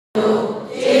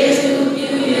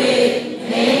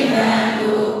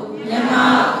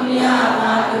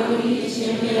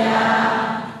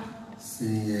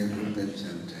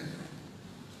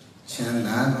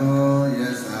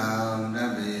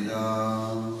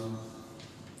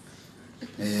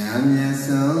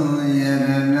Amyaso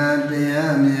Yadana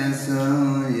Amyaso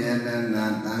Yadana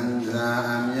Tanga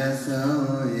Amyaso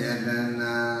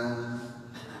Yadana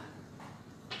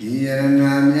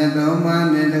Yadana Yadoma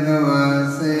Nidagawa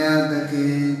Sayataki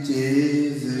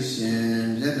Jesus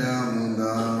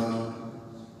Yadamundo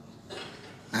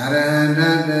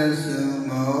Arada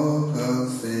Sumo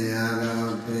Koseyara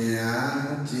Pia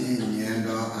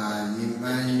Tinyado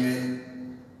Ayimaye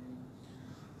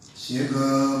Shiko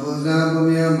Buddha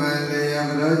Bumya Malaya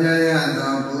Brojaya Do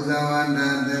Buddha Wanda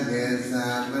Dagesa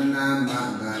Panama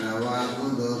Garawa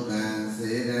Budokan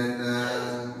Sedana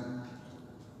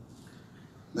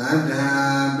Nada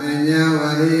Benya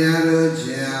Wariya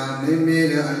Lucia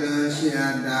Mimiro Lucia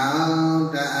Dao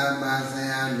Da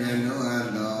Abasaya Menu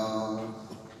Ado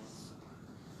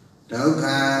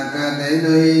Doka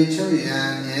Kadeno Ichuya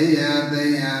Nyeya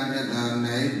Daya Betam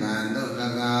Naipan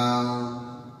Lagao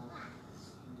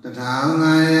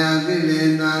Tatangaya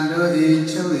Kilina Do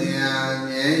Ichuya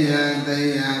Nyeya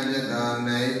Daya Betam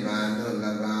Naipan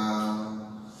Lagao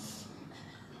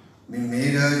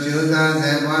Mimiro Chusa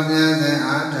Se Pamya Se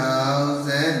Ato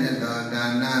Se Nito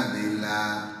Dana Dila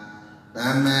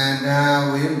Tamada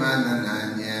Vimadana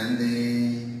Nyandi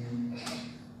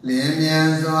Liemyan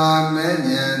Swame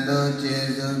Nyando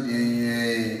Jesu Piye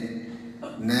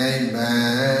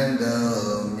Naibando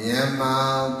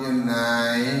Myamau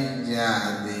Pyunai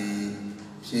Jadi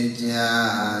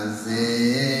Shijase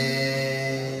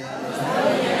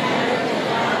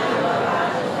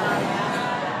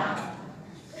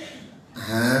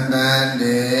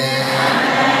Hambande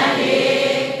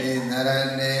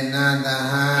Tinarane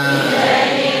Nadaha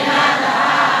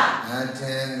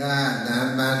Atenga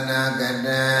Dhamana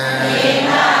Gada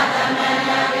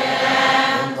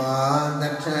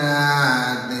Ubodhata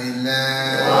Dila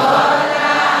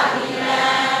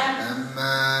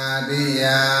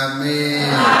Dhammadiyami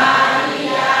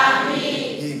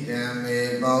Idame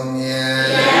Baunya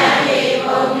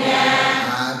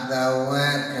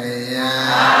Adawakaya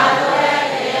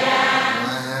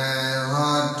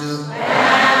Mahahotu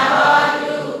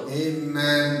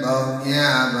Imam Baunya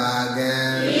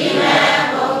Bagan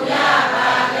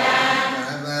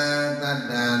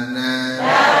Bhavatadana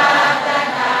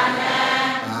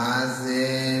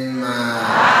Asima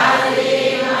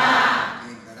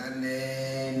Ikarane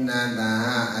Nada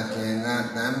Atenga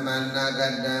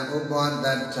Dhammanagada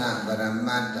Ubodhata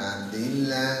Paramata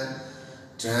Dila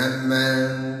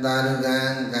Dhamman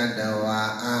Darugan Gadawa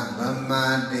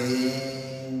Abhamati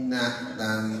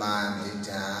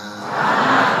Natambanita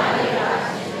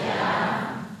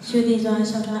Shudi Zwan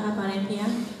Shota Aparepia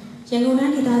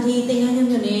Jangunan Kitati Tingan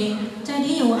Yune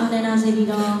Jadi Yo Adana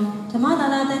Zibido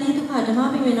Tamadala Tani Tuka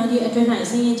Damapi Menodi Adrena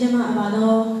Singing Jema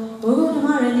Abado Bogo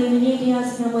Dama Rendi Minidia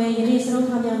Sinaway Yenisro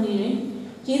Kamyamiri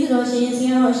Jidro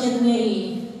Shinsia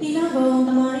Shetme Tina Go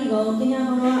Tamari Go Tina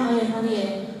Hora Ayatani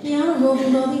Tiano Go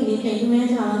Lodi Human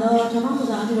Tado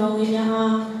Tamaza Wiyaha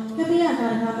Kapia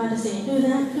Karaka Matasin to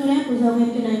them Puzo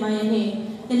Pinay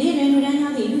The leader who ran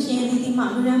out the Lucian Tima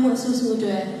who ran was so to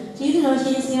it. Jidro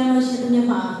Shinsia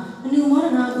Shetma A new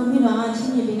modern Kumila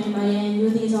Chini Pinay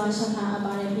Yudis or Shaka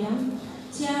Aparepia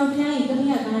Sierra Pia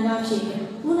Kapia Kanagashi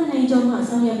Una Joma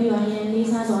Sonia Bua and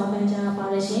Lisa or Benja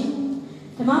Parishing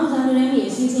The Mama's Remy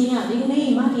is seizing up the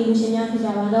name Marty Lucian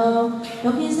Pijavado,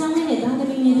 looking some minute after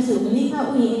being in soup,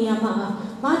 Lika Ui Yama,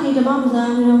 Marty the Mama's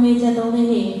Remy Jet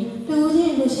only, to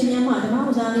Lucian Yama, the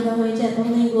Mama's Remy Jet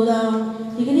only go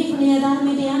down. You can even hear that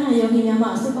Mediana Yogi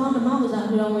Yama, step on the Mama's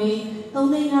Remy,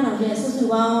 only none of yes, so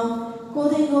wow. Go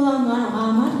then go on,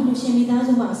 Marty Lucian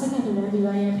Midazuma, second to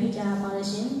Remy and Pija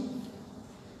Parishing.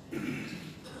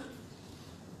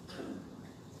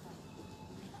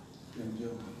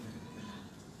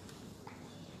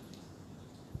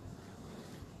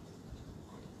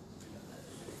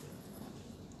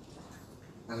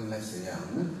 Unless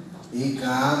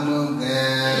Ikamuka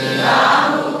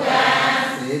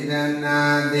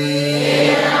Sidanadi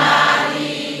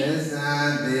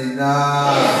Desadida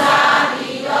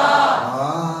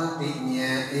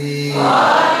Otinyai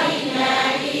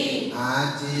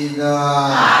Ajido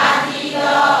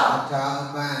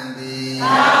Atabandi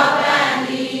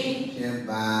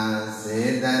Sheba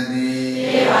Sedadi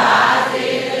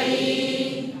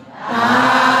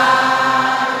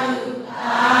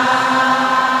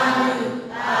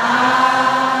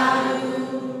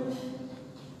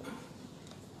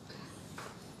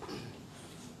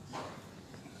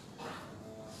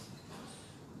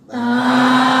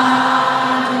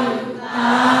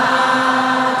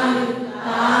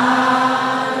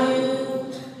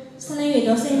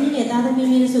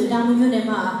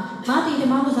Marty the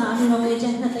Mama's Remy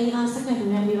Jet Second to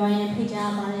Remy and Pija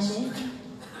Parishing.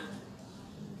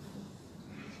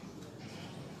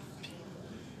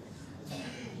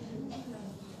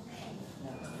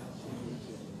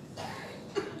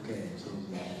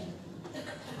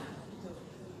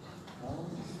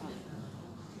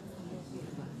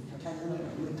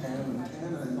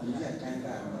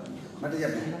 มัธย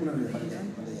มคุณน้ำเดือดมัธยม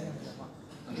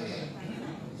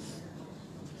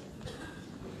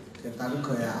เก็บตาลูกเค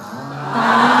ยอ่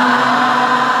ะ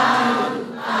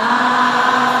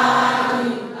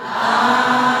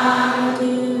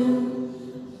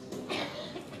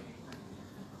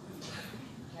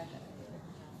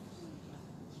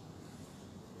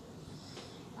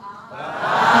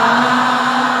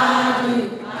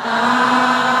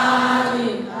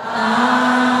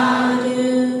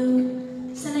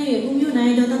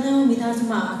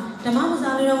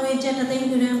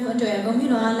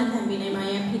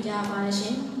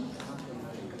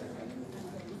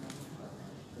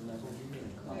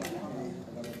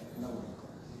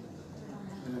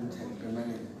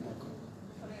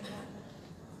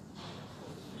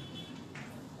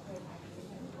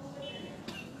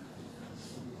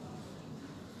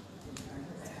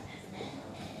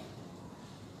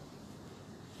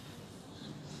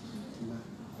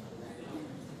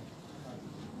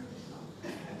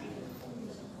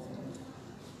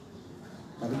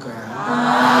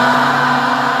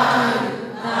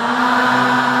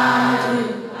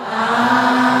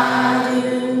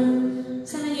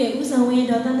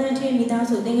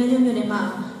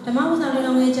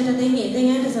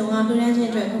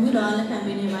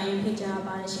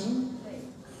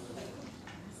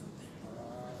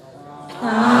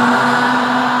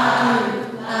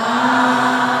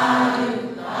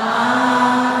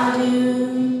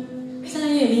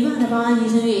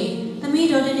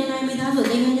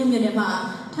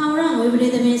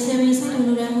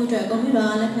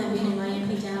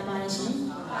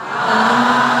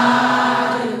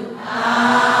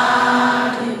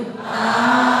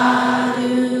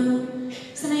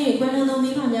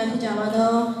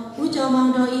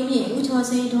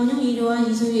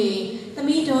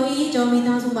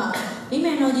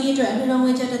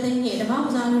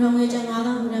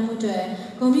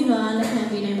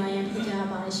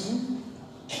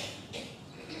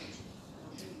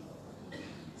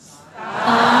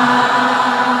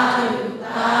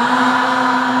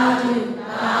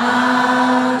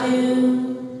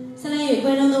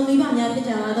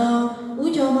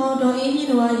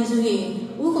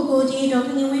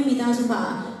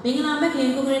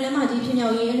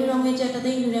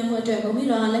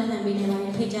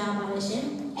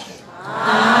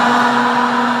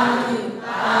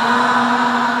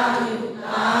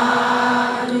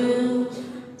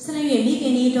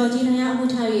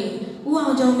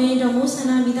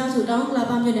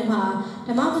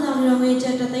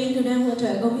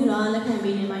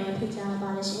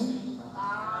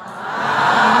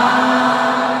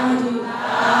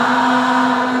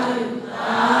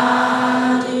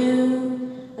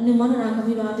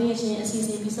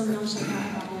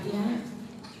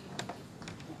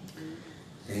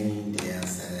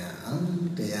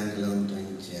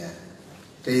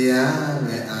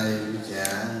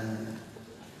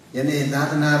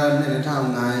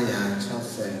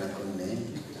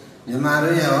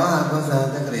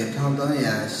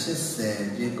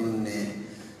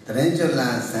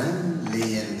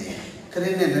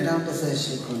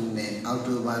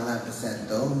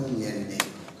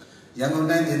ยังคง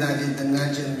ได้ติดตามที่ตั้งงาน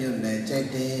ชื่อมีในใจ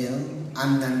เดียวอั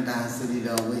นนันดาสิริโร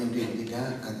วิญญาณิธา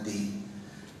คติ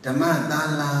ธรรมะตา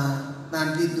ลาตัน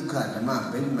ติทุกขธรรมะ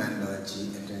เป็นมันโดยจี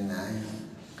อัตนาย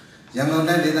ยังคงไ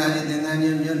ด้ติดตามที่ตั้งงาน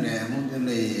ชื่อมีในมุขเ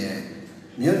ลย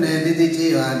มีในติติจี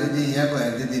วาติติยัก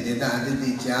ษ์ติติติตาติติ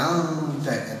เจ้าแ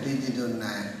ต่ติติตุน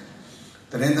าย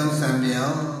ตระต้องสามเดียว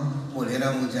หมดเรา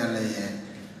มุจเลย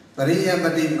ปริยป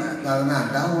ฏิมาตาวนา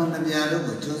ดาวนัญญาลูก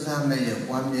จุสามเมยค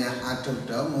วามเมียอาทุ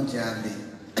ตมุจาติ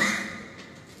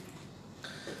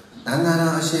ตังงานอ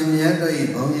าเชมียโดย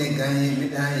บุญเยกันยิมิ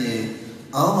ได้เย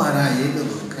เอาวาระเยตุ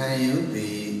กุขันยุปี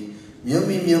มิว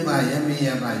มิวบายมิย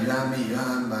บายามิยา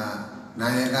บานา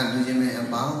ยกดุจิเมอ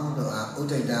ปาวโตอาอุ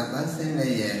ทิตาปัสสิเน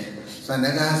เยสันน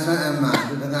กาสัมมา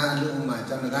ดุตกาลุมา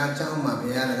จันนกาเจ้ามาพ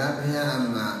ยาดกาพยา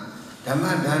มาธรรม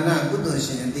ะดานะกุตุ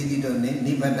ชินติติโต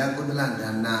นิบดากุตละดา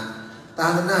นะตา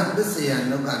ธนะปิสยา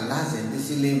นุกะลาสิปิ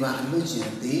สิเลวะอนุชิน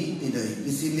ติติโต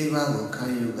ปิสิเลวะကိုခံ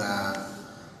ယူက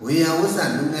ဝေယဝဆ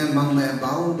လူငယ်မောင်မယ်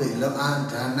ပေါင်းတွေလောအား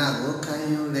ဌာနကိုခံ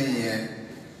ယူလျက်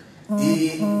ဒီ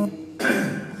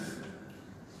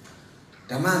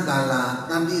ဓမ္မကာလ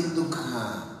တံပိဒုက္ခ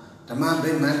ဓမ္မ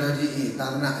ဗိမာန်တော်ကြီးသာ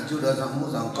သနာအကျိုးတော်ဆောင်မှု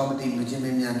ဆောင်ကော်မတီလူချင်းမ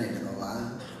င်းများနဲ့တော်ပါ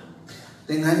သ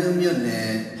င်္ကန်းမြို့နယ်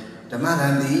ဓမ္မရ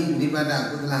န်တိနိဗ္ဗာန်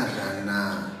ကုသလဒါနာ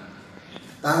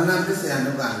သာသနာပစ္စယ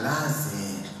နုကလာစေ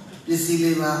ပစ္စည်း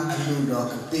လေးပါအလှတော်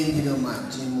အသင်းကြီးတို့မှ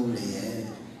ကျင်းမှုလျက်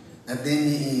အသင်း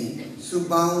ကြီးစု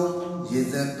ပေါင်းရေ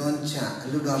စက်သွန်းချအ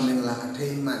လှတော်မင်္ဂလာအထိ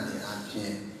မ်းအမှတ်တွေအဖြ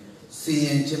စ်စီရ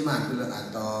င်ကျင်းပပြုလုပ်အပ်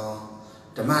သောဓ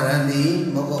ဓမ္မရန်ဒီ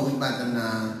မောဂဝိပဿနာ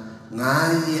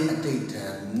9ရက်အတိတ်ထံ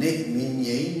နေမင်း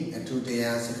ငိမ့်အထုတ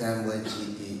ရားစကံပွဲကြ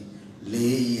ည့်ပြီး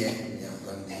4ရက်မြောက်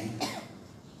သွားတယ်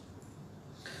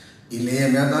ဒီ4ရ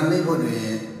က်မြောက်သွားနေဖို့တွင်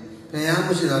ဘုရားမ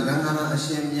ရှိသောတန်ခါတော်အ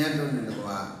ရှင်မြတ်တို့နှင့်တ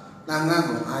ကွာတန်ခါ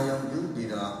ကိုအာယုံပြုပြီး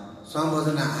တော့သောဘောဇ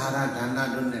နာအာဟာရဒါန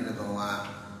တို့နှင့်တကွာ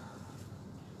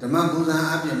ဓမ္မပူဇာ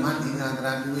အပြင်မတ္တိကာသ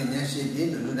ရာပြုဉာဏ်ရှိပြီး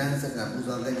လူဒန်းစက်ကပူ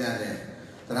ဇော်လိုက်ကြတဲ့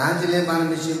တရားကြီးလည်းပါရ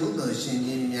မရှင်ကုသိုလ်ရှင်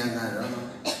ကြီးများကတော့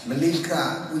မလိကဥယျာ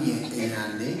ဉ်အိမ်ဟာ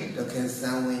နေဒုက္ခ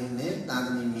သံဝင်နဲ့သာသ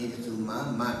မီမြေသူမှာ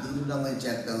မာတိလူတော်ငယ်ချ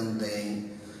က်3သိန်း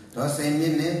ဒေါ်စိန်မြ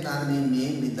င့်နဲ့သာသမီမြေ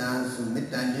မိသားစုမေတ္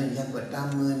တာညွတ်ရက်ွက်တာ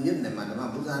မွေမြင့်နဲ့မှာဓမ္မ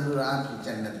ပူဇာလူရာအဖြစ်ချ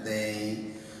က်2သိန်း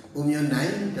ဦးမျိုးနို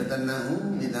င်တတနာဟု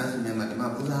မိသားစုများမှာဓမ္မ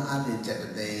ပူဇာအဖြစ်ချက်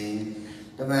3သိန်း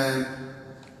ဓမ္မ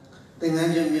သင်္က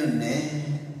န်းကျွန်းမြို့နယ်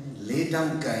4တော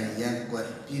င်ကန်ရက်ွက်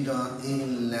ပြည်တော်အ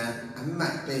င်းလန်အမှ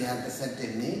တ်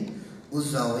131နှစ်ဥ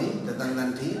ဇော်ဝေတတန်လ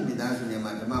န်တီမိသားစုများ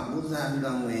မှာဓမ္မပူဇာပြီး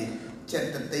တော့ငွေချက်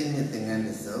3သိန်းနဲ့သင်္ကန်းတ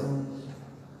စ်စုံ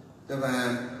တပံ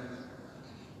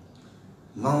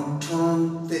မောင်ထွန်း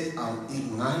တဲ့အောင်ဒီ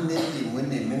9နှစ်ဒီဝင်း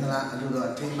နေမင်္ဂလာအလူတော်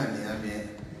အထိတ်မှတ်နေရပြင်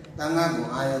တန်ခါကို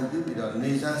အာရုံပြုပြီးတော့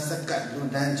နေစားစက္ကပ်လူ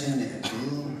တန်းချင်းနဲ့အတူ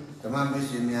ဓမ္မမိတ်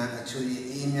ဆွေများအချွေ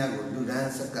အေးများကိုလူတ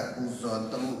န်းစက္ကပ်ပူဇော်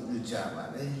တမှုပြုကြပါ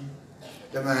လေ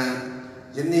ဓမ္မ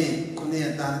ယနေ့ခုနှ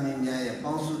စ်သာသမီများရဲ့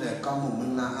ပေါင်းစုတဲ့ကောင်းမှုမ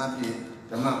င်္ဂလာအပြင်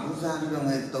ဓမ္မပူဇာပြုတော်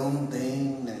ငယ်3သိန်း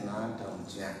နဲ့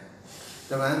9,000ကျပ်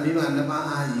ဓမ္မမိဘနှစ်ပါး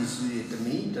အားယေရှုရဲ့တ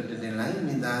မိတော်တင်လိုက်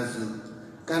မိသားစု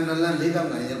ကန္တလန်4တောင်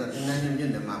ကန်ရောက်တဲ့ငန်းညွတ်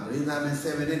နဲ့မှာပရိသတ်မဲ့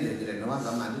7တဲ့နေကြတဲ့နဝသ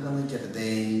မလူတော်ငယ်7သိ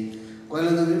န်းကွယ်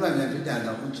လွန်သူမိဘများဖြစ်ကြ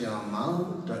တော့ဦးကျော်မောင်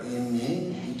တော်အင်းမြင့်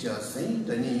ဦးကျော်စိန်တ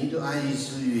နည်းတို့အားယေ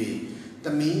ရှုရဲ့တ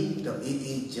မိတော်အေး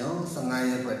အေးကျော်15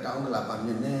ရက်ွယ်တောင်းကလာပါမြ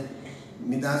င့်နဲ့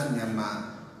မိသားစုများမှာ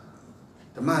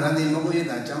ဓမ္မရန်ဒီမဟုတ်ရ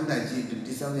တာအကြောင်းတိုက်ကြီး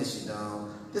တိဆောက်ရရှိတော့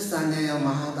ပစၥညယောမ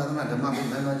ဟာသာသနာဓမ္မဘု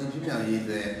ရားကြီးဖြစ်ပြောင်းရေးအ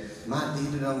တွက်မတိ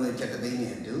တူတော်ငယ်7သိန်း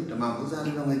နဲ့အတူဓမ္မပူဇာ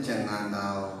လူတော်ငယ်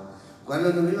9,000ကွယ်လွ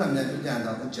န်သူမိဘများပြကြ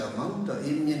တော့ဦးကျော်မောင်တော်အ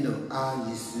င်းမြင့်တို့အား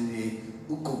ယေရှုရဲ့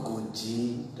ဥကိုကိုကြီး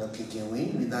တော်ခင်ခင်ဝ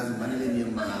င်းမိသားစုမန္တလေး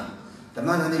မြို့မှာဓမ္မ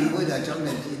ရန်ဒီမဟုတ်ရတာအကြောင်း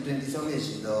တိုက်ကြီးအတွင်တိဆောက်ရ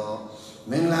ရှိတော့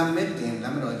မင်္ဂလာမဲ့တင်လ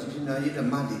မ်းတော်ကြီးဖြစ်ပြောင်းရေးဓမ္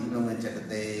မတိတူတော်ငယ်7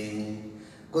သိန်း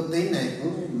ကိုသိန်းနိုင်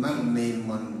ဦးမမေ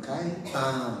မွန်ခိုင်တာ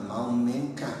မောင်မင်း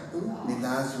ခဦးမိ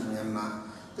သားစုများမှာ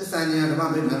သစ္စာညာဓမ္မ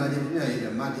ဘိမာနာကြီးပြည့်ရ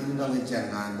တဲ့မာတိလူတော်ငယ်ချက်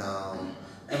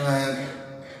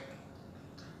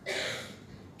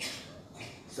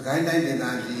9,000စကိုင်းတိုင်းဒေသ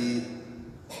ကြီး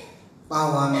ပါ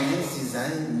ဝါမင်းစီဆို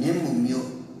င်မြင်းမှုမြို့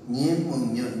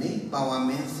နေပါဝါမ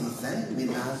င်းစီဆိုင်မိ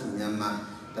သားစုများမှာ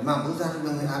ဓမ္မပူဇာလူ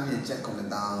တော်ငယ်အပြင်ချက်9,000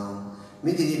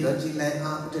မိတိကြီးတော်ကြီးလိုက်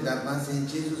အားဥတ္တပန်းစင်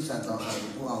ကျေးဇူးဆက်တော်အား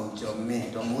ကိုအောင်ကျော်မင်း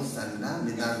တော်မိုးစန္ဒ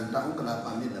မိသားစုတောင်းကလာ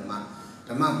ပါမြင့်ဓမ္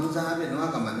မပူဇာအပြင်နဝ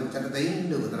ကမလူ7သိန်း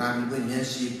တို့သရာပြီးပြဉာဏ်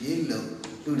ရှိပြေလို့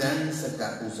လူတန်းစက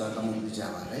ပူဇော်တော်မူကြ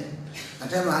ပါလေအ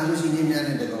ထက်မှာလူရှိကြီးများ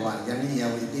တဲ့တကဝယန္တိယ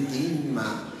ဝိတိတိမှာ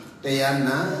တရား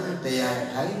နာတရား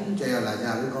ထိုင်ကြရလာကြ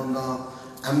ပြီကောင်းသော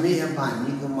အမိအပ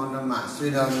ညီကမောနမဆွေ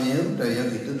တော်မျိုးတော်ယော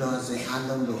ဂီသူတော်စင်အား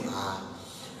လုံးတို့အား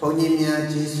ဘုန်းကြီးများ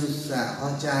ကျေးဇူးဆက်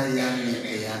ဟောကြားရမည့်တ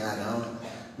ရားကတော့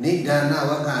နိဒာန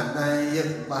ဝကတန်ရု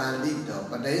ပ်ပါဠိတော်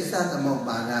ပဋိစ္စသမုပ္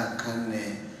ပါဒခန္ဓာ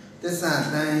သစ္စာ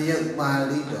တန်ရုပ်ပါ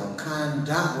ဠိတော်ခန္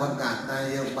ဓာဝကတန်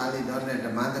ရုပ်ပါဠိတော်နဲ့ဓ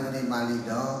မ္မသင်္ကနိပါဠိ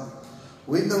တော်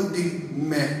ဝိသုဒ္ဓိ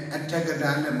မေအထက်က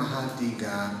တာနဲ့မဟာတိ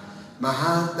ကာမ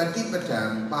ဟာတတိပဋ္ဌာ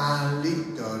န်ပါဠိ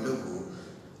တော်တို့ကို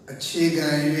အခြေခံ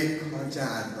၍ဟော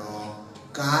ကြားတော်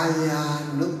ကာ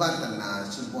ယ ानु ပတနာ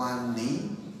ရှိပွားနည်း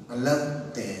အလောက်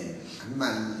တဲ့အမှ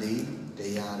တ်လေးတ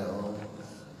ရားတော်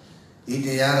ဒီတ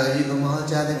ရားတော်ကြီးကိုမဟော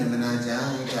ကြားတဲ့မနာကြ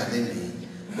ကြတဲ့ပြီ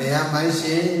တရားပိုင်းရှ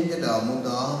င်ပြတော်မူ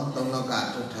သောသုံးလောက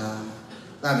ထွတ်ထား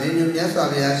သဗ္ဗညုမြတ်စွာ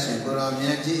ဘုရားရှင်ကိုတော်မြ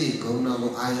တ်ကြီးဂုဏ်တော်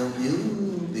ကိုအာယုံပြု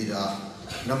ပြီးတော့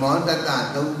နမောတတ္တ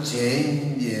3ချိန်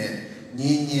ပြည့်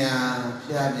ညီညာ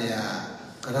ဖျားပြ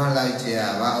ခရလိုက်ကြ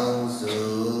ပါအောင်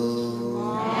စို့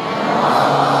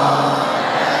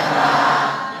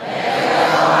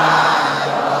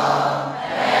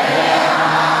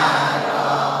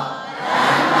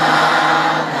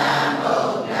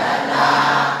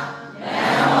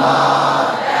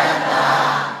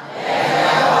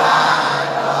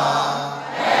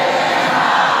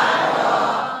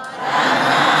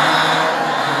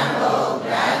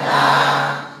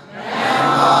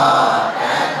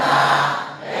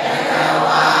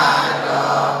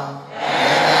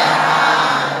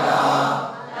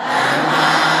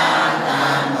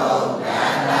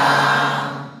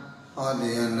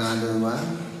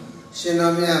ရှင်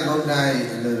တော်မြတ်ဗုဒ္ဓ၏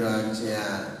အလိုတော်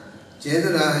ကြားကျေး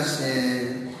ဇူးတော်အရှင်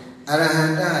အရဟံ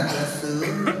တတသု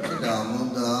ဖြစ်တော်မူ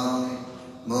သော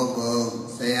မိုးကုတ်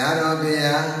ဆရာတော်ဘု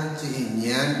ရားကြီး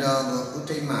ဉာဏ်တော်ကိုဥ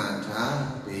ထိတ်မှထား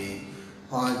ပြီး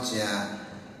ဟောကြား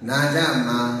နာကြ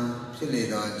မှာဖြစ်လေ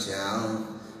သောကြောင့်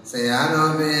ဆရာ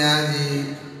တော်ဘုရားကြီး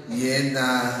ယေ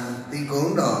တာတိ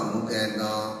ကုံးတော်မူခဲ့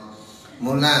သော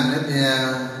မူလမြတ်ဗျာ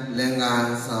လင်္ကာ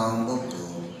ဆောင်ပုဂ္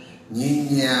ဂိုလ်ညီ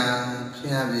ညာ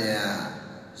ဖျားပြ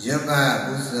ရွတ်ပါ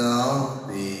ပူဇော်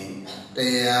ပြီးတ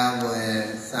ရားပွဲ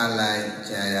စလိုက်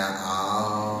ကြရအော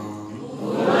င်ဘု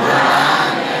ရား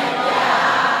မြတ်ဗျာ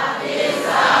သစ္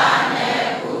စာနဲ့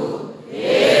ကုေ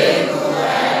ကို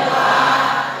ယ်ဝါ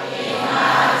အင်္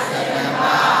ဂါစရ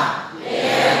ပါလေ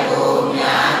ကိုမြ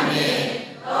တ်နေ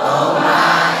သုံး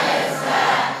ပါးရဲ့ဆ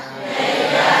က်တေ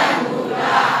ယံမူ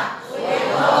လာဝေ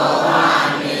ဘောမ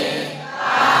နေ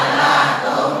အာလာ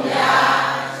သုံးပြ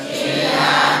ရှင်ရ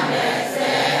တဲ့ဆ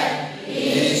က်ဒီ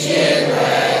ရှိ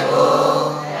တွေကို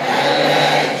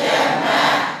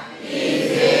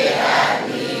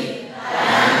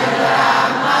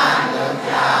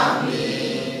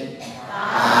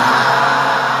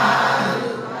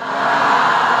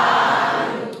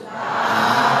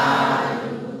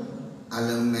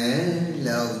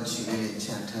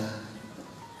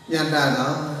မြတ်တာ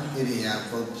သောဣရိယာ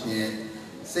ပုတ်ဖြင့်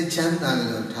စိတ်ချမ်းသာ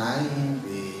လို့ထိုင်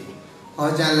ပြီးဟော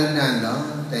ကြားလက်နံသော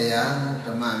တရားဓ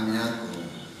မ္မများကို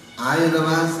အာယုတစ်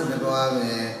ပါး12ပါး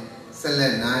ပဲဆက်လ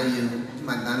က်နာယူ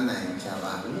မှတ်သားနိုင်ကြ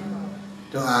ပါပြီ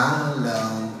တို့အား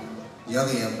လုံးယော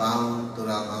ဂီအပေါင်းသူ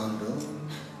တော်ကောင်း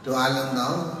တို့အားလုံး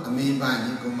သောအမိဘ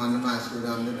ညီကုမန္တမဆု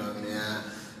တော်မြတ်တော်များ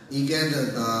ဤကဲ့သို့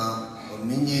သော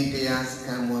မြင့်ကြီးတရားစခ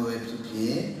န်းဝဲပဲဖြစ်ဖြ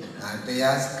စ်တ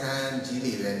ရားစခန်းကြီး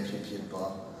တွေပဲဖြစ်ဖြစ်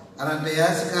ပေါ့အဲ့ဒါတ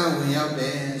ရားစခန်းဝင်ရောက်တ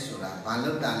ယ်ဆိုတာဘာ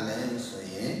လို့တန်လဲဆို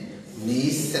ရင်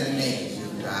နီးစနစ်ယူ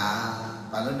တာ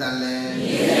ဘာလို့တန်လဲ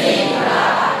နီးစနစ်ယူတာ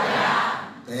ပါဗျာ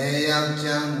ဘယ်ယော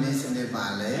က်ျောင်းနီးစနစ်ပါ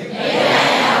လဲဘယ်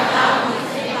ယောက်ျောင်းနီး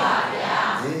စနစ်ပါဗျာ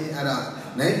ဒီအဲ့တော့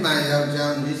နိဗ္ဗာန်ယောက်ျော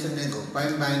င်းနီးစနစ်ကိုပို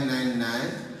င်းနိုင်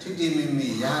ထိတိမိမိ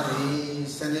ရပြီ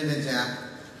စနစ်တကျ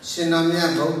ရှင်တော်မြ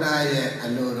တ်ဗုဒ္ဓရဲ့အ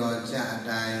လိုတော်ကြအ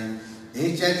တိုင်းဒီ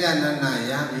ကြနာ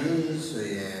ရပြီဆို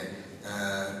ရင်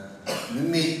မိ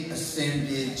မိအစဉ်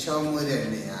ပြေချောမွေးတဲ့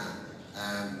နေရာ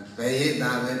ဘယ်ရ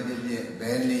တာပဲဖြစ်ဖြစ်ဘ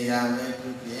ယ်နေရာပဲဖြ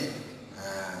စ်ဖြစ်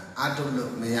အထု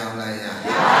လို့မရောက်လာရ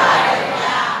ဘူး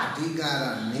အဓိက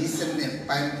တော့နေစနစ်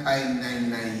ပိုင်း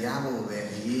နိုင်ရဖို့ပဲ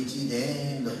အရေးကြီးတယ်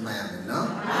လို့မှတ်ရမယ်နော်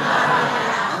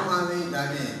ဟုတ်ပါပြီဒါ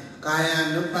ဖြင့်ကာ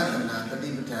ယ ानु ပတနာတတိ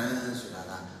ပဋ္ဌာန်ဆိုတာ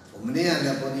ကမနေ့ကလ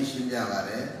ည်းဘုန်းကြီးရှင်းပြပါ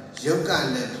တယ်ရုပ်က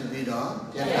လည်းဖြစ်ပြီးတော့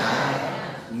ပြတ်တာ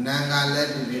နာမ်ကလည်း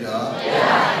ဖြစ်ပြီးတော့ပြတ်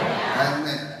တာဒါ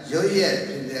နဲ့ရုပ်ရဲ့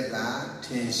ဖြစ်တဲ့ကထ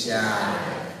င်ရှား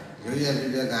ရုပ်ရဲ့ဖြ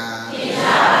စ်တဲ့ကထင်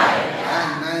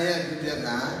ရှားနာမ်ရဲ့ဖြစ်တဲ့က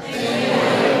သိ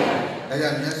ဒါကြော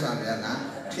င့်မြတ်စွာဘုရားက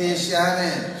ထင်ရှား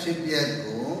တဲ့ဖြစ်ပျက်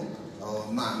ကို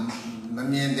မ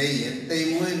မြင်သေးရင်တိမ်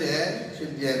မွေးတဲ့ဖြ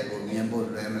စ်ပျက်ကိုမြင်ဖို့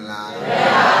လွယ်မလားလွယ်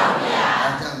ပါဘူးဗျာဒါ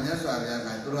ကြောင့်မြတ်စွာဘုရားက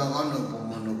သူတော်ကောင်းတို့ဘုံ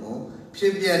ဘုံတို့ကိုဖြ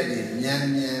စ်ပျက်တွေမြန်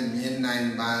မြင်နိုင်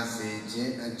ပါစေခြ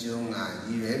င်းအကျိုးငါရ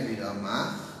ည်ရွယ်ပြီးတော့မှ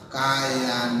ကာ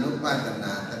ယ ानु ပတ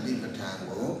နာတတိပဋ္ဌာန်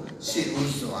ကိုရှေ့ဥ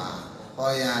စွာဟော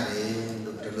ရတယ်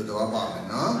လို့ဒီလိုသဘောပေါက်မယ်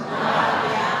နော်မှန်ပါ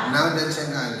ဗျာနောက်တစ်ချက်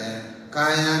ကလည်းကာ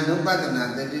ယ ानु ပတနာ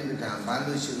တတိပဋ္ဌာန်ဘာ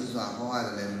လို့ရှေ့ဥစွာဟောရတ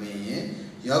ယ်လဲမင်းရင်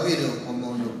ယောဂီတို့ဘုံ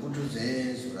ဘုံတို့ပုထုဇဉ်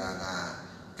ဆိုတာက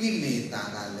ကိလေသာ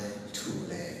ကလည်းထူ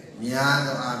တယ်များ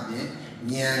သောအားဖြင့်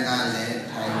ဉာဏ်ကလည်း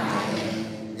ထိုင်တယ်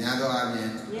များသောအားဖြ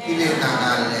င့်ကိလေသာက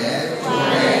လည်းထူ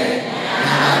တယ်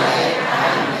ဉာဏ်ကလည်းထို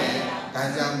င်တယ်ဒါ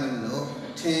ကြောင့်မလို့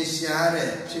ထင်ရှား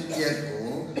တဲ့ဖြစ်ပျက်ကို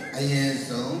အရင်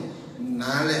ဆုံး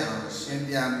နားလည်အောင်ရှင်း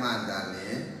ပြမှသာလေ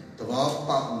သဘော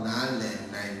ပေါက်နားလည်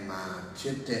နိုင်မှာဖြ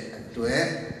စ်တဲ့အတွက်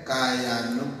ကာ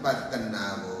ယ ानु ပတနာ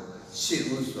ကိုရှေ့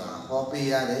ဥစွာဟောပေး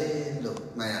ရတယ်လို့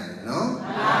မှတ်ရမယ်နော်မှ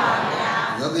န်ပါဗျာ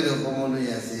ယောဂီတို့ဘုံဘုံတို့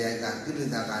ရဲ့ဇေယျကကိလေ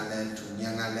သာကလည်းထူဉာ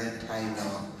ဏ်ကလည်းထိုင်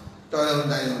တော့တော်ရုံ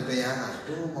တန်ရုံတရားက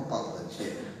တိုးမပေါက်ပဲဖြ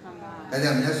စ်ဒါ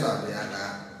ကြောင့်မြတ်စွာဘုရားက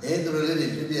သူတို့လေးတွေ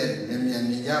ဖြစ်ဖြစ်မြန်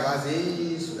မြင်ကြပါစေ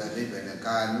ဆိုတာလေးပဲနဲ့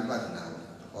ကာယ ानु ပတနာကို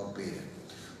ဟောပေးတယ်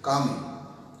ကောင်းပြီ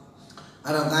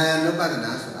အဲ့တော့ကာယ ानु ပတ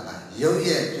နာဆိုတာကရုပ်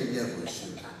ရဲ့ဖြစ်ဖြစ်ကိုရှု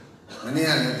တာမနေ့က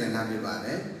လည်းသင်ထားပြပါတ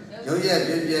ယ်ရုပ်ရဲ့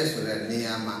ဖြစ်ဖြစ်ဆိုတဲ့နေ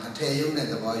ရာမှာအထည်ရုပ်နဲ့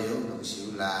သဘောရုပ်လို့ရှိ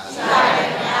ဘူးလားရှိပါတ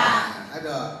ယ်ဗျာအဲ့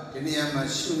တော့ဒီနေရာမှာ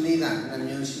ရှုနည်းက2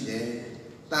မျိုးရှိတယ်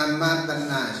တမ္မတ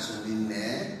နာရှုနည်း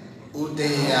နဲ့ဥဒိ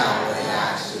ယဝေယ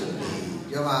ရှုနည်း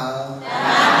ပြောပါဦးတမ္မ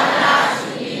တနာရှု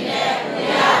နည်းနဲ့ဥဒိ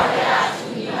ယဝေယရှု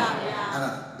နည်းပါဗျာအဲ့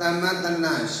တော့တမ္မတ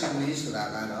နာရှုနည်းဆိုတာ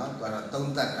ကတော့သူကတော့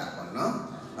သုံးသပ်တာပေါ့နော်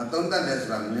သုံးသပ်တယ်ဆို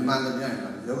တာမြန်မာလိုပြောရင်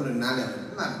တော့ယောဂရနားလည်း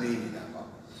မှတ်ပေးနေတာပေါ့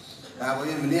ဒါဘု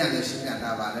ရားမနေ့ကလည်းရှင်းပြ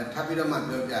ထားပါလေထပ်ပြီးတော့မှ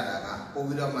ပြောပြတာကပို့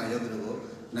ပြီးတော့မှယောဂရကို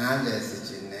နားလည်စေ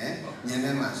ခြင်းနဲ့ဉာဏ်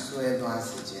ထဲမှာဆွဲသွား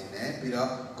စေခြင်းနဲ့ပြီးတော့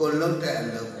ကိုလွတ်တဲ့အ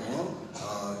လုပ်ကို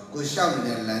ကိုလျှောက်နေ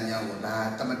တဲ့လမ်းကြောင်းကိုဒါ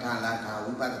သမထလားဒါ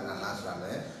ဝိပဿနာလားဆိုတာ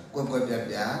လေကိုယ်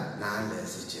ပြနားလည်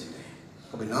စေခြင်းနဲ့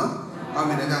ဟုတ်ပြီနော်။ဟော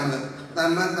မယ်ဒါကြောင့်မလို့တ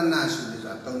မ္မတနာရှုပြီး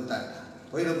ဆိုတာ tông tật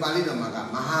với đồ Pali đồ mà cả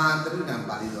Maha tấn đàm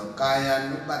Pali đồ Kaya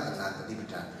Nupatana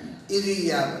Tadipata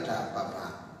Iriya Pata Papa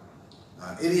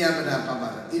Iriya Pata Papa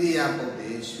Iriya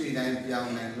Poti Sri Nai Piao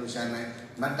Nai Lusa Nai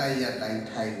Mataya Nai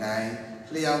Thai Nai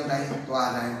Liao Nai Tua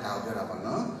Nai Tao cho là bọn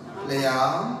nó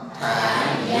Liao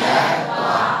Thai Ya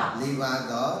Tua Liva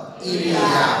đó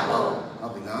Iriya Poti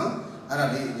học bị nó đó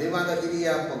đi Liva đó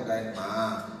Iriya Poti đây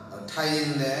mà Thai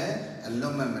lẽ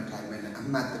lúc mà Thai mình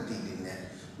Amatati nè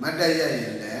Mataya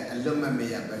lẽ lúc mà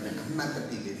mình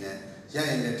Amatati nè gia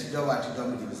đình là chỉ đâu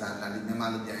mình đi sang là đi mà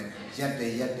lúc này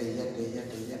yate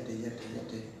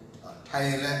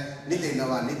thay là nít tiền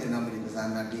nào mình đi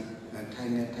sang là đi thay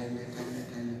nè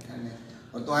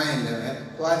ở toa này là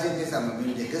toa trên cái sàn mà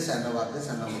mình đi cái sàn nào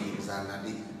mình đi sang là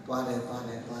đi toa đây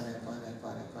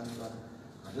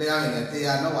leo này là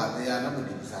Tayar nó mình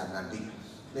đi sang là đi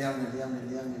leo này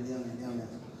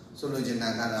số lượng trên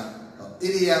nào cả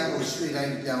Iriya của suy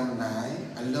đánh trong này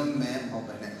anh lâm mẹ học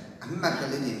cái này anh mặc cái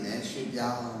gì này suy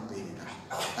giao bên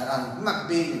đó anh mặc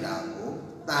bên nào của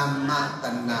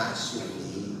Tamatana suy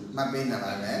mặc bên nào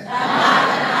vậy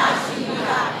Tamatana suy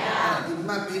là cái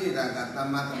mặc bên nào cả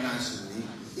Tamatana suy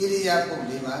Iriya cũng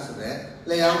đi vào rồi đấy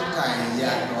Leo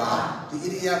Tayar đó thì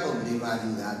Iriya cũng đi vào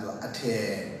gì đó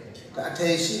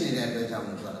athe suy này là trong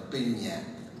một cái bên nhà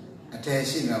athe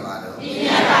suy là vào đó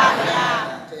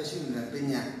athe suy là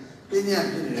bên nhà bây giờ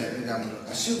bây giờ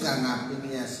suy gan ngã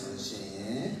bây giờ số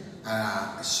chuyện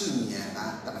suy nhẹ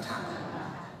cả tâm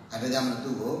thái bây giờ mình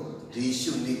tu bộ đi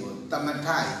suy nghĩ bộ tâm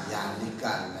thái giả lý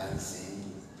cả lần sinh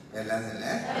để lần sinh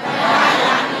đấy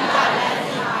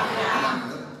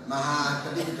Maha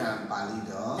Tadipata Pali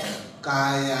đó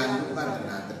Kaya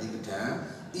Nupatana Tadipata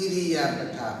Iriya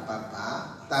Pata Papa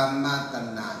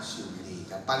Tamatana Suli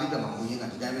Pali đó mà muốn như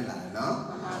cái mình làm nó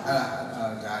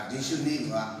đi suy nghĩ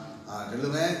và đó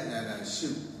lúc ấy suy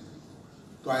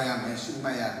toaya mấy suy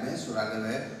maya mấy số là lúc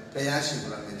ấy Tayar suy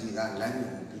của mình chỉ là lãnh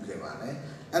dụng một cái bài đấy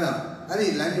anh nào anh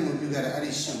đi lãnh dụng một cái đấy anh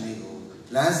đi suy nghĩ của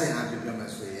lãnh sinh anh biết mà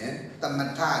suy ấy tâm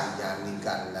thái giả lý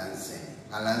cả lãnh sinh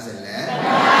lãnh sinh lẽ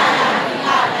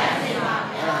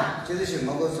chứ thì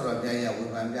mình có số là bây giờ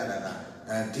mình làm ra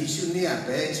là đi suy nghĩ à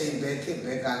bé trên bé khi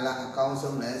bé cả là cao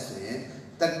sống lãnh sinh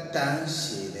tất cả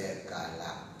sĩ để cả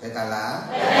là bé cả là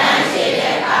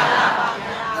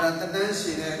tất cả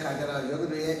sĩ để cả là yoga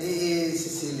để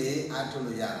Sicily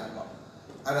Atulu ya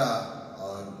đó đó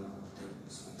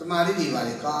Tamari đi vào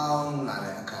thì con là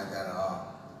lại cả đó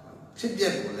thích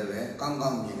nhất củaเลย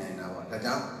con như này nào đó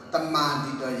cháu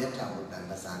Tamari đó nhất thảo bút đàn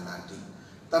Dasana đi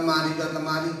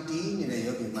Tamari tí như này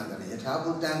yogi mà là nhất thảo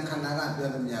bút đàn khăn naga đưa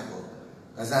tâm nhà của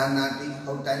Dasana đi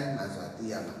không đánh mà sao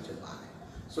tí mà chụp bài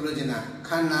số lượng là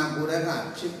khăn na của đấy là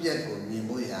thích nhất của miền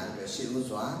Bắc ya rồi siêu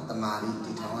xóa Tamari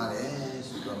tí thảo à đấy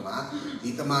siêu mà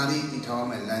tí Tamari tí thảo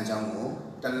mà làm trong ngủ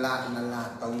tân la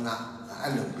tông la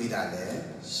anh lục bị đá đấy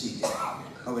xí đấy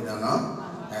không biết đâu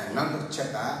nó được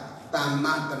check cả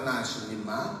Tamatana suy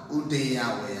mà Udaya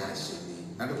Vaya suy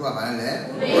nó được gọi là đấy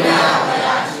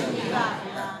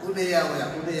Udaya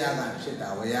cái chết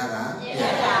đã Vaya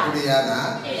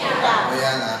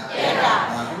cái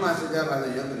không mà sẽ ra bao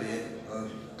giờ cái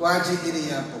toa chi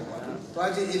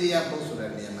Iriya bộ số này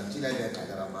mà chỉ lại để cái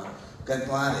đó mà cái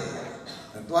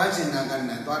toa chi nào cái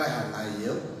này toa là hàng ngày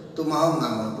yếu tu mau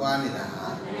ngầm toa này là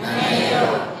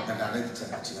cái đó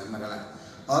là chỉ là mà đó là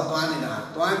ở toa này là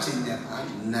toa chi này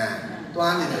là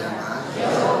toa này là mà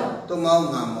tu mau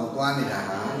ngầm toa này là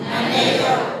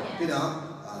cái đó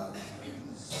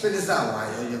bây giờ hoài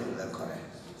yếu là có đấy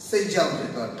xây dựng thì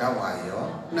tôi đào hoài yếu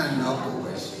là nó cũng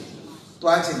phải gì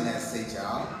toa chi này xây dựng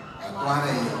toa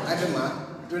này ai chứ mà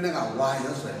tôi nói là hoài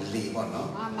yếu phải lý bọn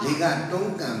nó lý cả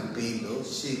đông cảm bị lỗ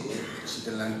xí của xí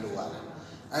tên lăng toa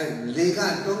lý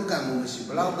cả đông cảm muốn xí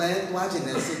bao bé toa chi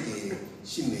này xây thì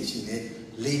xí này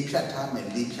lý phép tham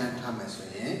mà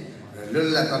suy luôn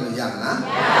là con người giang lá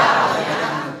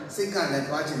xây cả này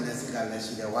quá trình này xây cả này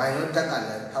xí để vay nó tất cả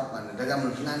này thóc mà nó ra một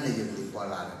lần này dùng để bỏ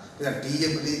lại cái là đi về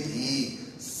bên thì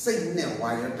xây này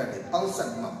vay nó tất để bao sạch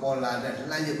mà bỏ lại để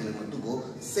lần dùng để một tu cố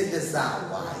xây để ra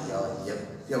vay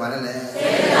giờ mà này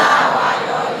xây ra vay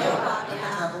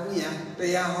ta cũng như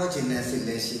vậy họ chỉ này xây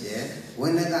để xí để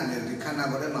when nó cái này khả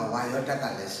năng của nó mà vay nó tất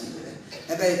cả này xí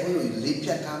để cái cũng là lý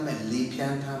phép tham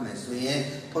mà suy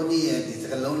phong như thì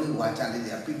sẽ lâu lên quá chăng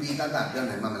thì pi taပြော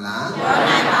နိုင်မှာမလားပြော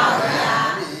နိုင်ပါ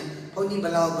ဘူးဘုန်းကြီးဘ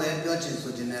ယ်လောက်ပဲပြောချင်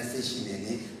ဆိုချင်တဲ့စိတ်ရှိနေ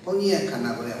နေဘုန်းကြီးရဲ့ခန္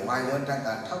ဓာကိုယ်ရဲ့ဝါယောဓာတ်က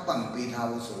ထောက်ပံ့ပေးထား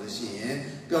ဖို့ဆိုလို့ရှိရင်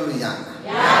ပြောလို့ရမှာမ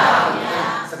ရပါဘူးဗျာ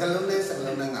စကလုံးနဲ့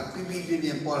ကပြပြ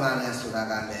ပေါ်လာတယ်ဆိုတာ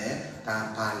ကလည်းဒါ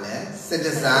ပါလဲစေတ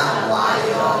စာဝါ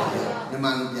ယောမြန်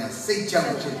မာလူပြန်စိတ်ကြော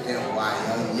င့်ဖြစ်တဲ့ဝါ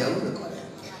ယောယုံလို့ခေါ်တယ်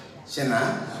ရှင်းလား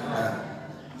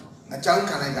အ ကြောင်း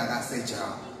ခံလိုက်တာကစိတ်ကြော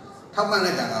င်းထောက်ပံ့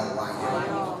လိုက်တာကဝါရော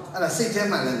အဲ့ဒါစိတ်ထဲ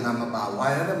မှာလည်းငါမပါဝါ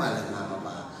ရောထဲမှာလည်းငါမ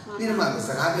ပါပြီးတော့မှစ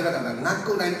ကားပြောတော့ကငါ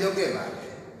ကိုယ်တိုင်ပြောခဲ့ပါလေ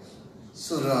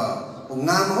ဆိုတော့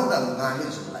ငါမဟုတ်တာကိုငါ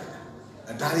လို့ဆိုလိုက်တာ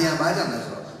ဒါရီယာဘာကြောင့်လဲ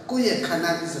ဆိုတော့ကိုယ့်ရဲ့ခန္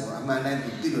ဓာပစ္စည်းကိုအမှန်တမ်း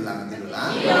သိလို့လားမသိလို့လား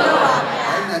သိလို့ပါဗျာ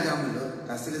အဲ့ဒါကြောင့်မလို့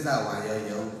ဒါစိလစဝါရော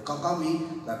ယောကောင်းကောင်းပြီး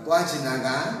ဒါတွားချင်တာက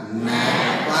နာ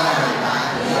တွားရတာ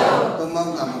ယောဘုံမော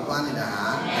င်းကမတွားနေတာဟာ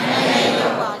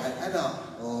အဲ့တော့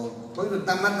ဘုန်းကြီးတို့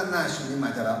တမတနာရှင်ဒီမှာ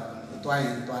ကျတော့တွားရ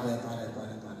င်တွားတယ်နောက်က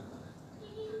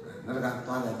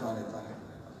တွားတယ်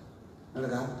နောက်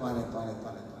ကတွားတ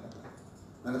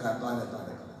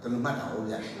ယ်တလူမှတ်တာဟုတ်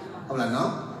ဗျာဟုတ်လားနော်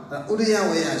ဥဒယ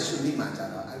ဝေယရှင်ဒီမှာကျ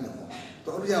တော့အဲ့လို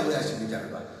ပေါ့ဥဒယဝေယရှင်ဒီကျ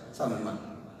တော့စောင့်နေမှာ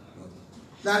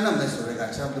လမ်းတော့မဆိုရက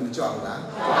ချောင်းမကြွဘူးလား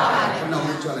ခဏ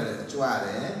လေးကြွလိုက်တယ်ကြွရတ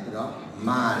ယ်ပြီးတော့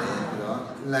မာတယ်ပြီးတော့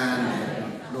လမ်းတယ်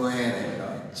လွဲတယ်ပြီး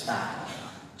တော့ချ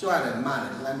ကြွတယ်မာတ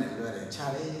ယ်လမ်းတယ်လွဲတယ်ချ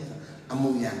တယ်အမှု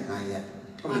ရ9ရက်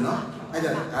ဟုတ်ပြီနော်အဲ့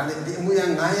တော့ဒါလေဒီအမှုရ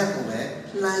9ရက်ကိုပဲ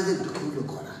လမ်းရုပ်တစ်ခုလို့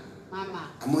ခေါ်တာမှန်ပါ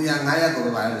အမှုရ9ရက်ကို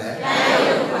ပဲပါလေလမ်း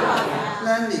ရုပ်ပါဗျာလ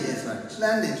မ်းနေတယ်ဆိုတာလ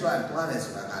မ်းနေကြွသွားတယ်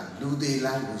ဆိုတာကလူသေး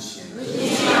လားလူရှင်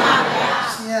ပါဗျာ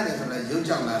ရှင်းရတယ်ဆိုတော့ရုပ်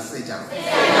ကြောင့်လားစိတ်ကြောင့်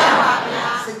ပါဗျာ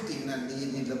စိတ်တည်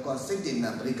နေလောကစိတ်တည်နေ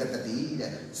ပရိကတတိ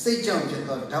တဲ့စိတ်ကြောင့်ဖြစ်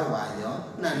တော့ဓာတ်ဝါရော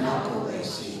နှံ့နှောကိုပဲ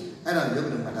ရှိအဲ့တော့ရုပ်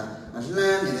လုံးမှာလှ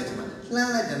မ်းနေတဲ့ချိန်မှာလှ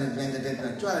မ်းလိုက်တယ်ပြန်တဲ့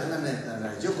ကြွားလှမ်းနေတာ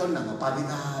ရုပ်ကောနာမှာပါပြီး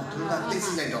သားသူကသိ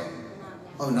စိလိုက်တော့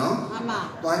ဟုတ်နော်မှန်ပါ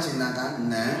တွားချင်တာက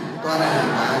နံတွားရ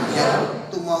တာကရုပ်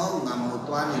သူမဟုတ်ငါမဟုတ်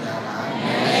တွားနေတာက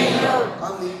ရုပ်ကော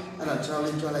င်းပြီအဲ့တော့ချောင်း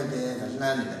လေးကြွားလိုက်တယ်လှ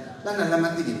မ်းနေတယ်လှမ်းနဲ့လှမ်းမ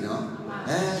သိတယ်နော်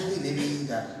သိနေပြီ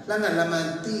ဒါလှမ်းနဲ့လှမ်းမ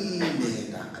သိနေ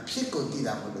တာအဖြစ်ကိုသိ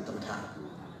တာမဟုတ်လို့တမထ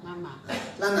မှန်ပါ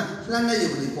လှမ်းနဲ့ရု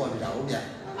ပ်ကလေးပေါ်နေတာဟုတ်ဗျာ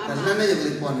လှမ်းနဲ့ရုပ်က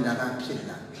လေးပေါ်နေတာကဖြစ်နေ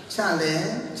တာချလဲ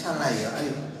ချလိုက်ရောအဲ့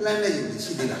လှမ်းနဲ့ရုပ်ကလေး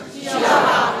ရှိသေးလားရှိပါ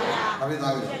ပါဗျာဘာဖြစ်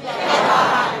သွားပြီ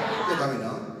ပြတ်သွားပြီ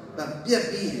နော်ဒါပြက်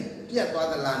ပြီးပြက်သွား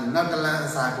သလားနောက်တလန်းအ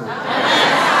စားထိုးဒီ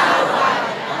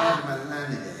မှာလှမ်း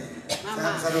နေတယ်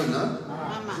စားလို့နော်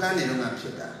လှမ်းနေတော့မှဖြ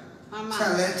စ်တာချ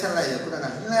က်လဲချက်လိုက်ရခုနက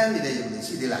လှမ်းနေတဲ့ရုပ်လေး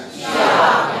ရှိသေးလားရှိပါ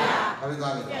ပါဗျာဘာဖြစ်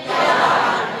သွားပြီ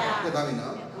ပြတ်သွားပြီ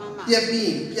နော်ပြက်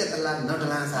ပြီးပြက်သလားနောက်တ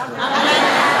လန်းစားထိုး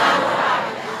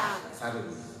စားလို့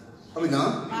ဟုတ်ပြီ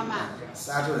နော်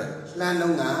စားထိုးတယ်လှမ်း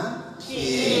လုံးကဖြ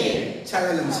စ်ချက်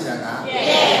လိုက်လို့မရှိတာကဖြ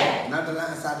စ်နောက်တလ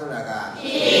န်းအစားထိုးတာကဖြ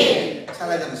စ်ချက်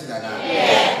လိုက်လို့မရှိတာကဖြစ်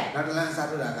နောက်တလန်းအစား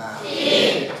ထိုးတာကဖြစ်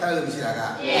ချက်လိုက်လို့မရှိတာက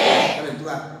ဖြစ်အဲ့ဒါ तू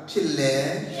ကဖြစ်လေ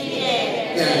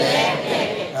ပြက်လေ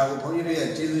ဒါကိုဘုန်းကြီးတို့ရဲ့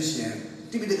ကျေးဇူးရှင်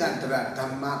တိပိဋကတရဓ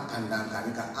မ္မခန္ဓာခ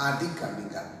န္ဓာအာဒီကမိ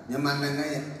ကမြန်မာနိုင်ငံ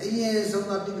ရဲ့အရင်ဆုံး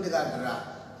သောတိပိဋကတရ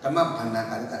ဓမ္မခန္ဓာ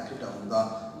ခန္ဓာဖြစ်တော်မူသော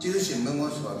ကျေးဇူးရှင်မင်းမော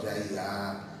ဆိုတော်ဘုရားကြီးဟာ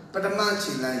ပထမ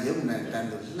ခြေလမ်းရုပ်နိုင်တန်း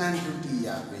လို့လှမ်းဒုတိယ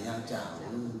မရကြ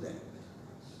ဘူးတဲ့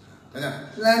ဒါကြောင့်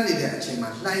လှမ်းနေတဲ့အချိန်မှာ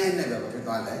လှမ်းရင်းနဲ့ပဲဖြစ်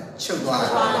သွားတယ်ချုပ်သွားတ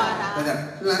ယ်ဒါကြောင့်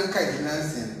လှမ်းခိုက်လှမ်း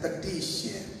စဉ်တတိရှ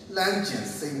င်လှမ်းကျင်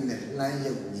စိတ်နဲ့လှမ်း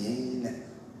ရုပ်မြင်တဲ့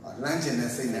လှမ်းကျင်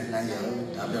တဲ့စိတ်နဲ့လှမ်းရုပ်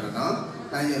ဒါပြောတော့နော်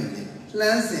လှမ်းရုပ်မြင်လှ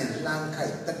မ်းစဉ်လှမ်းခို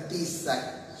က်တတိဆိုင်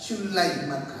ရှုလိုက်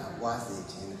မှတ်ခါပွားစေ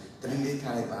ခြင်းတတိလေး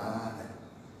ထားလိုက်ပါတဲ့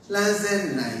လှမ်းစဲ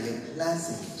နိုင်ရုပ်လှမ်းစ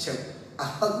ဉ်ချုပ်အ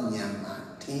ဟုတ်ဉာဏ်မှာ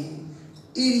ထင်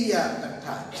ဣရိယပဋ္ဌ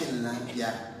จิตလန်းပြ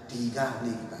ဒီက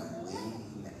နိဗ္ဗာန်ဝေး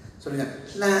တဲ့ဆိုတော့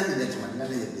လှမ်းနေတဲ့ချိန်မှာလက်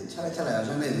နဲ့ရချလိုက်ရ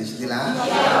လှမ်းနေရှိသေးလားမ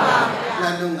ရှိပါဘူးလှ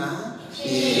မ်းတော့ကဖြ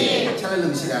စ်ချလိုက်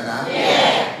လို့မရှိတာက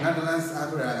နောက်တလန်းစား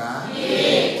ထုတ်တာက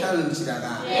ချလိုက်လို့မရှိတာက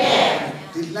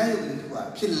ဒီလှမ်းရုပ်က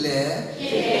ဖြစ်လေ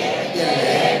ပြက်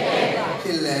လေဖြ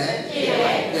စ်လေ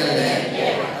ပြက်လေ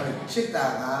ဖြစ်တာ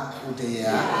ကဥဒယ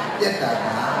ပြက်တာက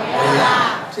ဝေယ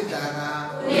ဖြစ်တာက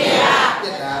ဝေယပြ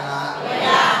က်တာကဝေယ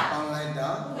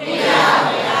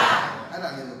အဲ့ဒါ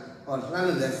လေးကိုဟောလှမ်း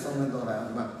လို့လည်းဆုံးတော့တာ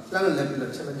ဒီမှာလှမ်းလို့လည်းပြီး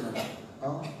တော့ချက်လိုက်ကြတော့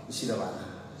ဟောမရှိတော့ပါလား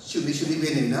ရှုပြီး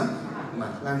ပေးနေနော်ဒီမှာ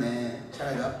လှမ်းနေချက်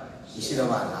လိုက်တော့မရှိတော့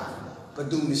ပါလားဘ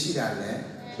သူမရှိတာလဲ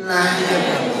လှမ်းရ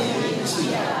တဲ့မရှိ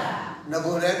တာင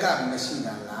ကိုရဲကမရှိ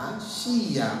တာလားရှိ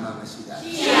ရမှမရှိတာ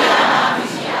ရှိရမှမ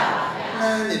ရှိတာလှ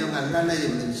မ်းနေတော့ကလှမ်းနေ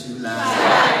ရုံနဲ့မရှိဘူးလားရှိ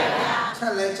ပါဗျာချ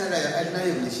က်လဲချက်လိုက်အဲ့လှမ်း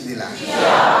ရုံနဲ့ရှိသေးလားရှိ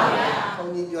ပါဗျာဘု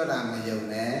န်းကြီးပြောတာမယုံ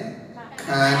နဲ့ခ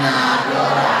န္ဓာပြော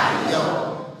တာရုပ်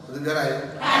ဘယ်လိုပြောတာလဲ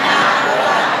ခန္ဓာပြော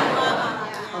တာ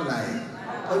ဟုတ်လား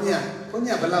ဘုန်း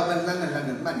ကြီးဘယ်လောက်ပဲလှမ်းနေ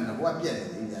မှတ်နေတော့ဘုရားပြက်တယ်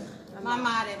ဒီကြမှန်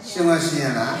ပါတယ်ရှင်းမရှင်းရ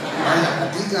လားဘာလဲအ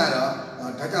ဓိကတော့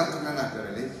ဒါကြောင့်ခဏခဏပြောတ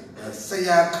ယ်လေဆ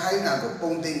ရာခိုင်းတာကို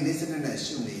ပုံသိနေစနစ်နဲ့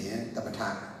ရှုနေရင်တပဋ္ဌာ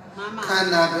န်ခန္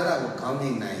ဓာပြောတာကိုခေါင်းနေ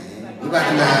နိုင်ရင်ဝိပ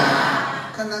ဿနာ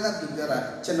ခန္ဓာကသူပြောတာ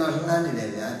ကျွန်တော်လှမ်းနေတယ်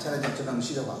ဗျာချက်လိုက်ကျွန်တော်မ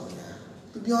ရှိတော့ပါဘူးဗျာ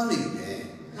သူပြောနေတယ်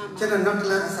ကျွန်တော်နောက်တ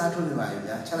လန်းအစားထိုးနေပါရဲ့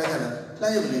ဗျာချက်လိုက်ကြတော့လှ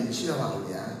မ်းရုပ်ကလေးမရှိတော့ပါဘူး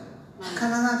ဗျာခ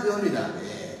န္ဓာကပြောနေတာပဲ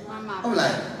ဟုတ်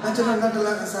လားကျွန်တော်နောက်တလ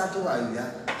န်းအစားထိုးပါရဲ့ဗျာ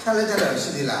ချက်လိုက်ကြတော့ရှိ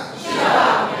သေးလားမရှိတော့ပါ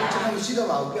ဘူးကျွန်တော်မရှိတော့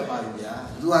ပါဘူးပြတ်ပါရဲ့ဗျာ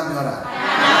သူကပြောတာ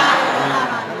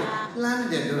လှ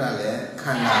တယ်ပြောတာလေခ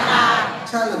န္ဓာ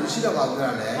ချလို့မရှိတော့ပါဘူးပြော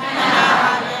တာလေအဲ့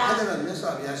ဒါတော့မြတ်စွာ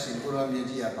ဘုရားရှင်ကိုရောမြင့်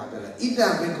ကြီးကပါပြောလဲဣဒံ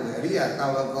ဘိက္ခုအရိယတာ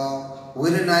ဝကောဝေ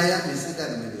ဒနာယပိစိတ္တ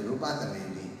သမေရူပသမေ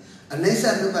တိအနိစ္စ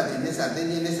နုပတိနိစ္စတင်း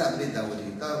ကြီးနိစ္စပရိတဝတိ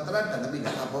တောတရတ္တသမိတ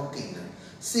အဘောကိန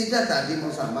စေတ္တတိ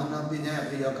မောသမနောပညာ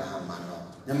ပရိယောဂဟမနော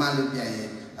မြမလူပြန်ရင်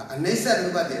အနိစ္စနု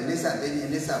ပတိအနိစ္စတင်းကြီး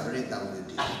အနိစ္စပရိတဝတိ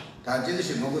ဒါကျေးဇူး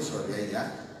ရှင်မောဂုဆိုရပြရ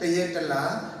တရက်တ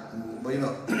လားဘယ်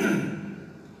လို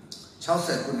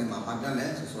60ခုနှစ်မှာဘာပြောလဲ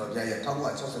ဆိုတော့ပြရ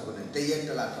1960ခုနှစ်တရက်တ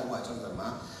လား1960မှာ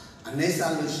အနိစ္စ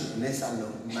လို့ရှိအနိစ္စ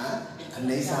လို့မှအ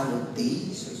နိစ္စလို့တည်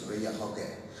ဆိုရဟော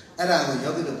ခဲ့အဲ့ဒါကို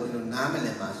ယောဂီတို့ဘုန်းကြီးတို့နားမလ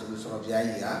ည်မှာဆိုလို့ဆိုတော့ဘုရား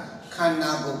ကြီးကခန္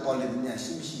ဓာကိုပေါ်လည်မြတ်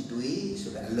ရှိမရှိတွေ့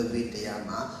ဆိုတဲ့အလုပ်လေးတရား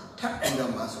မှာထပ်ပြီး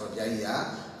တော့မှာဆိုတော့ဘုရားကြီးက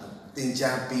သင်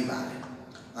ကြားပေးပါတယ်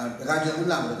ဒါကကြောင့်ဥ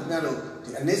လာမလို့ခင်ဗျားတို့ဒီ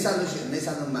အနိစ္စလို့ရှိအနိစ္စ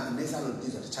လို့မှအနိစ္စလို့တ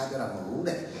ည်ဆိုတခြားပြောတာမဟုတ်ဘူး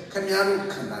တဲ့ခင်ဗျားတို့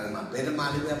ခန္ဓာထဲမှာဘယ်ဓမ္မ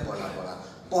လေးပဲ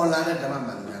ပေါ်လာတဲ့ဓမ္မ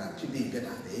မှန်များတာဖြစ်ဖြစ်ပြတ်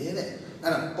တာလေတဲ့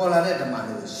အဲ့တော့ပေါ်လာတဲ့ဓမ္မ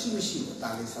လေးကိုရှိမရှိကို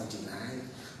တားလေးစောင့်ကြည့်လိုက်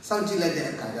စောင့်ကြည့်လိုက်တဲ့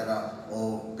အခါကျတော့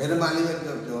ဘယ်ဓမ္မလေးပဲ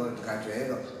ပြောတခါကျွဲ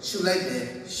တော့ရှုလိုက်တယ်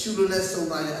ရှုလို့လဲဆုံး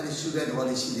သွားရင်အဲ့ဒီရှုတဲ့သဘော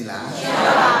လေးရှိသေးလားမရှိ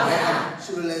ပါဘူး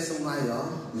ရှုလို့လဲဆုံးသွားရော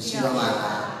မရှိတော့ပါ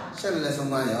လားရှုလို့လဲဆုံး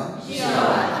သွားရောမရှိတော့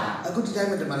ပါဘူးအခုဒီတိုင်း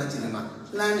မှာဓမ္မလေးကြည့်နေမှာ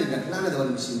လှမ်းတဲ့သဘော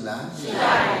လေးမရှိဘူးလားရှိ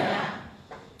ပါတယ်ဗျာ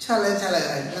ချလိုက်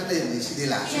အဲ့လှမ်းတဲ့ရုံလေးရှိသေး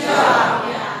လားရှိပါဘူး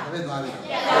ဗျာဒါပဲသွားပြီ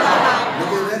ဘယ်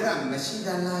လိုလဲကမရှိ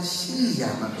တာလားရှိရ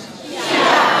မှာမရှိ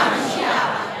ပါဘူး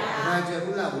ဒါကြွယ်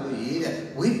ဦးလာဘူးလို့ရေးတဲ့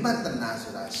ဝိပဿနာ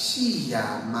ဆိုတာရှိရ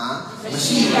မှာမ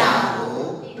ရှိတာကို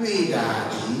တွေ့တာ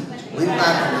ဒီဝိပ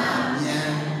ဿနာဉာ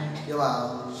ဏ်ပြောပါ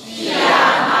ဦးရှိရ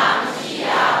မှာမရှိ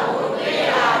တာကိုတွေ့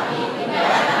တာဒီဝိပ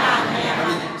ဿနာဉာ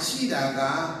ဏ်ရှိတာက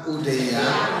ဥဒေယ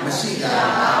မရှိတာ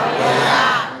ကဝေယ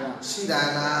ရှိတာ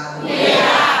ကဝေယ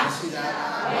မရှိတာက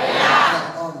ဝေယ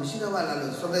မရှိတော့ပါလား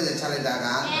လို့သုံးတဲ့ချလိုက်တာက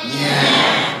ဉာဏ်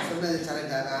သုံးတဲ့ချလိုက်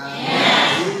တာကဉာဏ်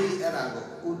ဒီအဲ့ဒါကို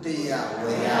ဥဒေယ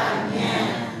ဝေယဉာဏ်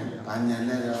ဘာဉာဏ်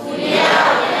လဲတော့ဥဒေယ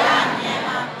ဝေယဉာဏ်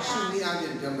ပါရှုနည်းအပြ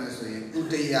င်ပြောမယ်ဆိုရင်ဥ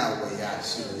ဒေယဝေယ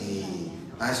ရှုနည်း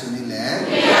ဘာရှုနည်းလဲဥ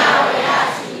ဒေယဝေယ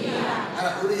ရှုနည်းအဲ့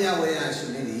ဒါဥဒေယဝေယရှု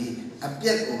နည်းဒီအပြ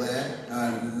က်ကိုပဲ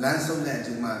လမ်းဆုံးတဲ့အ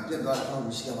ချိန်မှာပြက်သွားတော့မ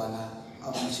ရှိတော့ပါလားမ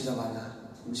ရှိတော့ပါလား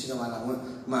မရှိတော့ပါလား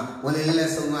ဝင်လေလဲ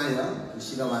ဆုံးသွားရောမ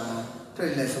ရှိတော့ပါလားထွ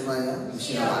က်လေဆုံးသွားရောမ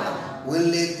ရှိတော့ပါလားဝင်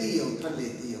လေတိယုံထွက်လေ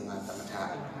တိယုံကသမထ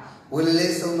ဝင်လေ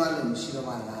ဆုံးသွားလို့မရှိတော့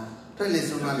ပါလားထွက်လေ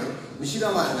ဆုံးသွားလို့မရှိ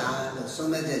တော့ပါလားလို့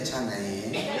ဆုံးတဲ့ချနိုင်ရင်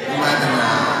ဝိပဿ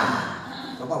နာ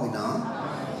တော့ပေါ့ပြီနော်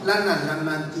လမ်းနာလမ်း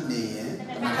မှန်တိနေရင်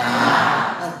သမထ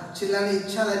ခြေလမ်းလေး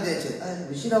ချလိုက်တဲ့ချက်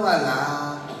မရှိတော့ပါ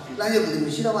လားလမ်းရုပ်ကမ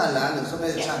ရှိတော့ပါလားလို့ဆုံး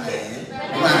တဲ့ချနိုင်ရင်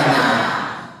ဝိပဿနာ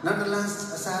နောက်တလန်း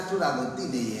အစားထိုးတာကိုသိ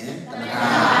နေရင်သမထ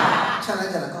ချလို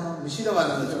က်ကြတာကောမရှိတော့ပါ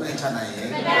လားလို့ဆုံးတဲ့ချနိုင်ရင်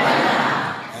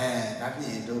ဒါပြ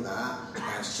ည့်တို့က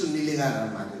ရှုနည်းလေးက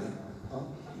တော့မှတယ်ဟော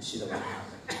မရှိတော့ပါလား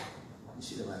မ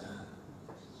ရှိတော့ပါလား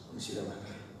မရှိတော့ပါ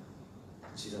လား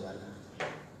မရှိတော့ပါလား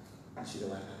မရှိ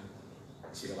တော့ပါလား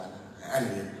မရှိတော့ပါလားအဲ့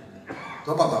လို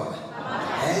တော့ပါပါလား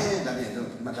ဒါပြည့်တို့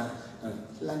မှတ်တာ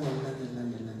လမ်းနဲ့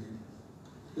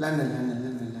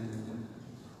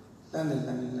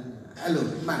အဲ့လို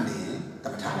မှတ်နေတ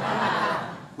ပ္ပထာ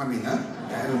မှတ်ပြီနော်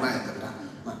အဲ့လိုမှတ်တပ္ပထာ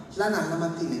လမ်းနာလမ်းမ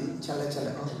သိနေချလိုက်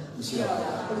မရှိတော့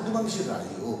ပါဘူးဘာလို့မရှိတော့လဲ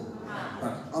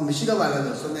မရှိတော့ပါလား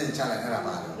ဆိုဆုံးနေချလိုက်အဲ့ဒါ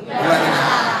ပါလို့ဝိပဿနာ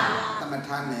သမထ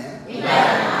နဲ့ဝိပ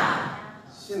ဿနာ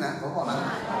ရှင်းလားဘောလား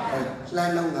လ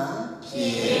မ်းလုံးကဖြေ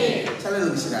ချလိုက်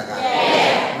လို့မရှိတာက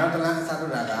နောက်တလမ်းအစားထု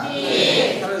တ်တာက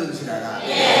ချလိုက်လို့မရှိတာက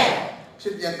ဖြ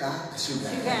စ်ပျက်ကအရှု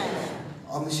ခံ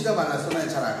မရှိတော့ပါလားဆုံးနေ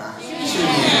ချတာကရှု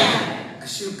ဉာဏ်အ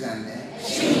ရှုခံနဲ့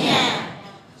ရှုဉာဏ်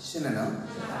ရှင်းတယ်နော်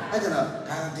အဲ့ဒါတော့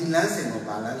ဒါဒီလမ်းစဉ်ကို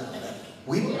ပါလား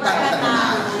ဝိပဿနာ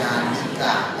ဉာဏ်နိက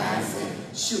လမ်းစဉ်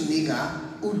ရှုနည်းက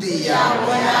ဥဒေယ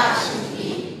ဝေယရှုန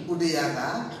ည်းဥဒေယက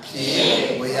ဖြစ်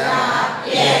ဝေယက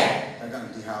ပြည့်ဒါကြောင့်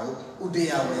ဒီဟာကိုဥဒေ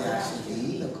ယဝေယရှုန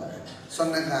ည်းလို့ခေါ်တယ်ဆွ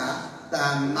မ်းကတ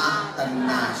မ္မတ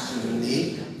နာရှုနည်း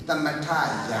သမထဉာ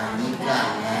ဏ်နိကလ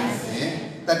မ်းစဉ်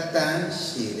တတန်း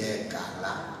ရှိတဲ့ကာလ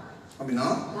ဟုတ်ပြီ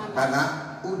နော်ဒါက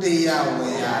ဥဒေယဝေ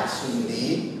ယရှုန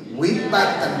ည်းဝိပ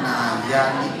ဿနာဉာ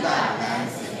ဏ်နိကလမ်း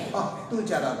စဉ်သူ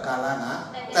ကြတော့ကာလက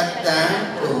တတန်း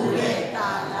တိုတဲ့ကာ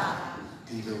လ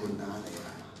ဒီလိုနားလေ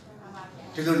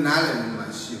ဒီလိုနားလေမှ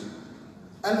ရှု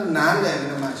အဲ့လိုနားလေ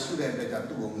မှရှုတဲ့အတွက်ကြောင့်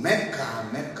သူ့ကိုမက္ခဉာ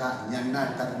ဏ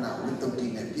တတနာဝိတ္တုတိ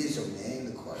နဲ့ပြည့်စုံတယ်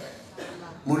လို့ခေါ်တယ်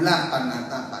မူလပဏ္ဏ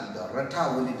တပါဠိတော်ရထ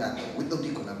ဝိနိတဝိတ္တုတိ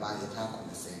ခုနပါယထာ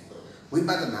90ဝိပ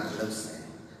ဿနာလို့ဆို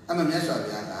အမှမြတ်စွာဘု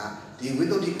ရားကဒီဝိတ္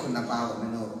တုတိခုနပါကိုမ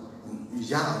င်းတို့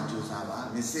ရအောင်ကြိုးစားပါ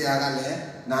မဆရာကလည်း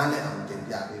နားလည်းအောင်တင်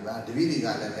ပြပေးပါတပည့်တွေက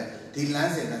လည်းပဲဒီလ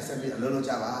မ်းစဉ်နဲ့ဆက်ပြီးအလုပ်လုပ်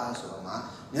ကြပါဆိုတော့မှ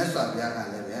မြတ်စွာဘုရားက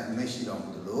လည်းပဲအမိန့်ရှိတော်မူ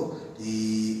သလိုဒီ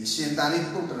အရှင်သာရိ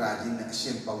ပုတ္တရာကြီးနဲ့အရှ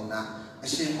င်ပုံနာ အ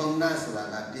ရှင်ဘုံနာဆိုတာ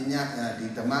ကပညာဒီ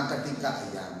ဓမ္မကတိကအ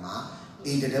ရာမှာဣ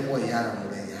တတဲ့ဘဝရတော်မူ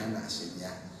တဲ့ယဟနာအရှင်မြ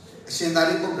တ်အရှင်သာ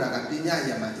ရိပုတ္တရာကပညာအ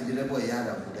ရာမှာဣတတဲ့ဘဝရ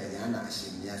တော်မူတဲ့ယဟနာအရှ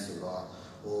င်မြတ်ဆိုတော့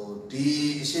ဒီ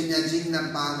အရှင်မြတ်ကြီးနှစ်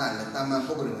ပါးကလည်းတာမန်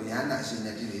ပုဂ္ဂိုလ်ကိုယဟနာအရှင်မြ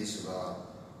တ်ကြီးတွေဆိုတော့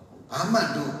ဘာမှ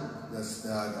တို့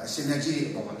အရှင်မြတ်ကြီး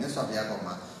အပေါ်မှာမြတ်စွာဘုရားပေါ်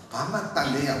မှာဘာမှတန်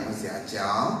လေးရဝင်စရာအ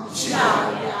ကြောင်းရှိပါ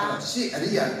ဘူး။ရှိအရိ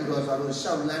ယာသူတော်ဆိုလို့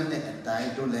ရှောက်လန်းတဲ့အတို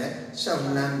င်းတို့လည်းရှောက်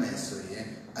လန်းမယ်ဆိုရင်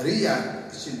အရိယာ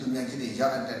အရှင်သူမြတ်ကြီးတွေရော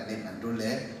က်အပ်တဲ့နေမှာတို့လ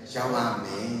ည်းရောက်လာမ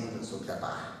ယ်လို့ဆိုပြ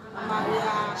ပါ။မှန်ပါ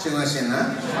ဗျာ။ရှင်မရှင်လား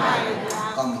။မှန်ပါဗျာ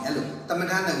။ကောင်းပြီအဲ့လိုတမ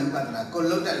ထနဲ့ဝိပဿနာကို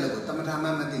လုံးတဲ့လို့ကိုတမထမှ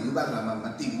မသိဝိပဿနာမှမ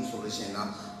သိဘူးဆိုလို့ရှင်တော့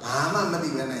ဘာမှမသိ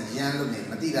ဘဲနဲ့ရန်လို့နေ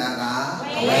မသိတာက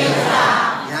ဝိသ္စာ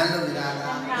ရန်လို့နေတာက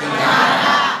သင်္ခါရ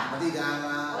မသိတာက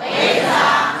ဝိသ္စာ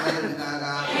ရန်လို့နေတာက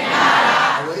သင်္ခါရ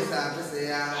အဝိဇ္ဇာပစ္စ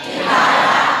ယသင်္ခါရ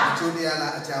အကျိုးတရား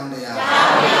လားအကြောင်းတရားအကြော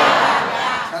င်းတရားပါဗျာ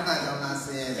သဏ္ဍာန်ကြောင့်လားဆ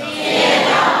င်းရဲကြောင့်ဆင်းရဲ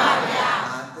ကြောင့်ပါဗျာ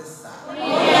အာသစ္စာ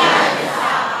ဘုရားသစ္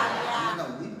စာပါဗျာ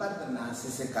နော်ဝိပဿနာစ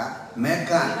စ်စစ်ကမေ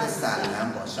ဃသစ္စာလ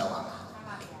မ်းပေါ်လျှောက်ရမှာ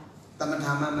တမ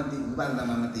ထာမမတိဝိပဿနာ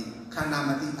မတိခန္ဓာ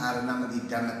မတိအာရဏမတိ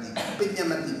ဓမ္မတိပညာ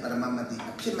မတိပရမမတိ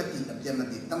အဖြစ်မတိအပြည့်မ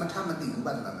တိတမထာမတိဝိပ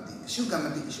ဿနာမတိအရှုကမ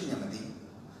တိအရှုဉာဏ်မတိ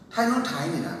ထိုင်တော့ထိုင်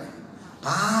နေတာပဲ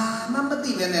ဘာမှမ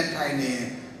သိပဲနဲ့ထိုင်နေ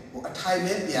ဟိုအထိုင်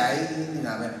ပဲပြိုင်နေ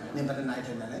တာပဲနင်ပတနာ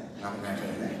ထိုင်တယ်လေငါပတနာထို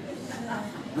င်တယ်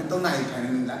မ3နာရီထိုင်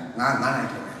နေလားငါ9နာရီ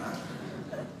ထိုင်တယ်လား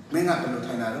မင်းကဘယ်လို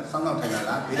ထိုင်တာလဲဆောင်းတော့ထိုင်တာ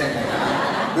လားဘေးတိုက်ထိုင်တာလား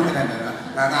ဘယ်မထိုင်တာလဲ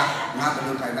ငါဘယ်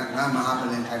လိုထိုင်တာငါမဟာပ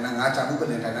လင်ထိုင်တာငါဇာပုပ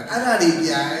လင်ထိုင်တာအဲ့ဒါတွေ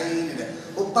ပြိုင်နေတယ်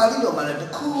ဟိုပါဠိတော်မှာလည်းတ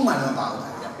စ်ခုမှတော့မပါဘူး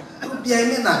ဗျာသူပြိုင်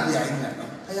နေတာပြိုင်နေတာနော်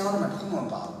ဘုရားတော်မှာတစ်ခုမှမ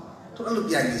ပါဘူးသူအဲ့လို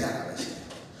ပြိုင်နေကြတာပဲရှိတယ်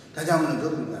ဒါကြောင့်မလို့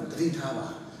တို့ကသတိထားပါ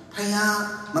ဖယား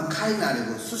မခိုင်းတာတွေ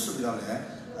ကိုဆွတ်ဆွတ်ပြောလေ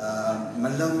မ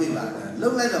လုံးမိပါနဲ့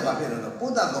လုံးလိုက်တော့ဘာဖြစ်လို့လဲ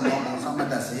ပို့တာကောင်ကောင်ဆောင်မ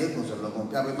တတ်စေကိုဆိုလို့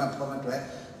ပြပေးမှဖော်မတွေ့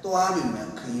သွားပြီမယ်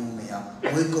ခရင်မရ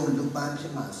ဝေကုံလူပန်းဖြ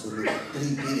စ်မှာဆိုလို့တတိ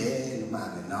ပေးတယ်လို့မှ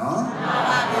လည်းနော်မှန်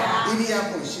ပါဗျာဣရိယာ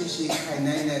ပုတ်ရှိရှိခိုင်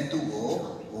နိုင်တဲ့သူ့ကို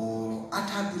အ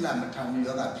ထာပိလမထာမီ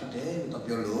ယောဂဖြစ်တယ်လို့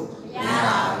ပြောလို့မရ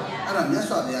ပါဘူးအဲ့တော့မြတ်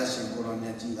စွာဘုရားရှင်ကိုရောမြ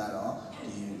တ်ကြီးကတော့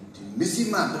ဒီမစ္စည်း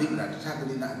မပရိပဒတထာဂ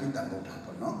တိနာအပိတ္တဗုဒ္ဓ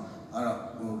ပေါ့နော်အဲ့တော့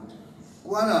ကို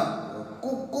ကတော့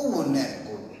ကိုဝန်နဲ့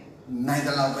ကိုနိုင်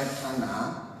တဲ့လောက်ပဲထမ်းတာ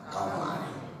ကောင်းပါတ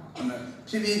ယ်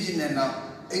ဖြည်းဖြည်းချင်းနဲ့တော့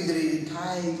ဣန္ဒြေထို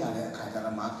င်းလာတဲ့အခါကျ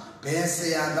တော့မှဘယ်ဆ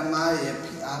ရာသမားရဲ့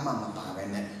ဖိအားမှမပါပဲ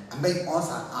နဲ့အမိတ်ဩ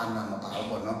စာအာဏာမပါဘူး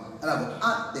ပေါ့နော်အဲ့ဒါကိုအ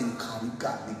သင်္ခါရိက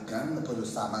နိကံ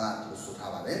လို့စာမကဆို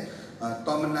ထားပါတယ်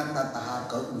တောမနတတဟာ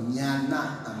ကညာနာ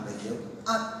အံဘယော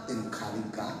အသင်္ခါရိ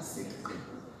ကစေတကု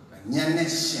ညာနဲ့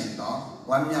ရှင်တော့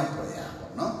ဝမ်းမြောက်ပေါ်ရ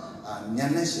ပေါ့နော်ညာ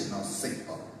နဲ့ရှင်တော့စိတ်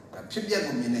ပေါ့ဖြစ်ပျက်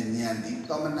ကိုမြင်တဲ့ဉာဏ်ဒီ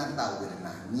တောမနတဝေဒ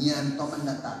နာဉာဏ်တောမန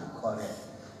တလို့ခေါ်တယ်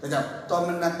ဒါကြောင့်တောမ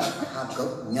နတဟာကု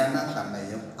ဉာဏတမ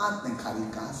ယောအသင်္ခါရိ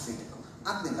ကစေတကု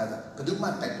အသင်္ခါရဘယ်သူမှ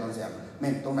တိုက်တွန်းစရာမ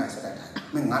င်း3နိုင်စတိုက်ထိုင်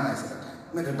မင်း9နိုင်စတိုက်ထိုင်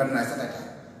မင်း10နိုင်စတိုက်ထိုင်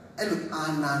အဲ့လိုအာ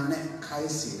နာနဲ့ခို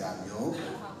င်းစီတာမျိုး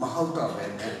မဟုတ်တော့ပဲ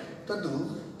နဲ့တူ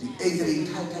ဒီအိန္ဒြေ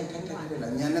ထိုက်လာ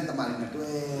ဉာဏ်နဲ့တမာရီနဲ့တွဲ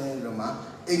လို့မှ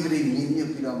အိန္ဒြေမြင်မြု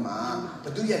ပ်ပြီးတော့မှဘ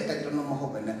သူရဲ့တိုက်တွန်းမဟု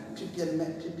တ်ပဲနဲ့ဖြစ်ပြက်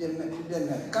မဲ့ကိုင်းပြီး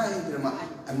တော့မှ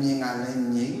အမြင်ကလည်း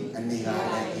ငြိမ်အနေက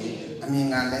လည်းအေးအမြင်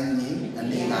ကလည်းငြိမ်အ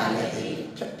နေကလည်းအေး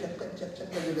ဖြတ်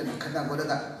ခဏဘော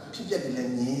ကဖြစ်ပြက်တယ်လ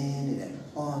ည်းငြိမ်နေတယ်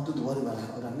အော်သူ့သဘောတွေပါလား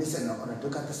အော်ဒါနိစ္စနော်အော်ဒါဒု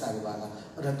က္ခသစ္စာတွေပါလား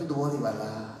အော်ဒါသူ့သဘောတွေပါ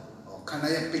လားခန္ဓာ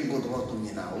ရဲ့ပင်ကိုယ်တော့သူမြ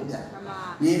င်တာဟုတ်ဗျာ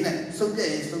မြင်နဲ့စုပ်ပြည့်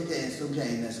ရင်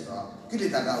နဲ့ဆိုတော့ကိလေ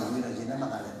သာကဝေးတော့ရှင်နဲ့မှ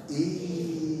ကလည်း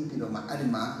အေးပြီးတော့မှအဲ့ဒီ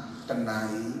မှာတ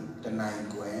ဏှာ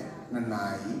ကွယ်2နာ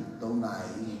ရီ3နာ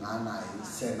ရီ5နာရီ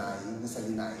10နာရီ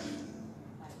24နာရီ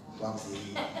သွားပြီ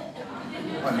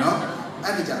ဟုတ်နော်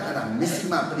အဲ့ဒီကြောင့်အဲ့ဒါမစ္စည်း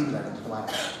မပရိပဒါလို့ပြောတာ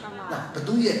ဒါဘ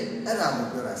သူရဲ့အဲ့ဒါကို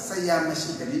ပြောတာဆရာမ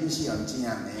ရှိတတိမရှိအောင်ကျင့်ရ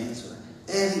မယ်ဆိုတာ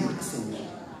အဲ့ဒီအစဉ်မျိုး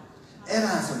အဲ့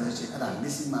ဒါဆိုလို့ရှိရင်အဲ့ဒါမ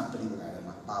စ္စည်းမပရိပဒါ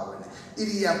ပါဝင်တယ်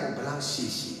ဣရိယာပုဘလောက်ရှိ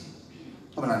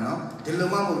ဟုတ်မလားနော်ဒီလို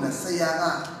မှမဟုတ်နဲ့ဆရာက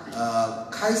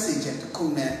ခိုင်းစေချက်တစ်ခု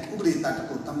နဲ့ဥပဒေတတစ်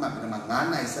ခုသတ်မှတ်ပြီးတော့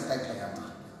9နိုင်စက်တိုက်ထိုင်ရမှာ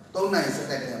3နိုင်စက်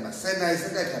တိုက်ထိုင်ရမှာ10နိုင်စ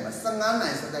က်တိုက်ထိုင်ရမှာ15နို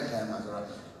င်စက်တိုက်ထိုင်ရမှာဆိုတော့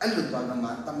အဲ့လိုသွားတော့မှ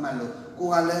သတ်မှတ်လို့ကို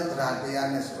ကလည်းတရားတရား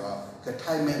နဲ့ဆိုတော့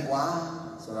ထိုင်မယ်ကွာ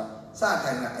ဆိုတော့စ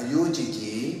ထိုင်ကအယိုးကြည်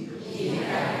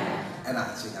အဲ့ဒါ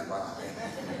အချိန်ကသွားတာပဲ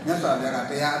မြတ်စွာဘုရားက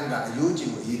တရားအထုတာအယိုးကြည်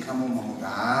ကိုအရေးခံမှုမဟုတ်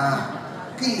တာ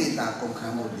ကိလေသာကုန်ခံ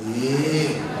မှုလေ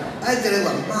အဲ့ဒါလည်းက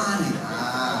မှားနေတာ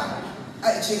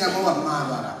အဲ့အချိန်ကဘောကမှား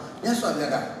သွားတာမြတ်စွာဘု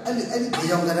ရားကအဲ့ဒီ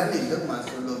ကြောင်ကရမ်းနေလုံးမှာ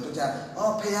ဆိုလို့တို့ကြ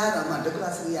ဖရာတော်မှာဒုက္ခ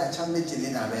စရိယ6နှစ်ကျင်နေ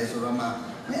တာပဲဆိုတော့မှ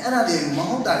မင်းအဲ့ဒါတွေမ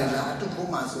ဟုတ်တာတွေလားအတုဖို့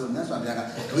မှာဆိုလို့မြတ်စွာဘုရားက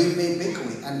ဒွေမေဘိက္ခ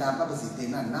ဝေအန္တာပပ္ပစီတေ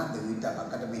နနာတေဝိတ္တပ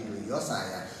ကတမိတွေရောစာ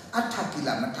ယအထကိလ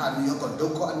မထာမိယောကဒု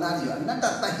က္ခအနာရိယအနတ္တ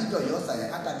တဟိတောရောစာယ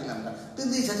အတ္တကိလမထာတိ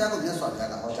တိချာချာကိုမြတ်စွာဘုရား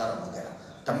ကဟောကြားတော်မူခဲ့တာ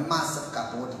ဓမ္မစက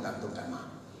ဘောဓကတုတ္တမ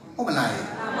ဟုတ်မလားအဲ့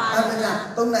ဒါကြောင့်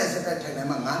3နိုင်စတဲ့ထိုင်တယ်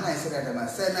မှာ9နိုင်စတဲ့ထိုင်မှာ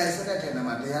10နိုင်စတဲ့ထိုင်တယ်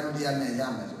မှာတရားတို့တရားနဲ့ရ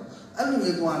မယ်ဆိုတော့အဲ့လို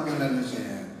မျိုးသွားပြောလိုက်လို့ရှိ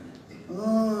ရင်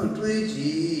တွေးကြ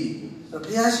ည့်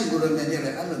ဘုရားရှိခိုးလို့မြတ်တယ်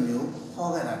လေအဲ့လိုမျိုးဟော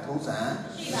ခဲ့တာထုံးစံ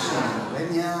ရှိပါတယ်ဘယ်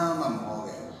များမှမဟော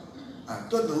ခဲ့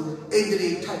တွတ်သူအိန္ဒြေ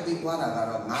ထိုက်ပြီးသွားတာက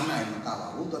တော့9နိုင်မကပါ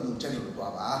ဘူးတွတ်သူချက်လို့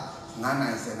သွားပါ9နို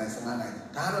င်10နိုင်15နိုင်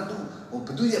ဒါတော့သူဟိုဘ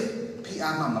သူရဲ့ဖိ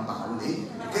အားမှမပါဘူးလေ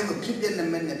ကဲကိုဖြစ်ပြနေ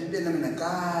မယ်နဲ့ကိုင်းပြီးတော့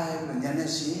ညာနဲ့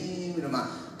ရှင်းပြီးတော့မှ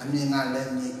အမြင်ကလ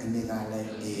ည်းမြင်အနေကလ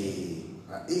ည်း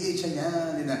အေးချမ်းချ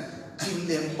မ်းနေနဲ့ဒီ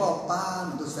လေပေါ့ပါ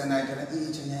သူစနိုင်တယ်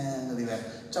အေးချမ်းချမ်းတွေပဲ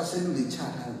ကြောက်စင်းလူတွေချ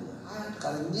ထားလို့က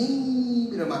လည်းငင်း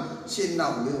ပြီးတော့မှရှင်းနော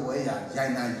က်လေးဝဲရရို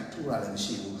င်နိုင်ထူတာလည်းမ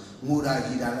ရှိဘူးငိုတာ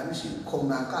ကြီးတာလည်းမရှိဘူးခုံ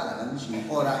တာကတာလည်းမရှိဘူး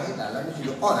အော်တာဟစ်တာလည်းမရှိ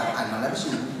ဘူးအော်တာအနာလည်းမရှိ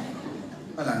ဘူး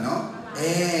ဟုတ်လားနော်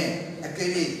အကယ်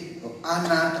၍အာ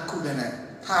နာတစ်ခုတည်းနဲ့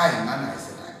ထိုင်9နိုင်စ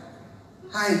တဲ့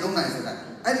ထိုင်3နိုင်စတဲ့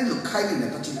အဲ့ဒီလိုခိုင်းနေတ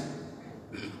ယ်တော့ကြည့်လိုက်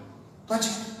တော့ကြ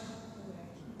ည့်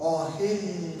အော်ဟေး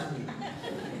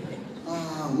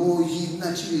ငိုကြီး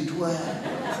နဲ့ချီထွဲ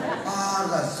က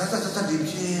ဇက်ဒီ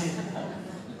ပြေ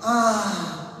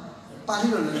ပါဠိ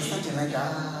တော်လည်းစကြင်လိုက်တာ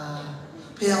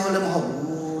ဖះဟောလည်းမဟုတ်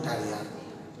ဘူးဒါတွေက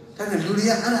ဒါနဲ့လူတွေ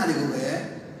ကအဲ့ဒါတွေကိုပဲ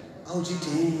အောက်ကြီးတ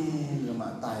င်လို့မှ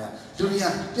ตายရလူတွေက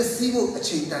ပျက်စီးဖို့အ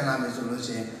ချိန်တန်လာမယ်ဆိုလို့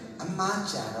ရှိရင်အမှား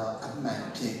ကြတော့အမှန်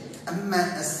ဖြစ်အမှန်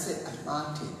အစစ်အမှား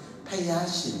ဖြစ်ဖះ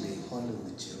ရှင်တွေဟောလို့မ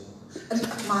ကြိုးအဲ့ဒီ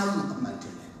အမှားကြီးအမှန်တ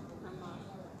င်တယ်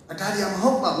အတားတရားမဟု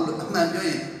တ်ပါဘူးလို့အမှန်ပြော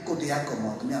ရင်ကိုတရားကော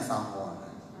မောသူများဆောင်ဟော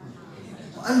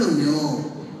အဲ့လိုမျိုး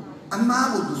အမှား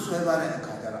ကိုသူဆွဲသွားတဲ့အ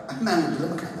ခါကျတော့အမှန်ကိုသူလ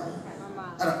ည်းမခံတော့ဘူး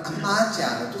အဲ့တော့အမှားကြ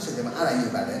တော့သူစိတ်ထဲမှာအဲ့ဒါယူ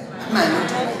ပါလေအမှန်လို့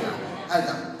ထင်တယ်အဲ့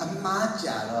ဒါအမှားကြ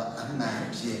တော့အမှန်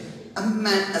ဖြစ်အမှ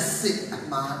န်အစစ်အ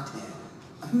မှားထင်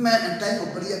အမှန်အတိုင်းကို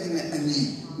ပရိယတ်နဲ့အညီ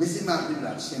မစ္စည်းမပြ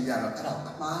လာရှင်းပြတော့အဲ့ဒါ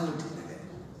အမှားလို့ထင်တယ်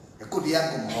ကိုတရား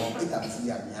ကိုမဟုတ်အိတ်တာမစီ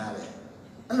ရများတယ်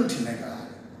အဲ့လိုထင်လိုက်တာ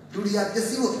လူတွေကပျက်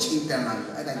စီးဖို့အချိန်တန်လာတ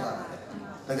ယ်အဲ့တိုင်းသွားတယ်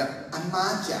ဒါကြောင့်အ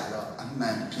မှားကြတော့အမှ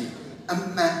န်ဖြစ်အ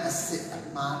မှန်အစစ်အ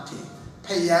မှားထင်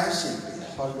ဖះရှင်တွေ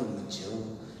ဟောလို့မကြုံ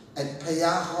အဲ့ဖះ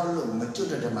ဟောလို့မကျွတ်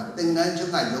တဲ့တည်းမှာသင်္ကန်းကျွ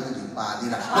တ်ကရုပ်တွေပါ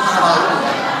သေးလားမပါပါ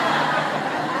ဘူး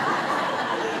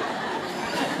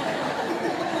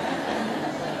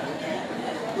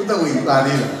ဘုဒ္ဓဝိပါ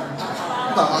သေးလား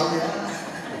ပါပါဗျာ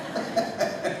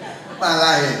ပါ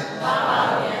လားပါပါ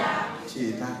ဗျာခြေ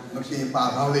သားမဖြေပါ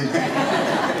ပါလိမ့်မယ်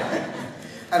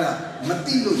အဲ့တော့မ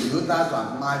တိလို့ရိုးသားစွာ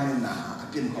မှားနေတာအ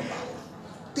ပြစ်မဟုတ်ပါဘူး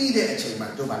တိတဲ့အချိန်မှာ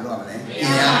တို့ဘာလုပ်ရမလဲပြ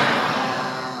င်ရမှာ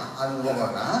အားလုံးဘောပါ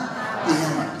လားပြင်ရ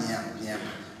မှာ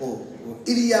ဟိုဣ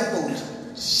ရိယာပုတ်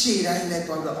ရှေ့တိုင်းလဲ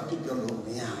တွားပြီးတော့အပြစ်ပြောလို့မ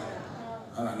ရဘူး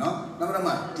ဟုတ်လားနော်နောက်တော့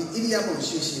မှဒီဣရိယာပုတ်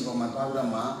ရှေ့ပေါ်မှာတွားပြီး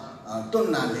တော့မှတွ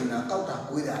န့်နာလိမ့်တာကောက်တာ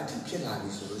ကွေးတာအထိဖြစ်လာပြီ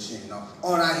ဆိုလို့ရှိရင်တော့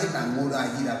အော်ရာဟစ်တာငိုတာ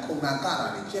ကြီးတာခုံတာကတာ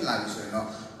တွေဖြစ်လာပြီဆိုရင်တော့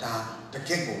ဒါတက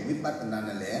ယ့်ကိုဝိပဿနာ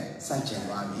နဲ့လည်းစန့်ကျင်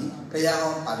သွားပြီဘုရား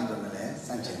ဟောပါဠိတော်နဲ့လည်းစ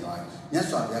န့်ကျင်သွားပြီမြတ်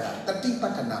စွာဘုရားကတတိပ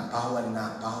ဋ္ဌနာဘာဝနာ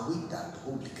ဘာဝိတာဒု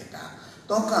တိကတာ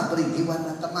တောကပရိဒီဝ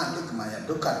နာတမတိကမယ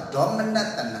ဒုက္ခဒေါမန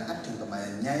တနာအထုကမယ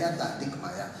ညာယတတိကမ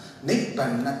ယနိဗ္ဗာ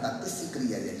န်တသစ္စက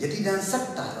ရိယယတိတံစတ္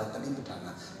တာရောတတိပဋ္ဌာ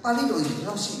နာပါဠိတော်ကြီး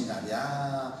တော့ရှိနေတာဗျာ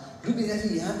လူတွေ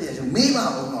ကြီးရဟန်းတွေဆိုမေးပါ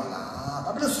အောင်တော့လား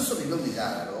ဘာဖြစ်လို့ဆွတ်တွေလုပ်နေကြ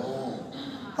တာတော့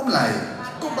ဟုတ်မလား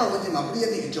ကိုယ့်ဘဝကြီးမှာပရိယ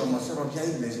တ်အကျော်မှာဆော်တော်ဖျား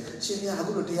ကြီးလည်းရှင်များအ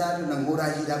ခုလိုတရားတွေနဲ့ငိုရာ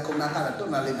ကြီးတာခုနာကတာတွ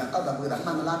တ်နာလေးကကောက်တာပွေးတာမှ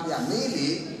န်မလားဖျားမေးလေ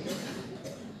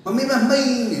မမေးမမိန်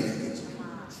နေတယ်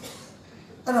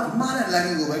အဲ့တော့အမှားတဲ့လမ်း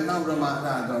ကြီးကိုပဲနောက်တော့မှအဲ့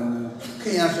ဒါတော့ခ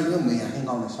င်ရဆွေမျိုးမင်းရဟင်း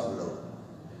ကောင်းနဲ့ဆောက်လို့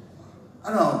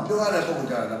အဲ့တော့ပြောရတဲ့ပုံ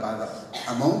ကြတာလည်းပါတော့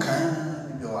အမုန်းခံ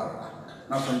ပြောရတာ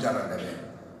နောက်ဆုံးကြတော့လည်း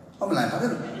ဟုတ်မလားဒါပေ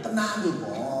မဲ့တနာလို့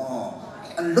ပေါ့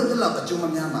အလုတ်တော့အကျုံးမ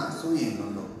များမှာစိုးရင်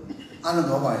လို့အားလုံး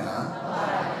တော့ပါရဲ့လား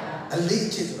အလေး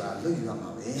ချစ်ဆိုတာလွတ်ယူရမှာ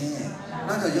ပဲ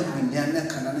နောက်တော့ရုပ်ဉာဏ်နဲ့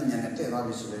ခန္ဓာနဲ့ဉာဏ်နဲ့တည့်သွား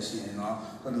ပြီဆိုလို့ရှိရင်တော့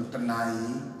သူတနာရီ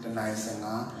15 2နာ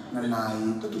ရီ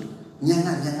တူဉာ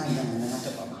ဏ်ကတ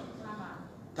က်ပါမှာ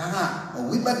ဒါက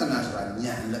ဝိပဿနာဆိုတာ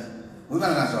ဉာဏ်လက်ဝိပ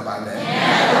ဿနာဆိုတာဘာလဲ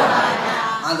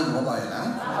အားလုံးတော့ပါရဲ့လား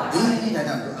ဒီဒါ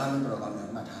ကြောင့်သူအားလုံးတော့ကောင်းတယ်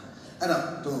မှတ်ထားအဲ့တော့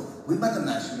သူဝိပဿ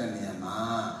နာရှုတဲ့နေရာမှာ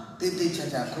တိတ်တိတ်ချာ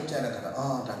ချာခွဲခြားတဲ့အခါတော့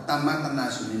အော်ဒါတမ္မတနာ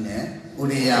ရှုနေနဲ့ဥ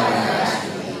ရိယဝေယ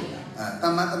ရှုတ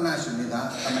မ္မတနာရှုနေတာ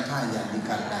သမထယာနိက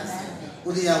လမ်းစဉ်ဥ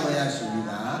ရိယဝေယရှုနေ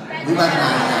တာဝိပဿနာ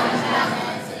ယာနိကလ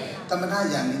မ်းစဉ်သမထ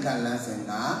ယာနိကလမ်းစဉ်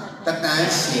ကတတန်း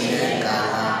ရှိတဲ့ကာ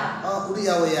လဥရိယ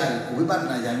ဝေယဝိပဿ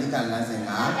နာယာနိကလမ်းစဉ်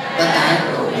ကတတန်း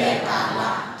တိုတဲ့ကာလ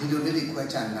ဒီလိုလေးခွဲ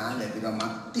ခြားနားလည်ပြီးတော့မှ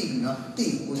တိပြီးတော့တိ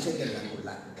ကိုချက်တဲ့လမ်းကို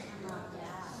လိုက်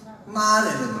မှားတ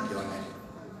ယ်လို့မပြောနဲ့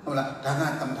ဟုတ်လားဒါက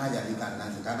သမထယာနိကလ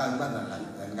မ်းစဉ်ဒါကဝိပဿနာယာ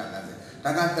နိကလမ်းစဉ်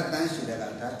ဒါကတတန်းရှိတဲ့ကာ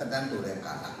လဒါတတန်းတိုတဲ့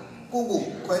ကာလကို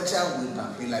ခွဲခြားဝေဖ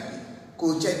န်ပေးလိုက်ပြီး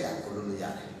ကိုကြိုက်တာကိုလုပ်လို့ရ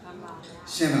တယ်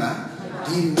ရှင်းမလား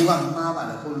ဒီမူကမှားပါ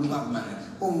လားကိုလူကမှန်တယ်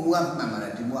ကိုမူကမှန်ပါတ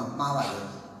ယ်ဒီမူကမှားပါလို့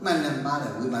มันนั่นมาเล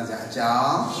ยวิมาจากเจ้า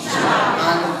มา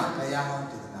เลยพยาห้อง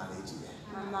ติดนาเลยจี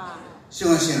เช่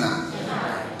วงเช่นละ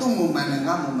ตุ้มมุมมันง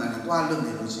ามมุมมันตัวลุ่มเ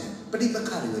นี่ยรู้เช่นปฏิบัติก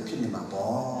ารเลยพิมพ์มาบ่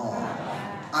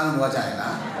อารมณ์ว่าใจละ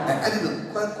แต่ไอ้ที่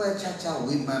ค่อยๆช้าๆ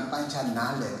วิมาไปช้านา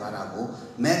เลยตัวเราบุ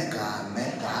เมกา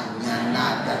ญาณ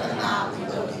ดัตนาวิโ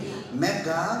รดีเมก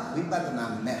าวิปัตนา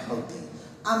เมฆโหติ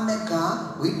อเมกา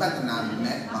วิปัตนาเม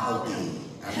ฆมโหติ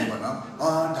อะไรบ้างเนาะอ๋อ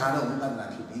ถ้าเราวิปัตนา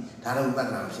ผิดดีถ้าเราวิปัต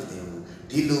นาผิดดี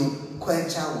ดีลูค่อย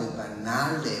ช้าวิปัตนา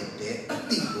เลยเด็ก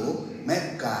ติโกเม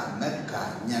กา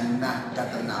ญาณดั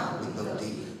ตนาวิโรดี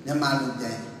เนี่ยมาลูกใจ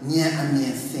เนี่ยอันนี้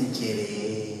สินเจริ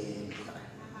ญ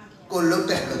ก็ลุกแ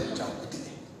ต่ลุกจ้าติ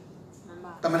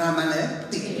ธรรมดามันเลย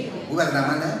ติวิปัตนา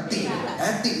มันเลยติ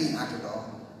ตินี่อาจจะต้อง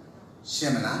ใช่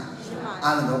ไหมล่ะอา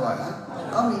รมณ์รู้ป่ะล่ะ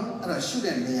ก็มีอะไรชุด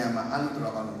เนี้ยมาอารมณ์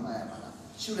รู้ป่ะรู้ไหมมาล่ะ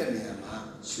ชุดเนี้ยมา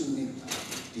ชุดนี้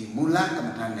ที่มูลกรรม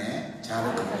ฐานเนี่ยชาลุ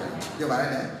กรรมฐานเดี๋ยวไป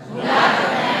เลย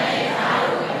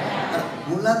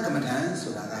มูลกรรมฐานสุ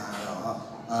ดาการ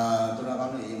ตัวเรา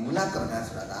เนี่ยมูลกรรมฐาน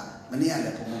สุดาการมันนี่อะไร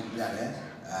ผมบอกอย่างเลย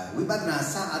วิปัสสนา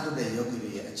ศาสตร์ตัวเดียวกันเล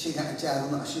ยเชื่อกันอาจารย์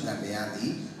ต้องเชื่อกันเลยดี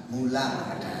มูลกรร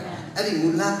มฐานไอ้มู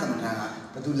ลกรรมฐาน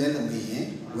ประตูเล่นลงไป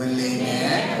วันเล่นเนี่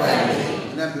ยวันเล่น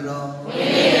นั่นเป็นเรา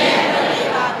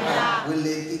วันเ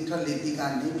ล่นที่ทะเลที่กา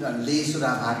รนี้เป็นเลสุร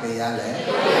าบาเตียเลย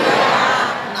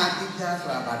นาทิพย์สุ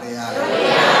ราบาเตียเลย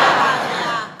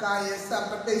กายสัพ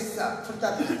เพสัพพุทธ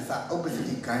ปิสัพอุป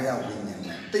สิกายวิญญาณ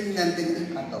ติงนันติงนิ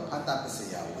พัตโตพัตตปัส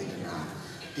ยาวิญญาณ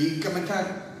ดีกรรมฐาน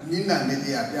นินันเ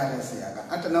ดียบยาเลเสียกัน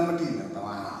อัตโนมัติเนี่ยตัว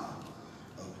เรา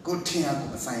กุฏิอากุ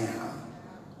ปัสยา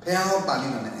พระเขาปาลี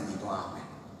นั่นเองตัวเรา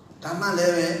ธรรมะเล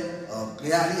ยพระ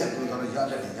ยาลีตัวเรายอด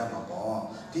เลยยอดมาบ่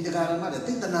ที่จะการมา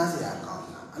ติดนาเสียก่อน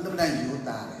อันนั้นได้ยูต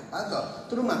าเลยอ่ะก็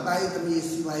ตัวมันตายตมี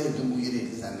สิวายดูมือเรื่อง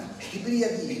ที่นั่นที่ปริยั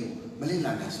ติอยู่มันเล่น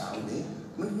นั่นสาวเลย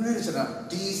มันเนี่ยสระ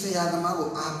ที่เสียธรรมะก็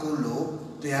อากุโล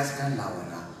เตียสกันลาว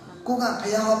นะกูก็พระ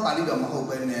ยาเขาปาลีดอกมาเขาเ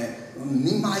ป็นเนี่ย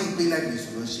นิมายไปเลยดิสุ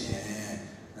โลเชีย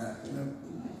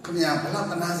ขมิ้นพลัง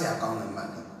ตนาเสียก่อนเลยมัน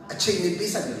อัจฉริยะพิ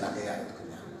เศษเลยละกันอย่าง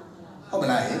ဟုတ်မ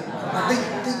လားတိ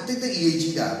တ်ရေး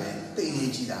ကြီးတာပဲတိတ်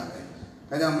ရေးကြီးတာပဲ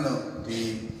ဒါကြောင့်မလို့ဒီ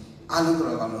အာလုံး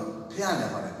တော်ကောင်လို့ဖះလ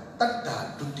ည်းဟောတယ်တတ္တာ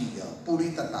ဒုတိယပုရိ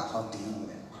တတ္တဟောတိ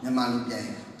တဲ့မြန်မာလူပြန်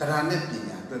တရားနဲ့ပ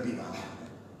ညာတွဲပြီးပါ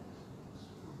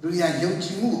လူရယုံကြ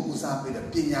ည်မှုကိုဦးစားပေးတဲ့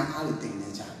ပညာအားတွေတင်နေ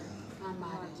ကြတယ်မှန်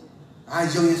ပါတယ်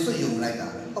ယုံရင်စွတ်ယုံလိုက်တာ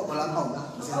ပဲဟုတ်ပါလားဟုတ်လား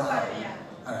မစင်စားဘူး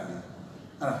အဲ့ဒါမျိုး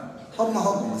ဟုတ်မ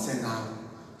ဟုတ်မစင်စားဘူး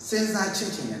စဉ်းစားချ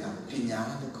င်းချင်းနေတာပညာ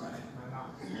လို့ခေါ်တယ်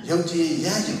ယုံကြည်ရ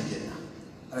ယုံကြည်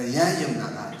အဲ့ရယုံနာ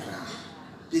ကတရား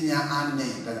ပညာအား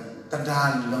နဲ့တ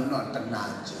ရားလုံးတော့တဏှာ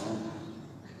ကျုံ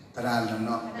တရားလုံး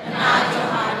တော့တဏှာကျုံ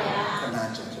ပါဗျာတဏှာ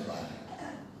ကျုံဖြစ်ပါတယ်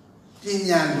ပ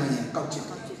ညာလုံးရင်ကောက်ချစ်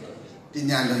ပ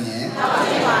ညာလုံးရင်ကောက်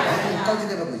ချစ်ပါတယ်ကောက်ချစ်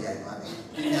တဲ့ဘက်ကိုရိုက်ပါတယ်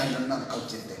ပညာလုံးတော့ကောက်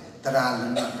ချစ်တယ်တရား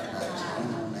လုံးတော့တဏှာ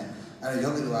ကျုံနဲ့အဲ့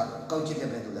ယောဂီတို့ကကောက်ချစ်တဲ့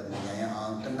ဘက်ကိုလည်းမရိုက်ရအော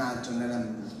င်တဏှာကျုံနဲ့လည်း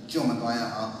ကျုံမသွားရ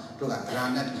အောင်တို့ကတရား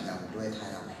နဲ့ပညာကိုတွဲ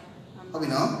ထားရအောင်ဟုတ်ပြီ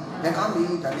နော်လက်ကောင်းပြီ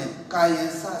ဒါနဲ့ကာယံ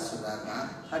စဆိုတာက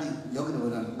အဲ့ဒီယောဂီ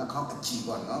တို့ကနှာခေါင်းအကြည့်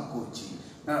ပေါ့နော်ကိုကြည့်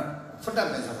အဲ့ဖတ်တတ်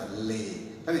မယ်ဆိုတာလေ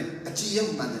ဒါနဲ့အကြည့်ရု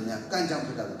ပ်မှန်တယ်များကန့်ကြောင်းဖြ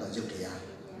စ်တာတော့ရုပ်တရား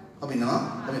ဟုတ်ပြီနော်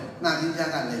ဒါနဲ့နှာသီး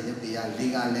ပြားကလည်းရုပ်တရားလေ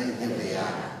ကလည်းရုပ်တ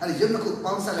ရားအဲ့ဒီရုပ်နှစ်ခု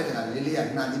ပေါင်းစပ်လိုက်တဲ့ကလေးလေးက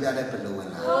နှာသီးပြားလည်းဘယ်လိုဝင်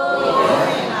လာ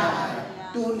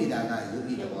တိုးနေတာကယုတ်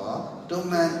ဤတော့တုံး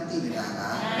မှန်တိနေတာကနာ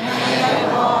ရ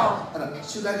တော့အဲ့တော့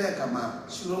ရှုလိုက်တဲ့အခါမှာ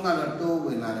ရှုလုံးကတော့တိုးဝ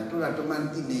င်လာတယ်တိုးတာတုံးမှန်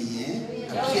တိနေရင်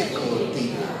အဖြစ်ကိုသိ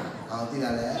တာဟောသိတာ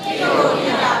လေသိကို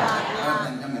သိတာပါအဲ့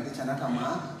ဒါညမဲ့တခြားနောက်မှာ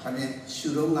ဒါပြင်ရှု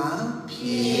လုံးကဖြ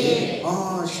စ်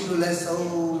ရှုလို့လဲ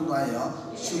ဆုံးသွားရော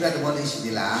ရှုတဲ့သဘောလေးရှိ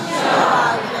သေးလားရှိပါ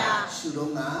ဗျာရှု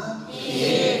လုံးကဖြ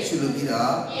စ်ရှုလို့ပြီး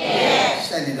တော့ဆ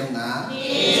က်နေတော့က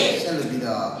ဆက်လို့ပြီး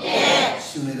တော့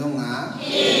ရှုနေတော့က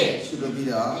ရှုလို့ပြီး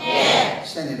တော့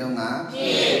ဆက်နေတော့က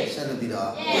ဆက်လို့ပြီးတော့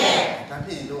ဒါဖြ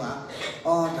စ်ရင်တို့က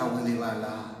ဒါဝင်လေပါ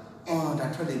လားဒါ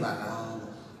ထွက်လေပါလား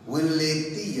ဝင်လေ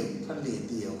တိယုံထွက်လေ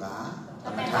တိယုံကသ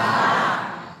မထ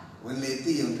ဝင်လေ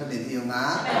တိယုံထွက်လေတိယုံက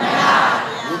သမ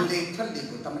ထဝင်လေထွက်လေ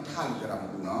ကိုသမထလို့ပြောတာမဟု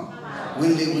တ်ဘူးနော်ဝ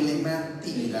င်လေမှန်တိ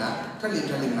နေတာထွက်လေ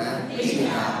မှန်တိနေ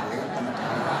တာကိုသမထ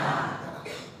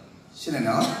ရှင်းနေ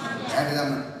နော်အဲ့ဒါကြော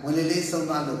င့်ဝင်လေလေးဆုံး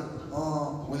သွားလို့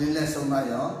ဝင်လေလက်ဆုံးသွား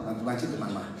ရောဒီမှာချစ်တယ်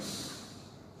မှာ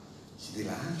ရှိသေး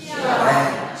လားရှိပါ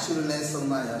ဘူးရှုလဲဆုံး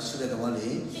သွားရောရှုတဲ့သဘော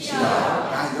လေးရှိပါဘူး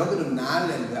ဒါယောဂီတို့နား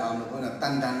လည်ကြအောင်လို့ခေါ်တာတ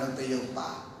န်တန်လို့တယုတ်ပါ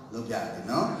လုပ်ပြရတယ်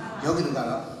နော်ယောဂီတို့က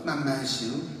တော့မှန်မှန်ရှု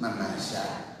မှန်မှန်ရှာ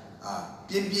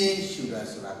ပြင်းပြင်းရှုတာ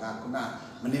ဆိုတာကခုန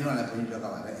မနေ့တော့လည်းဘုန်းကြီးပြော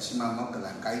ခဲ့ပါတယ်အရှင်မမောက္က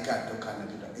လံကာယကဒုက္ခနဲ့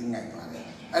ပြတော့အိမ်ငိုက်သွားတယ်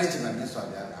အဲ့ဒီချိန်မှာမြတ်စွာ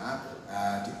ဘုရားက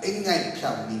ဒီအိမ်ငိုက်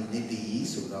ဖြောင်းပြီးနေတည်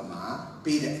ဆိုတော့မှ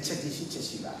ပေးတဲ့အချက်ရှိချက်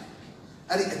ရှိပါတယ်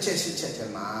အဲ့ဒီအချက်ရှိချက်ထဲ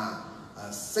မှာ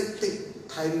safety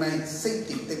time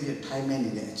safety time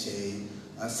in the chain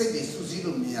safety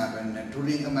Suzilu Mia and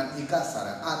during the Manika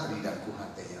Sara Adrida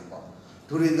Kuhatayambo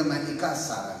during the Manika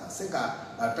Sara Seka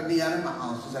Taniana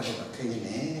house of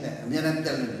Kane Miran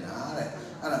Delina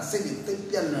and safety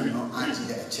no anti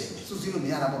chain Suzilu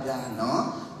Mia no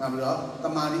Nablo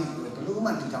Tamari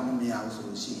Luman to come me out so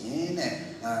she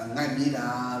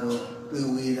Namida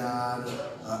Puida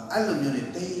Alumni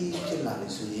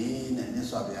Kilarisu and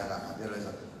Neswabia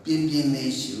Pimpin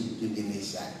Nation, Pimpin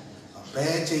Nation.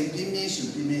 Bad chain, Pimpin Nation,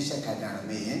 Pimpin Nation,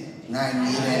 Kadame, 9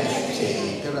 minutes,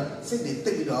 say the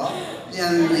take it off,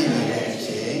 young minutes,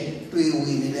 3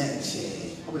 minutes.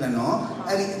 Hope I know, I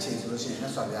think a change solution,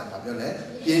 that's why we are popular.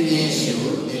 Pimpin Nation,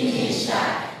 Pimpin Nation,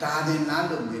 Tadin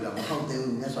Nando, we don't know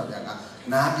that's why we are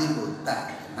Nabi would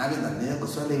die, Nabi the nail was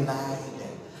swelling like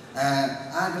that.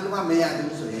 I don't know may I do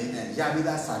so in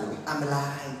Yabida Salu, I'm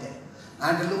like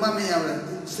and the Luma may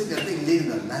have sit a big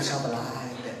leader, national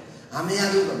light. I may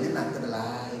have a midnight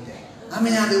light. I may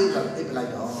have a people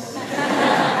like all.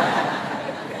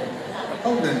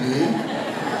 Oh, the new.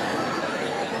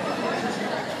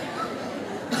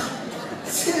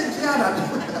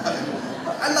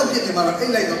 I love getting my like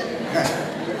a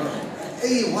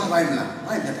why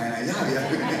I'm the kind of yard.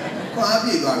 Quite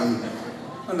big on you.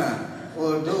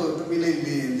 Oh, do to be late,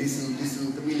 this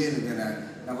to be late.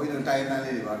 Now we don't tie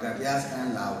about that. Yes,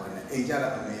 and loud and a jar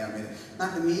of me.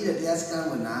 Not the me that yes, come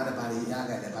when not about the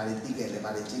yaga, the body ticket, the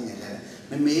body ching, and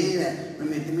the maid, we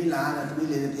made the Milan and we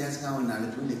let yes, come and not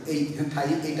to 8 and tie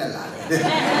 8 a lot.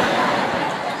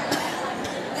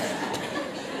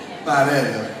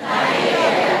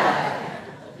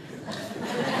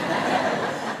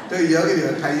 To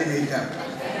yoga, tie 8 up.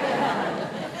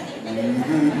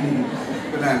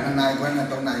 But I'm not going to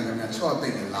don't like a short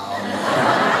thing loud.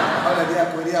 All the day,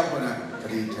 put it up on a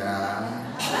preacher.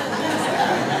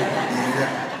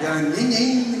 You're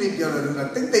ninging with your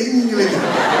thing.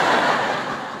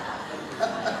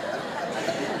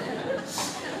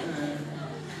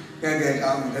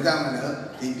 Come, the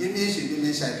Damana, the Guinness,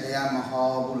 I am a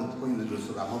hall, putting the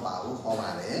Sulamobao,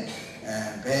 Hobare,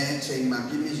 and Ben saying my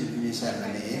Guinness, I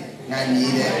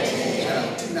need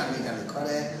it. Tina made a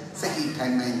correct. Second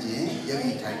time managing,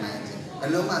 yogi time managing. A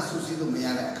loma susi to me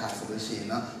at a castle, she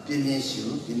no, Pinish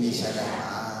shoe, Pinish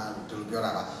to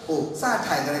Yoraba. Oh, Sa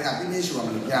Tiger, Pinish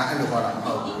woman, Ya, and the bottom.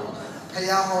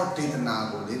 Tayar did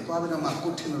now, they probably not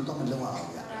good to talk in the world.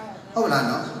 Hold on,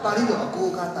 no, Parido, a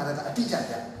coca, a teacher.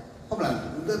 Hold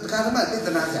on, the Kadama did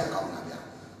the Nazia come.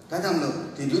 Kadamlo,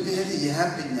 the duty you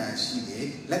have been she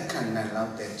let can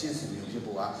love that chins in your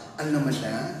people, and no matter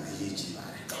a yichi.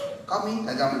 Kami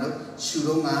tajam lo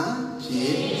shulunga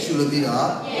ki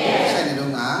shulubiro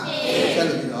shulunga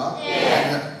shulubiro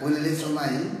wili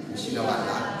somai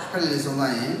shilawala phali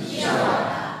somai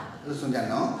shilawala lo sunjan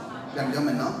noပြန်ပြောမ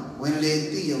ယ်နော်ဝင်လေ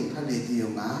တိယုံဖတ်လေတိယုံ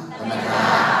ကသမထ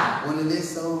ဝင်လေ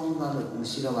ဆုံးသွားလို့မ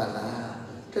ရှိတော့ပါလား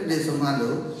တက်လေဆုံးသွား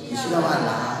လို့မရှိတော့ပါ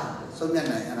လားဆုံးမြတ်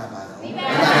နိုင်အဲ့ဒါပါတော့ဟုတ်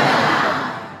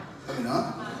ပြီနော်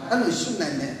အဲ့လိုရှုနို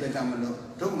င်တဲ့အတွက်ကြောင့်မလို့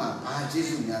တို့မှာဘာကျေး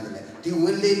ဇူးများတယ်လဲဒီဝ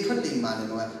င်လေထွက်လေမှာလည်း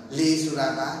လေဆိုတာ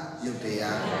ကရုပ်တ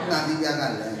ရားနှာသီးပြားက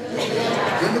လည်း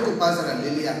ရုပ်ကိုပါစရာ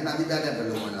လေးလေးကနှာသီးပြားတဲ့ဘယ်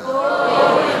လိုဝင်လာ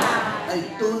အဲ့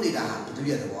တွန်းနေတာဘယ်သူ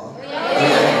ရဲ့သဘော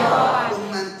ပုံ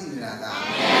မှန်သိနေတာက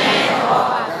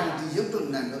ဒီရုပ်တု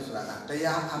နံလို့ဆိုတာကတ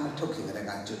ရားအမထုတ်ခင်ကတည်း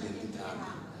ကကျွတ်တင်သိတာ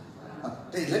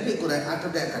တဲ့လက်ပြီးကိုယ်တိုင်အားထု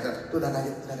တ်တဲ့အခါကျတော့ဒါက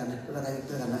ရုပ်ဒါကနဲ့အဲ့လုံး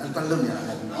ရတာပေါ့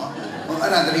နော်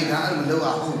အဲ့ဒါတတိထားအဲ့မလို့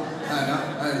အောင်နော်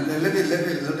လက်ပြီးလု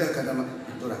ပ်တဲ့အခါကျမှ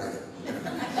တို့ဒါကရုပ်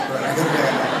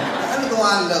အဲ့လိုတော့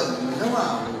လုံးမလုံးအော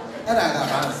င်အဲ့ဒါက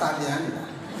ဘာစာပြန်နေတာ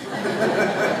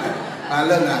ဘာ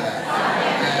လုံးလာလဲ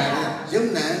ရု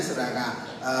ပ်နံဆိုတာက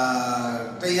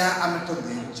တရားအမထုတ်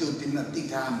တဲ့ကျုပ်တင်တိ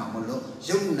ထားမှာမလို့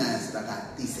ရုပ်နံဆိုတာက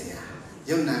သိစေရ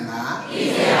ရုပ်နံကသိ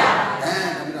စေရ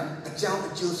ပြီးတော့အကြောင်း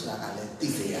အကျိုးဆိုတာကလည်းသိ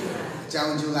စေရအကြော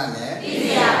င်းအကျိုးကလည်းသိ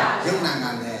စေရရုပ်နံက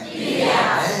လည်းသိစေရ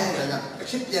ဒါကြောင့်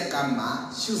ဖြစ်ပျက်ကမှ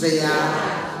ရှုစေရ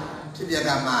ဖြစ်ပျက်က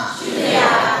မှရှုစေရ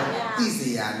သိစေ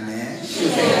ရနဲ့ရှု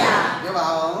စေရပြောပါ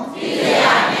ဦးသိစေရ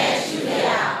နဲ့ရှုစေရ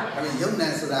အဲ့ဒီရုပ်နံ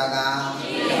ဆိုတာက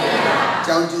သိစေရအ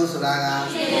ကြောင်းအကျိုးဆိုတာက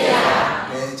သိစေရ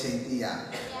ဘယ်အချိန်သိရ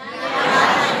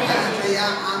တ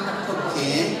ရားအမထုတ်ခ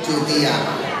င်ကျိုးသိရ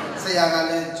ဆရာက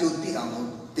လည်းကျိုးသိအောင်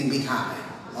သင်ပေးထားတယ်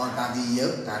။ဟောဒါဒီရု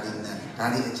ပ်ဒါဒီနံဒါ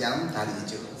ဒီအကြောင်းဒါဒီအ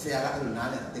ကျိုးဆရာကအဲ့လိုနား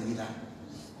လည်သင်ပေးထား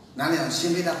။နားလည်အောင်ရှ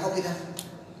င်းပေးတာဟောပေးတာ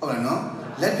ဟုတ်လားနော်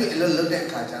။လက်တွေ့အလုပ်လုပ်တဲ့အ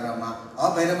ခါကျတော့မှ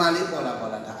ဘယ်ဓမ္မလေးပေါ်လာ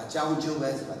ဒါအကြောင်းအကျိုးပဲ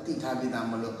ဆိုတာသိထားပေးတာ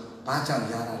မလို့ဘာကြောင့်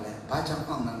ရတာလဲဘာကြောင့်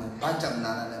အောင်တာလဲဘာကြောင့်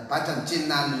နာတာလဲဘာကြောင့်ကျင်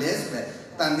နာလဲဆိုတဲ့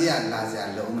တ န်တရားလာစရာ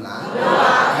လုံးမလား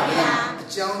အ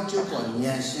ကြောင်းကျိုးပေါ်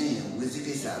ဉာဏ်ရှင်းရင်ဝိသိ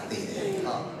ကိစ္စသိတယ်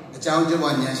ဟုတ်အကြောင်းကျိုး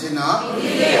ပေါ်ဉာဏ်ရှင်းတော့ဝိ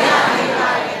သိကိစ္စသိပါ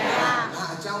တယ်ဗျာ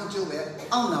အကြောင်းကျိုးပဲ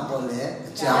အောင့်နာပေါ်လဲ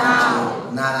အကြောင်းကျိုး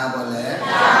နာတာပေါ်လဲအ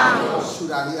ကြောင်းကျိုးရှူ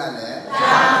တာလေးကလည်းအ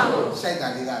ကြောင်းကျိုးရှိုက်တာ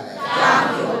လေးကလည်းအကြောင်း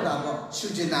ကျိုးဟုတ်တာပေါ့ရှူ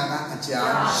ကျင်တာကအကြော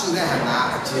င်းရှူတဲ့ဟာ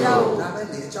ကအကျိုးဒါပဲ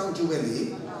လေအကြောင်းကျိုးပဲလေ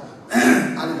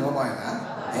အားလုံးတော့ပါရဲ့လား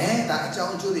ဒါအကြော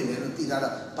င်းကျိုးတွေပဲလို့သိတာ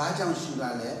တော့ဘာကြောင့်ရှူတာ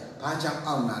လဲဘာကြောင့်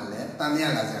အောင့်တာလဲတန်မြ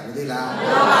တ်လာစရာမသိလားမှ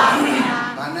န်ပါဗျာ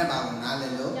ဘာနဲ့ပါဘူးနားလဲ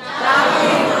လို့ကြောင်း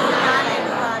လေးကိုနားလဲ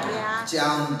ပါဗျာကြော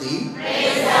င်းဒီပိ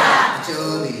ဿအ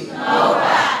ကျိုးဒီမဟုတ်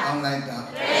ပါအောင်းလိုက်တော့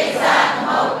ပိဿမ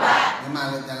ဟုတ်ပါဒီမှာ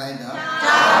လည်းပြန်လိုက်တော့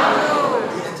ကြောင်းလို့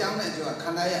ဒီအကြောင်းနဲ့အကျိုးကခ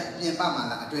န္ဓာရဲ့ပြင်ပမှာ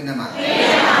လားအတွင်းထဲမှာပြ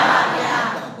င်ပပါ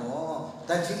ဗျာ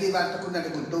တချီလေးပါတစ်ခုနဲ့တ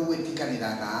စ်ခုတိုးဝှက်တိကနေ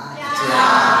တာကကြာ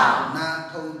နာ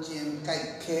ထုံချင်းကြိုက်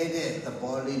ခဲတဲ့သ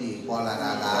ဘောလေးတွေပေါ်လာ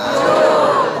တာက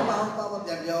ပေါ့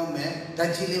ပြန်ပြောမယ်တ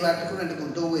ချီလေးပါတစ်ခုနဲ့တစ်ခု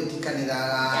တိုးဝှက်တိကနေတာ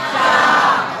ကကြာ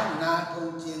နာထုံ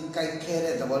ချင်းကြိုက်ခဲ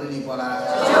တဲ့သဘောလေးတွေပေါ်လာတာ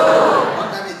ကျိုးဟော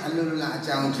ဒါပေမဲ့အလိုလိုလားအ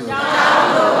ကြောင်းကျိုးအ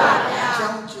ကြော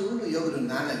င်းကျိုးလို့ယောဂတို့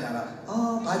နားလည်ကြတော့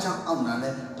ဘာကြောင့်အောင့်တာလဲ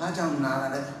ဘာကြောင့်နားတာ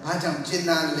လဲဘာကြောင့်ကျင်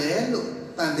တာလဲလို့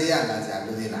တန်တရားလာစရာ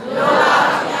လိုသေးလားလို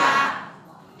ပါဗျာ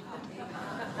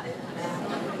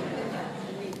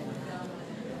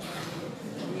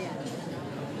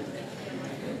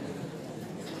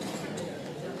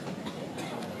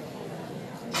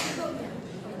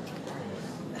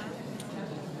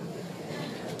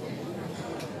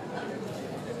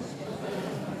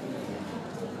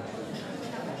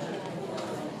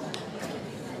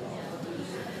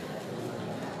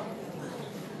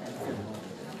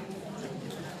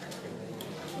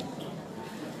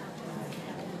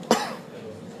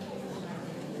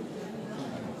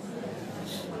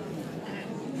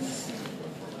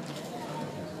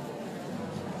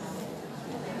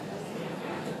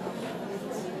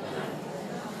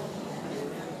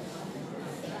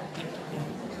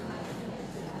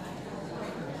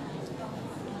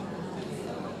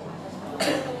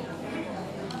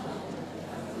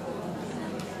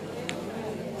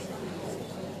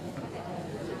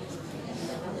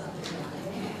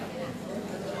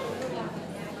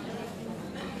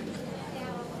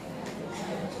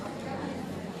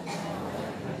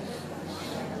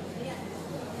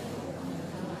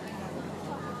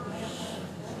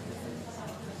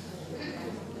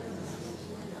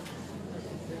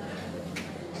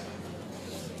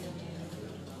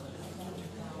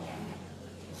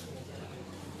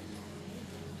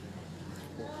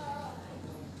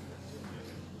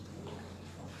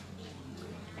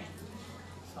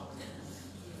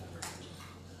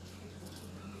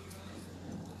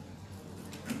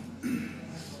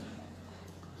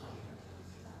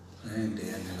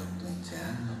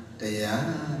တရား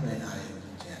ပဲအာရုံ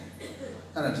ကြည့်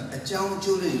အဲ့တော့အကြောင်း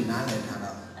ကျိုးလေးနားလည်ထား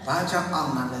တော့ဘာကြောင့်အော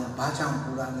င့်နာလဲဘာကြောင့်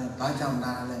ပူတာလဲဘာကြောင့်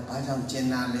နာလဲဘာကြောင့်ကျင်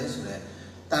နာလဲဆိုတဲ့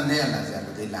တန်တဲ့လာစရာမ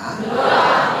သိလားမှန်ပါ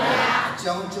ဗျာအ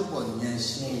ကြောင်းကျိုးပေါ်ဉာဏ်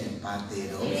ရှင်းရင်ဘာသေး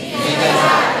တော့ဒီကိစ္စ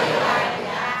သေးပါ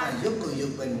ဗျာရုပ်ကိုရု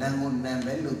ပ်ပဲနာမ်ကိုနာမ်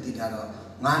ပဲလို့သိထားတော့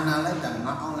ငါနာလိုက်တာ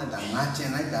ငါအောင့်လိုက်တာငါကျင်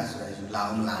လိုက်တာဆိုရယူလာ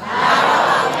အောင်လားမှန်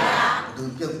ပါဗျာဘသူ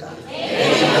ပြုတ်တာသိ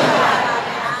ပါ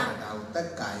ဗျာဒါကိုတ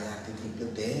က္ကာယတိတိပြု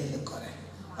တ်တယ်လို့ခေါ်တယ်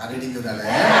ဘာတွေပြုတ်တာလဲ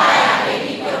တိ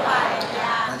တိပြုတ်ပါတယ်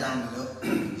ဗျာဒါကြောင့်မလို့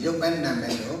ရုပ်ပဲနာမ်ပဲ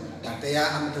လို့တရား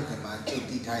အမတုကမှာကျုပ်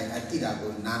တိထားရင်အတိတာ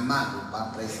ကိုနာမကိုပါ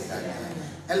ပြိစေတာလေ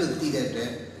အဲ့လိုသိတဲ့အတွ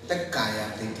က်တက္ကာယ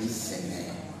တိတိစင်တယ်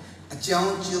အကြော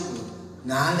င်းကျိုးကို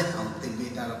နားလည်းအောင်သိ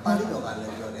ပေးတာတော့ပါဠိတော်ကလ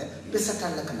ည်းပြောတယ်ပစ္စက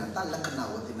လက္ခဏာတလက္ခဏာ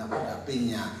ဝတိနာပတာပ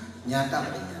ညာညာတ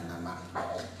ပညာနာမ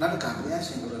နောက်တစ်ခါဘုရား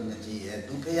ရှင်ကိုယ်တော်မြတ်ကြီးရဲ့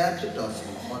သူဖျားဖြစ်တော်ရှ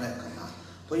င်ဟောတဲ့အခါမှာ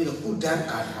ဘုန်းကြီးတို့ဥဒ္ဒံ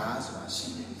ကာထာဆိုတာရှိ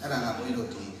တယ်အဲ့ဒါကဘုန်းကြီးတို့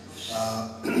ဒီ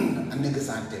အနိက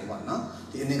ဇာတင်ပေါ့နော်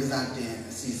ဒီအနိကဇာတင်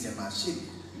အစီအစဉ်မှာရှိ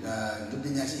လူပ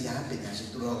ညာရှိရာပညာရှိ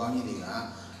သူတော်ကောင်းကြီးတွေက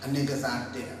အနိကဇာ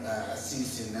တင်အစီ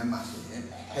အစဉ်နဲ့မှာဆိုရင်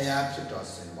ဖျားဖြစ်တော်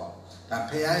ရှင်ပေါ့ဒါ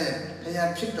ဖျား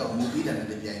ဖြစ်တော်မူပြီးတဲ့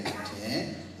တပြိုင်နက်တည်း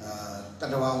တ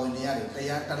တဝဝင်တရားတွေ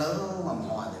ဖျားတလုံးမှမ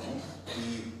ဟောတယ်ဒီ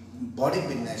body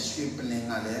fitness ရွှေပလင်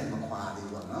ကလည်းမခွာသေး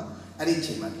ဘူးပေါ့နော်အဲ့ဒီအ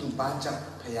ချိန်မှာသူပါကြောင့်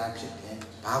ဖျားဖြစ်တယ်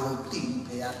ဘာကိုသိ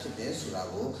ဖျားဖြစ်တယ်ဆိုတာ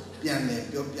ကိုပြန်လည်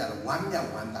ပြောပြတော့ဝမ်းမြောက်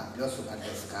ဝမ်းသာပြောဆိုတာ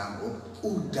တဲ့စကားကို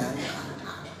ဥဒံကာ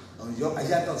ထာရောအ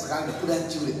ရတော့စကားကိုဥဒံ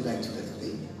ကျူတယ်ဆို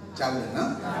လေကြောက်တယ်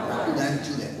နော်ဥဒံ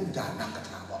ကျူတယ်ဥဒါနက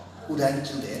ထာပေါ့ဥဒံ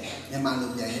ကျူတယ်မြန်မာ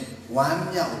လိုပြန်ရင်ဝမ်း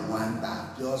မြောက်ဝမ်းသာ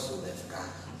ပြောဆိုတဲ့စကား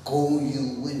ဂုံယူ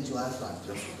ဝင့်ကြွားစွာ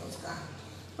ပြောဆိုတဲ့စကား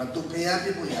မတူဖျားပြ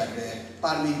ဖို့ရတဲ့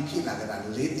ပါရမီဖြည့်လာကြတာ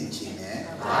လေးတင်ချင်းနဲ့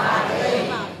ပါတယ်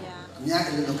ပါဗျာအများ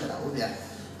ကြီးလုပ်ကြတာဟုတ်ဗျာ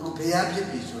သူဖျားဖြစ်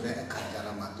ပြီဆိုတဲ့အခါကျ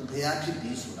တော့မှသူဖျားဖြစ်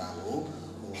ပြီဆိုတာကို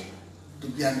သူ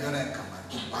ပြန်ပြောတဲ့အခါမှာ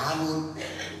သူဘာလို့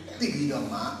သိပြီးတော့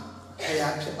မှ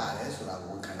ဖျားဖြစ်ပါတယ်ဆိုတာ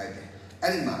ကိုခံလိုက်တယ်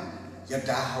အဲ့ဒီမှာ ย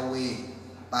ดาฮเว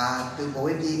ปาตุบ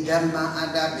วิธีดัมมาอา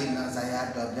ดาบินาสายา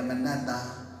ตอบยมนัตตา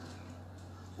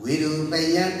วิรุป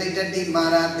ยันติตติมา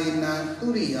ราตินาตุ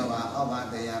ริยวะอวา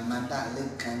ตยามันตะลิ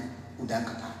ขันอุดาก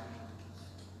ถา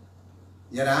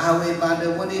ยดาฮเวปาตุ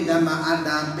บวิธีดัมมาอาด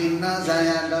าบินาสาย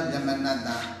าตอบยมนัตต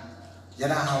าย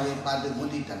ดาฮเวปาตุบวิ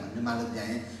ธีดัมมาลุပြန်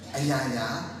ရင်အရာရာ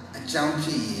အကြောင်းဖြ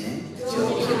စ်ရင်အ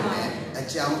ကျိုးဖြစ်မယ်အ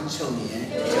ကြောင်းချုပ်ရင်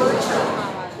အကျိုးချုပ်ပါ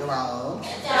ပါပြောပါဦး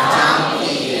အကြောင်းဖြ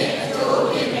စ်ရင်အကျိုး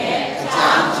ဖြစ်မယ်အကြော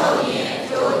င်းချုပ်ရင်အ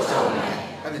ကျိုးချုပ်မယ်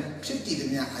အဲ့ဒါဖြစ်တည်တဲ့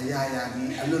များအရာရာကြီး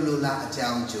အလိုလိုလားအကြော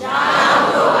င်းချုပ်အကြောင်း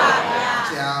လို့ပါဗျာအ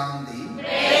ကြောင်းဒီပ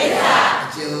ရိစ္ဆာအ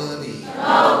ကျိုးဒီသ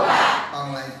မုပ္ပါပေါ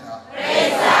င်းလိုက်တော့ပရိ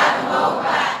စ္ဆာသမုပ္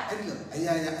ပါအဲ့ဒီလိုအ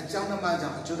ရာရာအကြောင်းဓမ္မကြော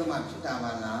င့်အကျိုးဓမ္မဖြစ်တာ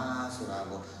ပါလားဆိုတာ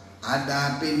ကိုအာတာ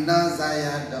ပိဏဇာယ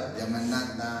တောယမန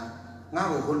တ္တငါ့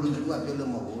ကိုဟိုလူတူကပြော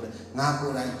လို့မဟုတ်ဘူးတဲ့ငါကို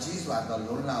ယ်တိုင်ကြီးစွာသော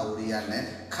လုံးလာဝရိယနဲ့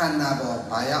ခန္ဓာပေါ်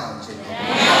ဘာရအောင်ခြင်းလဲ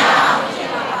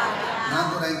ငါ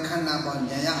ကိုယ်တိုင်ခန္ဓာပေါ်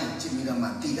ဉာဏ်ရအောင်ကြည့်ပြီးတော့မှ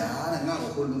သိတာတဲ့ငါ့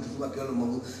ကိုဟိုလူတူကပြောလို့မဟု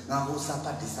တ်ဘူးငါဟိုစာပ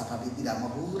တ်တိစာပတ်ပြီးသိတာမ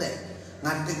ဟုတ်ဘူးတဲ့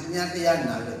ငါတရားတရား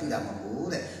နာလို့သိတာမဟုတ်ဘူး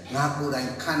တဲ့ငါကိုယ်တိုင်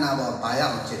ခန္ဓာပေါ်ဘာရအော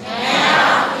င်ခြင်းလဲ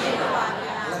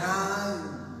လကား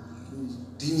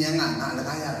ဒီဉာဏ်ကငါလ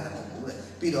ကားရတာလည်းမဟုတ်ဘူးတဲ့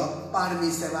ပြီးတော့ပါရမီ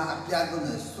7ပါးအပြတ်ဆုံး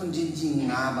စွန့်ချင်းကြီး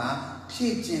9ပါးဖြ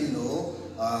ည့်ခြင်းလို့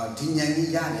ဒီဉာဏ်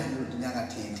ကြီးရတယ်လို့သူများက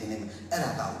ထင်နေတယ်အဲ့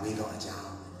ဒါကဝေတော်အကြောင်း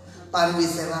ပါရမီ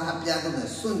7ပါးအပြတ်ဆုံး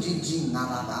စွန့်ချင်းကြီး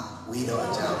9ပါးကဝေတော်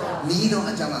အကြောင်းနီးတော်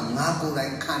အကြောင်းကငါကိုယ်တို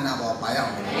င်ခန္ဓာပေါ်ဘာရော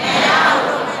က်လဲအဲ့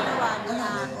ဒါ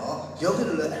လည်းပေါ့ယောဂီ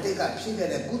တို့လည်းအတိတ်ကဖြစ်ခဲ့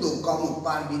တဲ့ကုသိုလ်ကောင်းမှု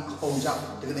ပါရမီအဟုန်ကြောင့်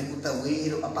ဒီကနေ့ဥတ္တဝေ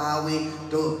တို့အပါဝေ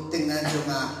တို့သင်္ကန်းကျုံ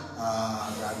က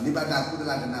နိဗ္ဗာန်ကုသ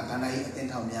လဒနာဘာနာကြီးအသင်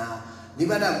ထောင်များနိဗ္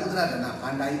ဗာန်ကုသလဒနာဗ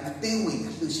န္ဒာယီအသိဝင်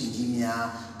လှရှင်ကြီးများ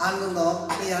အလုံးသော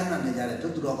တရားနာနေကြတဲ့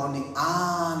တို့သူတော်ကောင်းတွေ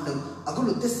အားလုံးအခု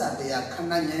လိုတစ္ဆာတရားခန္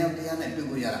ဓာဉာဏ်ရောက်တရားနဲ့တွေ့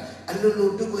ကိုရတာအလိုလို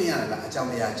တွေ့ကိုရတာလားအကြောင်း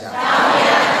တရားကြောင့်အကြောင်းတ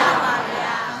ရားကြောင့်ပါ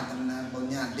ဗျာသာသနာပု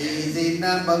ညတေဇေန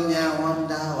ပုညဝန္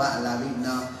တာဝအလာဘိ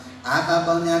နောအာဘ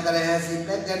ပုညကရေစီပ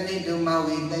က္ကနိတုမ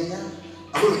ဝိတယ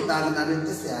အခုသာသနာ့တ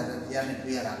စ္ဆာတရားနဲ့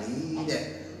တွေ့ရတာလေတဲ့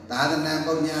သာသနာ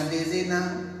ပုညတေဇေန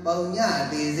ပုည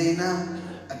တေဇေန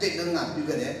အတိတ်တုန်းကပြု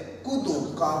ခဲ့တဲ့ကုသိုလ်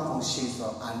ကောင်းအောင်ရှိ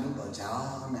သောအာနုဘောကြော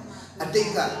င့်နဲ့အတိတ်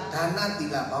ကဒါနသီ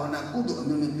လဘာဝနာကုသိုလ်အ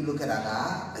မျိုးမျိုးပြုလုပ်ခဲ့တာက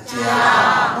အကျိုး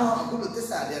ဟောအခုလိုသစ္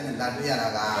စာတရားနဲ့လာတွေ့ရတာ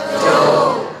ကအ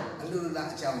ကျိုးအလိုလိုလား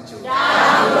အကြောင်းကျိုး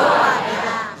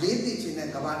လေးသိချင်းနဲ့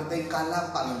ကဘာတသိကာလ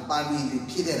ပါလုံးပါမီ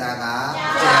ဖြစ်ခဲ့တာက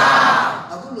အကျိုး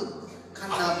အခုလိုခ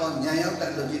န္ဓာပေါ်ဉာဏ်ရောက်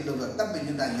တဲ့လူကြီးတို့ကတပ်ပ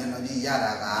ညုတဉာဏ်တော်ကြီးရ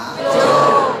တာကအ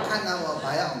ကျိုးခန္ဓာပေါ်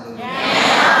ဘာရောက်အောင်လုပ်လဲ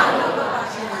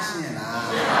ရှင်းမရှိရင်လား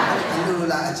အလိုလို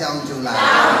လားအကြောင်းကျိုးလားအ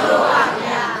ကြောင်းကျိုးပါ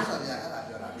ဗျာဆိုတော့အဲ့ဒါ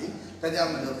ပြောတာလေဒါကြော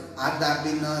င့်မလို့အာတာ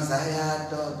ပိနောဇာယ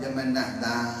တောယမနတ္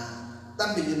တာတ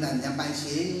ပ်ပညုတဉာဏ်ပိုင်း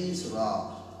ရှိဆိုတော့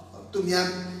သူများ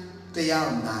တရား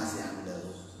နာစရာမလို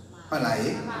ဟုတ်လား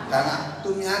ဒါကသူ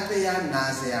များတရားနာ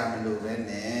စရာမလိုပဲ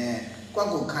နဲ့ကို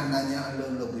ယ့်ကိုခန္ဓာညာအ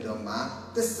လုံးလုပ်ပြီးတော့မှ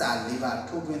သစ္စာ၄ပါး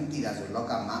ထိုးထွင်းသိတာဆိုလော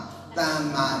ကမှာတမ္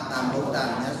မာတမ္ဗုဒ္ဓ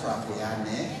မြတ်စွာဘုရား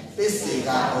နဲ့ပစ္စေက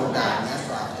ဗုဒ္ဓမြတ်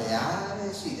စွာဘုရား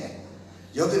တဲ့ရှိတယ်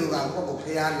ယောဂီတို့ကကိုယ့်ကိုဘု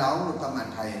ရားလောင်းလို့သတ်မှတ်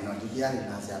ထားရင်တော့ဒီတရားတွေ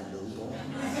နာစရာမလိုဘူးပေါ့နော်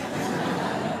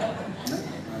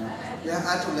ဘုရား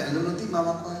အားထုတ်လည်းအလုံးလုံးသိမှာ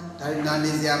ပါကွာဒါတွေနာ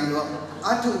နေစရာမလို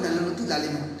အားထုတ်လည်းအလုံးလုံးသိလာလိ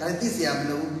မ့်မယ်ဒါတွေသိစရာမ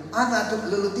လိုဘူးအားသာထုတ်အ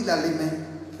လုံးလုံးသိလာလိမ့်မယ်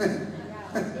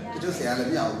တချို့ဆရာလည်း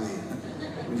မရ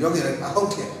ဘူးယောဂီလည်းအဟုတ်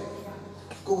တယ်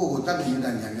ကိုကိုတပ်ပြီးနေ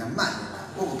တာညာညာမှတ်နေတာ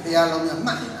ကိုကိုဖျားလုံးများ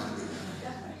မှတ်နေတာမသိဘူး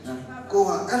နော်ကိုက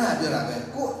အဲ့ဒါပြောတာပဲ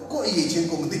ကိုအရေးချင်း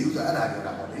ကိုမသိဘူးဆိုအဲ့ဒါပြော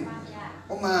တာပေါ့လေ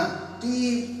ဟိုမှာဒီ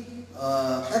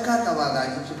အခါတဝါက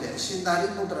ကြီးဖြစ်တဲ့အရှင်သာရိ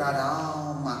ပုတ္တရာ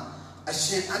တော်မှာအ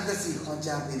ရှင်အတ္တစီခေါ်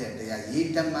ကြားပေးတဲ့တရားယေ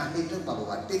တမဟိတုပဘ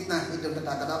ဝတိတ္တဟိတုတတ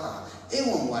ကတော့ဧ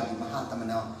ဝံဝါဒီမဟာသမ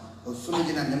ဏောဟိုဆုမကျ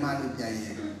င်မြန်မာလူပြန်ရ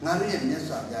င်ငါတို့ရဲ့မြတ်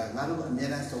စွာဘုရားငါတို့အမြဲ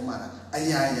တမ်းဆုံးမတာအ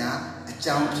ရာရာအ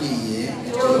ကြောင်းဖြစ်ရင်အ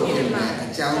ကျိုးဖြစ်မယ်အ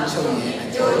ကြောင်းချုပ်ရင်အ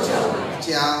ကျိုးချုပ်အ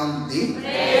ကြောင်းဒီပ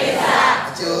ရိစ္ဆာ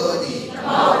အကျိုးဒီသ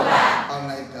မုပ္ပါပေါင်း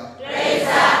လိုက်တော့ပရိစ္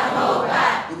ဆာသမုပ္ပါ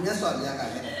ဒီမြတ်စွာဘုရားက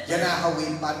လည်းယရဟဝေ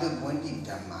ပါတုဘွန်တိဓ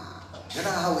မ္မာယရ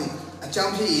ဟဝေအကြော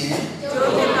င်းဖြစ်ရင်အ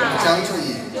ကျိုးဖြစ်မှာအကြောင်းချုပ်ရ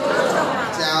င်အကျိုးချုပ်မှာ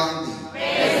အကြောင်းဒီပ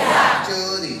ရိစ္ဆာအ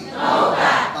ကျိုးဒီသမုပ္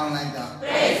ပါပေါင်းလိုက်တော့ပ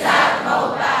ရိစ္ဆာသမု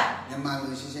ပ္ပါမြန်မာလူ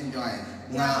ရှင်းရှင်းပြောရင်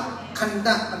ငါခန္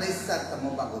ဓာပရိစ္ဆသမု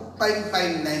ပ္ပါကိုပိုင်ပို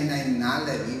င်နိုင်နိုင်နားလ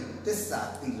ည်ပြီးသစ္စာ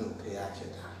သိလို့ဖျားဖြ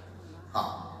စ်တာဟော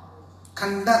ခ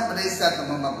န္ဓာပရိစ္ဆသ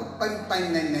မုပ္ပါကိုပိုင်ပိုင်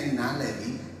နိုင်နိုင်နားလည်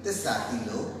ပြီးသစ္စာသိ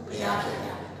လို့ဖျားဖြစ်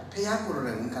တာဖျားကိုယ်လ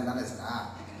ည်းခန္ဓာနဲ့စကား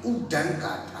ဥဒံ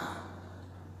ကာထာ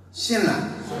ရှင်းလား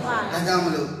ရှင်းပါပြီဒါကြောင့်မ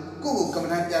လို့ကိုယ့်ကိုကမ္မ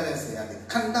ဋ္ဌာန်းပြတဲ့ဆရာက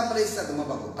ခန္ဓာပရိစ္ဆသမုပ္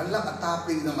ပါကိုဘလအတာ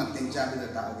ပြီးတော့မှသင်ကြားပြီး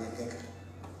တော့တာအပြင်ခဲ့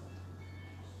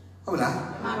ဟုတ်လား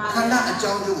ခန္ဓာအ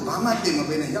ကြောင်းကျိုးဘာမှသိမ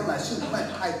ပေးနဲ့ရောက်လာရှုမှတ်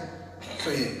ထိုက်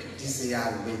ဆိုရင်ဒီဆရာ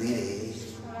လူသေးတယ်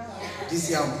ဒီဆ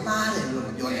ရာမှားတယ်လို့မ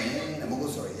ပြောနဲ့တဲ့မဟု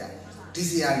တ်ဆိုရဒီ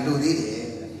ဆရာလူသေးတယ်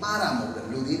မှားတာမဟုတ်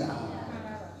ဘူးလူသေးတာ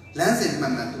လမ်းစဉ်မှ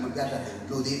န်မှန်သူမပြတ်တတ်တယ်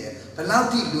လူသေးတယ်ဘယ်လောက်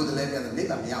ထိလူတယ်လဲပြတ်တယ်နိဗ္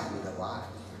ဗာန်မရဘူးလေကွာ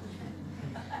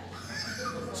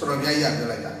ဆိုတော့မြတ်ကြီးကပြော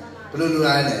လိုက်တာဘယ်လိုလူရ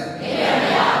လဲနိဗ္ဗာန်မ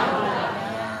ရဘူး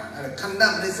အဲ့ခန္ဓာ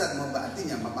ပရိစ္ဆေမဟုတ်ပါအတိ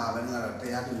ညာမပါဘဲနဲ့ကတော့တ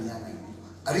ရားသူမရနိုင်ဘူး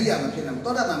အရိယာမဖြစ်နိုင်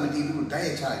သောတာပန်မတည်ဘူးဓာတ်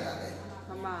ရိုက်ချလိုက်တာလေ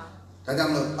မှန်ပါဒါကြော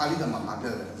င့်မလို့ပါဠိတော်မှာ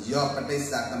ပြောတယ်ယောပဋိစ္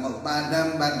စသမုပ္ပါဒံ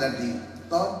ပတ္တိ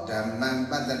သောဓမ္မံ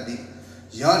ပတ္တိ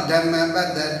ယောဓမ္မံပ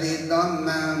တ္တိသော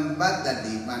မံပတ္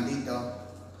တိပန္တိတော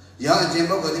ယောအခြင်း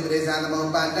ပုဂ္ဂိုလ်ဒီပရိစ္ဆာသမု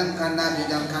ပ္ပါဒံခန္ဓာဖြစ်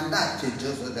ကြောင်းခန္ဓာဖြစ်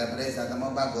ကျိုးဆိုတဲ့ပရိစ္ဆာသမု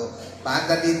ပ္ပါကိုပါတ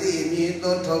တိတိအမည်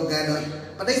သို့ထုတ်ကြတော့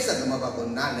ပရိစ္ဆာသမုပ္ပါကို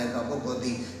နားလည်သောပုဂ္ဂိုလ်သ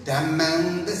ည်ဓမ္မံ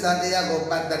သစ္စာတရားကို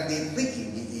ပတ္တိသိအ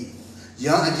မည်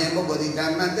ယောအခြင်းပုဂ္ဂိုလ်သည်ဓ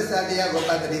မ္မံသစ္စာတရားကို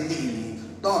ပတ္တိသိအမည်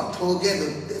တော့ထိုကဲ့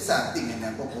သို့သစ္စာသိမြင်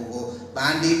တဲ့ပုဂ္ဂိုလ်ကိုဗ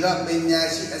န္ဒီတော်ပညာ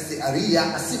ရှိအစစ်အရိယ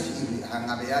အစစ်ဖြစ်ပြီးအာ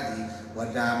ငါဘုရားသည်ဝ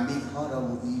ဒာမိဟောတော်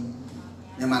မူ၏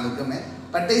မြန်မာလိုပြောမယ်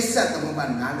ပဋိစ္စသမုပ္ပါ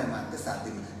နားလည်မှာသစ္စာသိ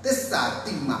မှာသစ္စာ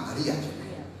သိမှာအရိယဖြစ်တယ်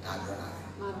ဒါပြောတာ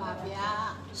မှန်ပါဗျာ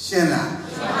ရှင်းလား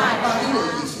ရှင်းပါပြီပါဠိလို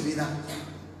ရေးရှိပြီးသား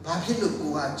ဘာဖြစ်လို့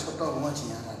ကိုကချော့တော့မောချင်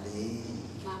ရတာလဲ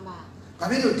မှန်ပါဘာ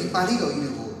ဖြစ်လို့ဒီပါဠိတော်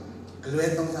ကြီးကိုလွယ်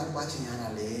သုံးစားပွားချင်ရတာ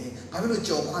လဲဘာဖြစ်လို့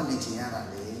ကြော်ခွနေချင်ရတာ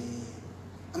လဲ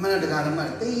အမှန်တရားဓမ္မ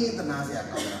တေးသနာစရာ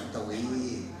ကောင်းတာတဝေး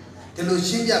ဒီလို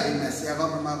ရှင်းပြပေးမယ်ဆရာကော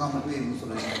င်းမမကောင်းမတွေ့ဘူးဆို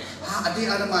လို့ဟာအတေး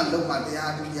အဓမ္မလုံးမှာတရား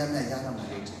အတူတရားနဲ့ရတာမဟုတ်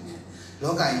ဘူး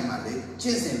လောကကြီးမှာလေကျ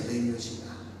င့်စဉ်၄မျိုးရှိ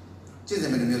တာကျင့်စ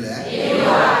ဉ်ဘယ်နှမျိုးလဲ၄မျိုး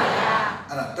ပါဗျာ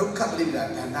အဲ့ဒါဒုက္ခပရိပဒါ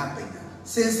ဒန္တပိညာ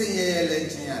စင်စင်ရဲရဲလဲ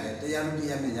ကျင့်ရတယ်တရားလူတ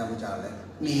ရားနဲ့ရဖို့ကြတော့လဲ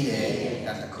နေတယ်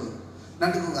ဒါတစ်ခုနော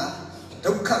က်တစ်ခုက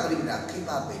ဒုက္ခပရိပဒါခိပ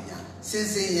ပိညာစင်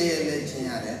စင်ရဲရဲလဲကျင့်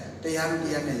ရတယ်တရားလူတ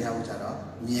ရားနဲ့ရဖို့ကြတော့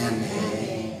ဉာဏ်နဲ့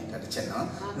ဒါတစ်ချက်နော်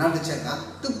နောက်တစ်ချက်က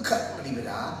ဒုက္ခပရိပ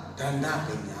ဒါဒန္တ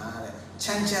ပိညာတဲ့ချ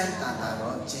မ်းချမ်းသာသာ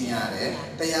တော့ကျင့်ရတယ်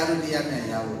တရားလူတရားနဲ့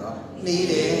ရဖို့တော့နေ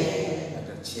တယ်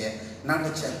ချက်နောက်တ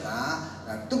စ်ချက်က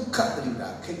ဒုက္ခပရိဒါ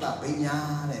ခိပဗိညာ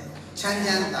တဲ့ချမ်းချ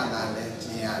မ်းသာသာလည်းကျ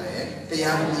င်ရတယ်တ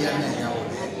ရားတရားနဲ့ရောက်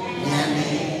တယ်ဉာဏ်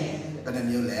နဲ့ဘယ်နှ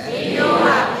မျိုးလဲ၄မျိုး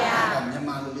ပါဗျာမြန်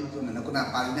မာလိုလေးပြောမယ်နော်ခုန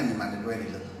ပါဠိနဲ့မြန်မာနဲ့တွဲနေ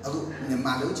လို့အခုမြန်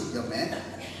မာလိုကြည့်ပြောမယ်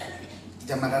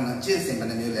ဓမ္မရဏကျင့်စဉ်ဘယ်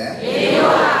နှမျိုးလဲ၄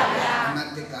မျိုးပါဗျာနံပါတ်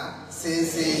1ကစင်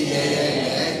စင်ရဲရဲ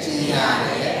နဲ့ကျင်ရတ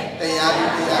ယ်တရား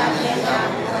တရားနဲ့ရောက်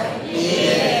တယ်နေတ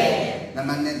ယ်နံ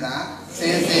ပါတ်2ကစ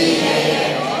င်စင်ရဲ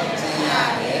ရဲရ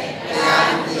တယ်တ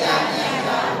ရားတရားနဲ့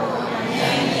ရောက်ဖို့ဉာ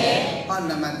ဏ်နဲ့ဟော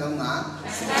နံပါတ်3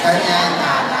ကချမ်း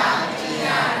သာတာတာကျင့်ရ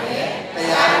တယ်တ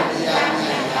ရားတရား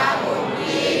နဲ့ရောက်ဖို့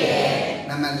ပြီးတယ်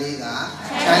နံပါတ်4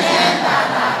ကချမ်းသာ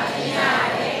တာတာကျင့်ရ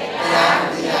တယ်တရား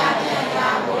တရားနဲ့ရော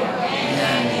က်ဖို့ဉာ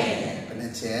ဏ်နဲ့ဘယ်နှ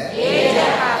ချက်၄ချ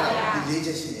က်ပါဗျာဒီ၄ချ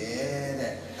က်ရှိတယ်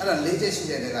တဲ့အဲ့တော့၄ချက်ရှိ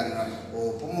တဲ့တဲ့ကတော့ဟို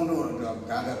ဘုံဘုံတို့ဒါ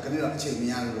ကခဏတော့အချိန်မ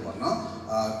ရလို့ပေါ့နော်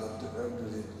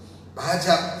ဘာ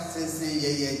ကြောင့်စင်စင်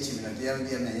ရဲရဲချင်တယ်တရားတ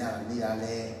ရားနဲ့ရတာနေရ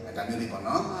လဲဒါမျိုးလေးပေါ့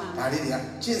နော်ဒါလေးတွေက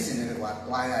ကျင့်စဉ်တဲ့ကွာ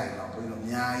တွားရရင်တော့ဘုန်းကြီးတို့အ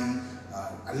များကြီး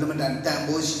အလုံးမတန်တန်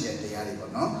ဖိုးရှိတဲ့တရားတွေ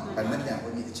ပေါ့နော်ဒါနဲ့ပြန်ဘု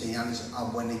န်းကြီးအချိန်ရလို့ရှိအောင်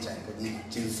ပွဲနေကြရင်ဘုန်းကြီး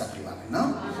ကျင့်ဆက်ပြပါမယ်နော်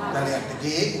ဒါတွေကတက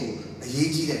ယ်ကိုအရေး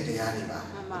ကြီးတဲ့တရားတွေပါ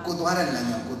ကိုသွားတဲ့လမ်း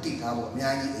ကြောင်းကိုသိထားဖို့အ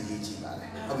များကြီးအရေးကြီးပါတယ်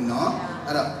ဟုတ်ပြီနော်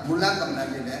အဲ့တော့မူလကမ္မဋ္ဌာ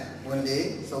န်းဖြစ်တဲ့ဝင်လေ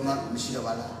ဆုံးမမရှိတော့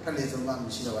ပါလားထွက်လေဆုံးမမ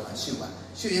ရှိတော့ပါလားရှုပါ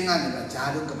ရှုရင်းကနေတော့ဂျာ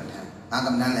တုကမ္မဋ္ဌာန်းဘာက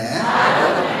မ္မဋ္ဌာန်းလဲ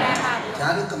ဂျာ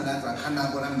တုကမ္မဋ္ဌာန်းဆိုတာခန္ဓာ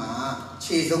ကိုယ်ထဲမှာ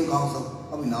ခြေဆုံးကောင်းဆုံး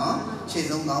ဟုတ်ပြီနော်ခြေ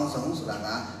ဆုံးကောင်းဆုံးဆိုတာက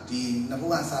ဒီနှစ်ခု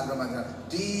ကစားတော့မှ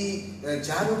ဒီ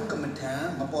ဂျာတုကမ္မဋ္ဌာန်း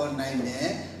မပေါ်နိုင်တဲ့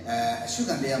အရှု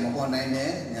ခံတရားမပေါ်နိုင်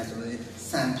တဲ့ညာဆိုလို့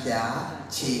စံပြ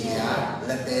ခြေပြလ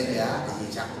က်သေးပြအ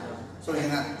ရေးချဆိုရင်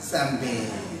ကစံပင်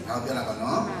ဟောပြောတာပေါ့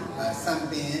နော်စံ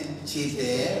ပင်ခြေ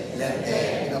သေးလက်သေး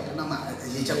ပြီးတော့ခဏမှအ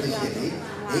ရေးချတွေရှိတယ်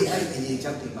အဲ့အရေးချ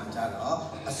တွေမှာကြတော့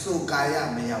အစုကာယ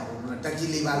မရောက်ဘူးတတိ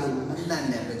လေးပါလို့မနှံ့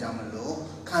တဲ့အတွက်ကြောင့်မလို့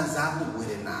ခံစားမှုဝေ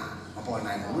ဒနာမပေါ်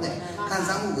နိုင်ဘူးတဲ့ခံ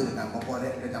စားမှုဝေဒနာမပေါ်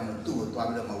တဲ့အတွက်ကြောင့်မလို့သူ့ကိုတွား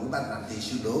ပြီးတော့ဝိပဿနာသင်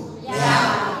ရှုလို့မရ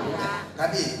ဘူးတဲ့ဒါ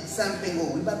ဖြင့်စံပင်ကို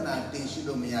ဝိပဿနာသင်ရှု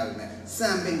လို့မရဘူးမဲ့စံ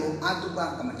ပင်ကိုအတုပ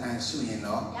ကမ္မဋ္ဌာန်းရှုရင်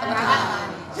တော့သမ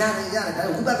ထရတယ်ဒါ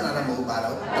ဝိပဿနာတော့မဟုတ်ပါ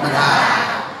တော့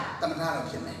သမထတော့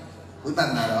ဖြစ်မယ်ဝိပဿ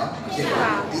နာတော့ဖြစ်ပါ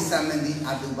ဒီစံမင်းဒီ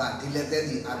အတုပဒီလက်သက်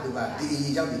ဒီအတုပဒီအရ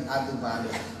င်ကြောင့်ဒီအတုပ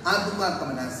လို့အတုပကမ္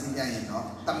မဋ္ဌာန်းစီးကြရင်တော့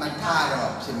သမထ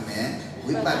တော့ဖြစ်မယ်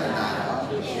ဝိပဿနာတော့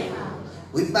ဖြစ်ပါ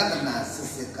ဝိပဿနာစ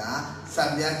စ်ကစံ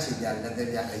ပြချေပြလက်သက်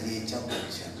ပြအရေးကြောင့်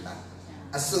ဖြစ်လာ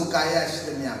အစုကာယရှိသ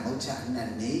မျှမုတ်ချအန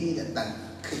တ်နေတဲ့တန်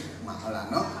ခိမှာဟုတ်လား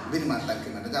နော်ဘယ်မှာတန်ခိ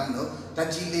မှာဒါကြောင့်မလို့ဓာတ်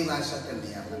ကြီးလေးပါရှက်တဲ့နေ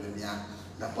ရာမှာများ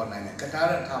ဒါပေါ်နိုင်တယ်ကတာ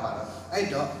ရထားပါတော့အဲ့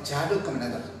တော့ဂျာတုကမ္မဋ္ဌာ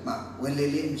န်းမှာဝင်လေ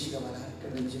လေးမရှိတော့ပါလားတက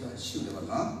ယ်မရှိပါရှုတယ်ပေါ့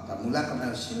နော်ဒါမူလကမ္မဋ္ဌာ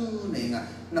န်းရှုနေက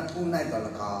နှစ်ဖူးနိုင်တော့လ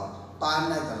ကောက် ပါး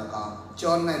နိုင်တယ်လကောင်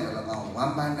ကြောနိုင်တယ်လကောင်ဝ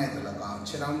မ်းပန်းနိုင်တယ်လကောင်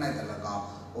ခြေထောက်နိုင်တယ်လကောင်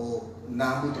ဟိုနာ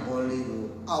မှုသဘောလေးလို့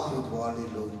အောက်မှုသဘောလေး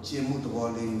လို့ကျင်မှုသဘော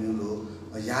လေးမျိုးလို့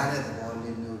ရတဲ့သဘော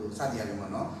လေးမျိုးလို့စသည်အရမှာ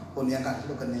နော်ကိုနေက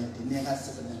လှုပ်ကနေဒီနေကစ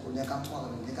စ်ကနေကိုနေကဖွာက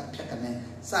နေဒီကဖြတ်ကနေ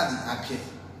စသည်အဖြစ်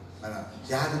အဲ့တော့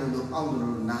ရားတယ်လို့အောက်တယ်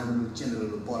လို့နာတယ်လို့ကျင်တယ်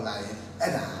လို့ပေါ်လာရင်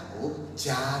အဲ့ဒါကို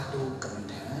ဂျာတုကမ္မ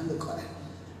ထံလို့ခေါ်တယ်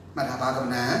မထာဘာကမ္မ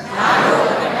ထံဂျာတု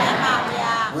ကမ္မထံပါ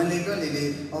ဗျာဝင်လေတွေ့လေ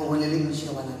ဝင်လေလေးမရှိ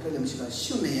ပါနဲ့တွေ့လေမရှိပါ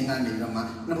ရှုနေရင်ကနေတော့မှ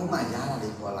နှစ်ဘုံမှာရားတာ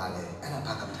လေးပေါ်လာတယ်အဲ့ဒါ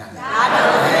ဘာကမ္မထံလဲဂျာတု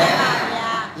ကမ္မထံပါ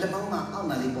ဗျာလက်မောင်းမှာအောက်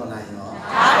နာလေးပေါ်လာရင်ရော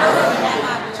ဂျာတုကမ္မထံ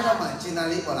ပါဗျာခြေထောက်မှာကျင်နာ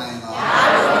လေးပေါ်လာရင်ရောဂျာ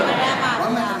တုကမ္မထံပါဗျာဝ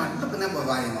မ်းမှာလှုပ်ကနေပေါ်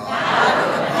သွားရင်ရောဂျာတု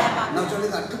ကမ္မထံပါနောက်ကျော်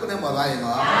လေးကထုကနေပေါ်သွားရင်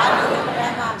ရောဂျာတုကမ္မထံ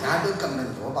ပါဂျာတုကမ္မထံ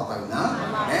တော့ပါပါနော်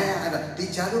အဲ့ဒါဒီ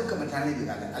ဂျာတုကမ္မထံလေးတွေ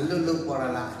ကလည်းအလွတ်လွတ်ပေါ်လာ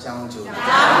လားအကြောင်းကျိုး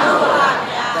ဂျာတုပါ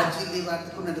ဗျာဓာတ်ကြီးလေးပါတ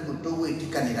စ်ခုနဲ့တစ်ခုတိုးဝေးဒီ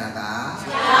ကနေတာကဂျာ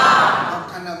တု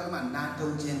ခန္ဓာကမှာနာထုံ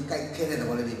ခြင်းကြိုက်ခဲတဲ့သ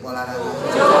ဘောလေးတွေပေါ်လာတာကို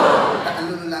ကျိုးအ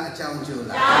လွတ်လွတ်လားအကြောင်းကျိုး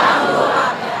လားဂျာတုပါ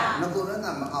ဗျာငကိုယ်က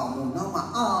မအောင်ဘူးနောက်မှ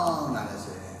အောင်လာတယ်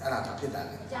ဆိုရင်အဲ့ဒါဘာဖြစ်တာ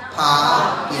လဲဖာ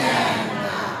ပြန်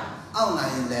အောက်လာ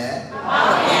ရင်လည်းဖော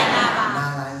က်ပြန်တာပါနာ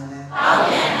လာရင်လည်းဖောက်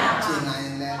ပြန်တာပါကျင်လာရ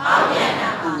င်လည်းဖောက်ပြန်တာ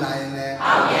ပူလာရင်လည်း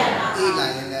ဖောက်ပြန်တာအေးလာ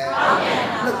ရင်လည်းဖောက်ပြန်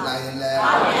တာလှုပ်လာရင်လည်း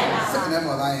ဖောက်ပြန်တာစက်ကနေ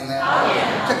ပေါ်လာရင်လည်းဖောက်ပြန်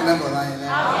တာချက်ကနေပေါ်လာရင်လ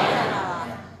ည်းဖောက်ပြန်တာ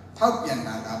ဖောက်ပြန်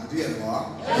တာကဘာတွေ့ရတော့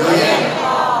ရိုးရဲ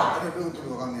ပေါ့အဲ့ဒါတို့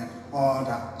ကောင်းနေဟော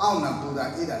ဒါအောက်နာပူတာ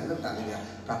အေးတာလှုပ်တာလေးတွေက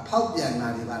ဒါဖောက်ပြန်တာ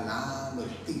တွေပါလားလို့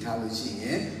သိထားလို့ရှိရ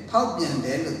င်ဖောက်ပြန်တ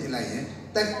ယ်လို့သိလိုက်ရင်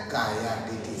တက်ကာယ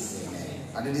ဒိဋ္ဌိစင်တယ်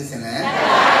ဘာဒိဋ္ဌိစင်လဲတက်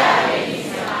ကာယဒိဋ္ဌိ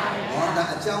စင်ပါဟောဒါ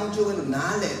အကြောင်းကျိုးလို့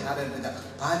နားလည်ထားတဲ့အတွက်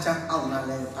ဘာကြောင့်အောက်နာ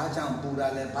လဲဘာကြောင့်ပူတာ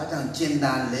လဲဘာကြောင့်ကျင်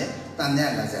တာလဲတန်မြ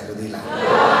တ်လာစရာလိုသေးလား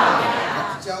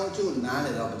အကြောင်းကျိုးနားလ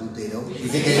ည်တော့ဘယ်သူသေးတော့ဒီ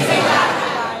ကိစ္စပါဗျာ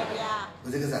ဘ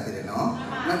ယ်ကိစ္စသေးတယ်နော်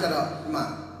နောက်ကြတော့ဒီမှာ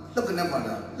လှုပ်ကနေပေါ်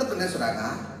တော့လှုပ်ကနေဆိုတာက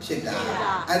ဖြစ်တာ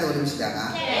အဲ့ဒါလို့ရှိတာက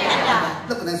ဖြစ်တာ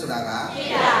လှုပ်ကနေဆိုတာကဖြစ်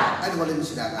တာအဲ့ဒါလို့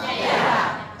ရှိတာကဖြစ်တာ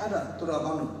အဲ့တော့သူတော်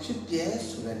ကောင်းတို့ဖြစ်ပြဲ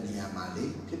ဆိုတဲ့နေရာမှာလေ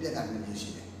ဖြစ်ပြက်ကနှစ်မျိုးရှိ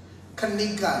တယ်ခဏိ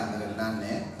ကမရဏ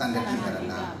နဲ့တန်တတိမရ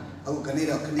ဏအခုခဏိ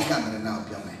တော့ခဏိကမရဏကို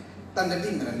ပြောမယ်တန်တတိ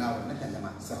မရဏကိုနှစ်ခါကျမှ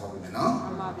ဆက်ဟောပြီးမယ်နော်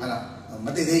အဲ့တော့မ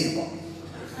သိသေးရင်ပေါ့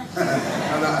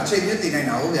အဲ့တော့အချိန်ပြည့်တည်နိုင်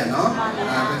တာဟုတ်ဗျာနော်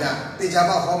ဒါကြောင့်တေချာ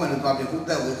ပေါက်ဟောမယ်လို့ပြောပြခုသ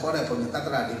က်ဝေခေါ်တဲ့ပုံနဲ့တတ္တ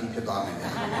ရဒိဋ္ဌိဖြစ်သွားမယ်ဗျာ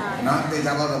နော်တေ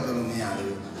ချာပေါက်တော့ပြောလို့မရ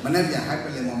ဘူးမနေ့ပြန်ဟိုက်ပ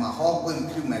လင်ပေါ်မှာဟောခွင့်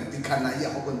ပြုမယ်ဒီခန္ဓာ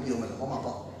ကြီးဟောခွင့်ပြုမယ်လို့ဟောမှာ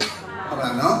ပေါ့ဟုတ်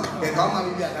လားနော်ကဲကောင်းပါ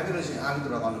ပြီဗျာဒါပြလို့ရှိရင်အားလုံး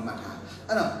တော်ကောင်းလို့မှတ်ထား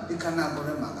အဲ့တော့ဒီခန္ဓာပေါ်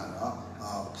ထဲမှာကတော့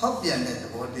ဖောက်ပြန်တဲ့သ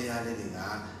ဘောတရားလေးတွေက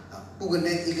ပုဂ္ဂ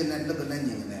နဲ့ဤကနဲ့လွတ်နဲ့ည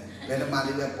င်နဲ့ဘယ်ဓမ္မ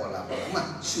လေးပဲပေါ်လာပေါ့ဥမာ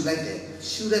ရှူလိုက်တယ်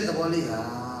ရှူတဲ့သဘောလေးဟာ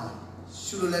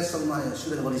ရှူလို့လဲဆုံးသွားရရှူ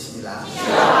တဲ့သဘောလေးရှိသေးလားရှိ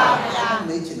ပါပါဗျာ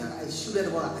မေးချင်တာအဲ့ရှူတဲ့သ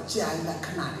ဘောကအကြာကြီးလားခ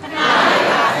ဏလေးခဏလေး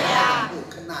ပါဗျာ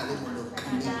ခဏလေးမလို့ခ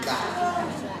ဏိက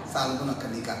စာလုံးကခ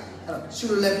ဏိကအဲ့တော့ရှူ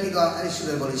လို့လဲပြီးတော့အဲ့ရှူ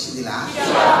တဲ့သဘောလေးရှိသေးလားရှိ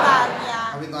ပါပါဗျာ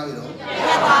ဘာဖြစ်သွားပြီတော့ပြ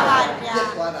တ်သွားပါဗျာပြတ်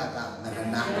သွားတာကမရ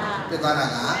ဏပြတ်သွားတာ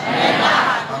ကမရဏဘာ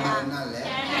မရဏလဲ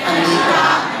ခဏိက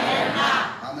မရဏ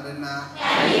ဘာမရဏခ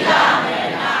ဏိကမရ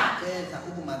ဏကဲဒါဥ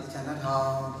ပမာတခြားနားထော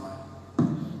င်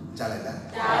ကြားလိုက်လား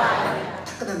ကြားပါပြီ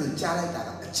ခဏနဲ့ကြားလိုက်တာက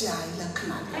အကြာကြီးလားခ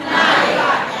ဏလေးခဏလေးပါ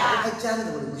ဗျာအကြာတဲ့ဘ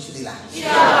ယ်လိုရှိသေးလားရှိ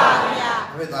ပါပါဗျာ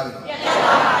ဘယ်သွားပြီပြတ်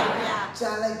သွားပါပြီဗျာ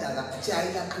ကြားလိုက်တာကအကြာ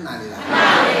ကြီးလားခဏလေးလားခ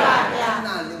ဏလေးပါဗျာခဏ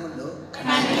လေးမလို့ခဏ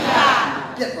ကြီးပါ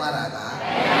ပြတ်သွားတာက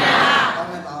ကောင်း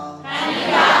မယ်ပေါ့ခဏ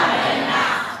ကြီးပါ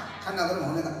ခဏကတော့မဟု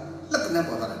တ်နဲ့လက်ကနဲ့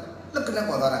ပေါ်သွားတာလက်ကနဲ့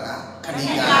ပေါ်သွားတာကခဏ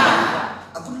ကြီးပါ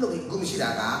အခုလို့ဂုမရှိတာ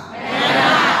က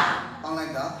ပေါင်းလို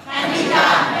က်တော့ခဏကြီးပါ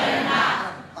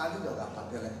ပါဠိတော်ကဘာ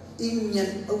ပြောလဲအင်းဉဏ်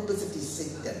opposite စိ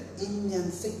တ်တန်အင်းဉဏ်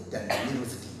စိတ်တန်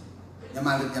university မြန်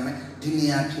မာလိုပြန်မယ်ဒီနေ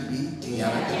ရာဖြစ်ပြီးဒီနေရာ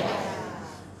ပဲဖြစ်သွားတယ်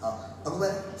ဟောအခုပဲ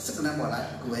စကနပေါ်လိုက်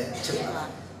ကိုပဲချက်ပါလို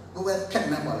က်ကိုပဲဖြတ်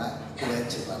နေပေါ်လိုက်ကိုပဲ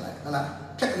ချက်ပါလိုက်ဟုတ်လား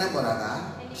ဖြတ်နေပေါ်တာက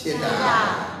ဖြစ်တာ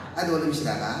အဲ့လိုလို့ရှိ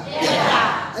တာကပြက်တာ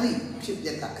အဲ့ဒီဖြစ်ပြ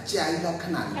က်ကအကြာကြီးလားခ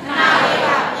ဏလေးခဏလေး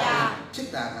ပါဗျာဖြစ်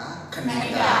တာကခဏလေး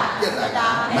ပြက်တာက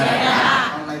မရဏ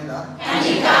အောင်းလိုက်တော့ခ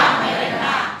ဏိကမရ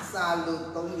ဏစာလို့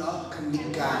သုံးတော့ခဏိ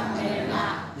ကမရဏ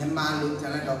မြန်မာလိုကျ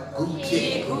န်လိုက်တော့ဂုဖြစ်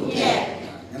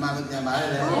မြန်မာလိုပြန်ပါလေ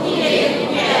ဂုဖြစ်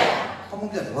ဘုံ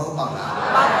ပြတ်တော့ပေါ့လား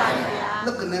ပေါ့ပါဗျာ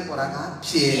လုတ်ကနေပေါ်တာက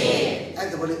ဖြစ်အဲ့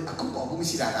ဒါဘလို့အခုပေါ်ဘူးမ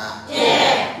ရှိတာကဖြစ်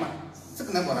စက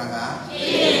နေပေါ်တာကဖြ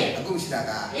စ်အခုမရှိတာ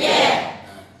ကဖြစ်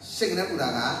စိတ်ကနေပေါ်တာ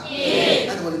ကဖြစ်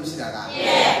အဲ့ဒါဘလို့မရှိတာကဖြ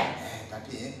စ်ဒါ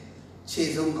ဖြစ်ခြေ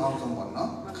ဆုံးကောင်းဆုံးပေါ့နော်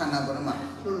ခန္ဓာပေါ်မှာ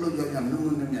လှုပ်လှုပ်ရွံ့နုံ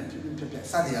နုံမြတ်ဖြစ်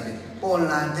စသည်အပြင်ပေါ်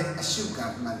လာတဲ့အရှုခံ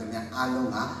မှန်တယ်များအားလုံး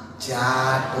ကဂျာ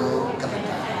တုကမ္မ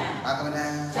တာဘာကမ္မတာ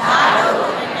ဂျာတု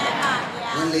ကမ္မတာပါ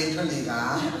ဗျာဝင်လေထွက်လေက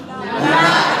မူလ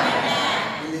ကမ္မတာ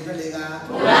ဝင်လေထွက်လေက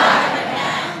မူလကမ္မတာ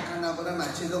ခန္ဓာပေါ်မှာ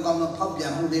ခြေဆုံးကောင်းဆုံးဖောက်ပြ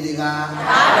န်မှုတွေကဂျာ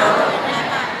တုကမ္မတာ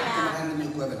ပါဗျာကမ္မတာ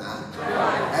မျိုးကွဲပါလား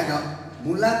အဲ့တော့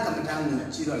မူလကမ္မတာကို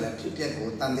ကြည့်တော့လေဖြစ်ပျက်ကို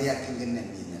တန်တရားခင်းခင်းနဲ့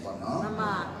မြင်နေပေါ့ no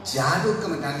Jadu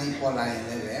Kamatani Pola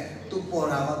to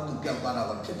Pora to Piapa,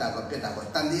 Pita,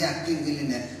 Tandia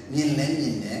Kingiline,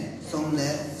 Milen,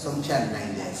 some chan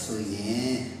nine, so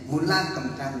ye, Mulan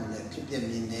Kamatangule, Pipia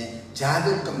Mine,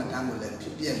 Jadu Kamatangule,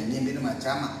 Pipia Minima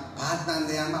Chama, Patan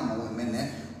de Ama women,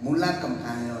 Mulan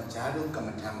Kamatano, Jadu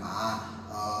Kamatama,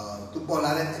 to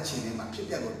Polare Chinema,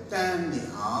 Pipia go Tani,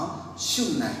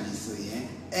 Shunani, so ye,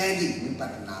 Eddie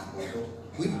Wipatana,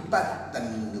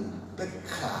 Wipatanu,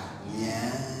 Pekka,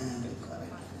 yeah.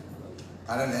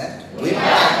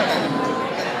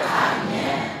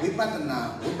 Wipatana,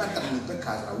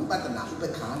 Wipatana,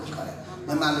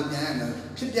 Namalupiano,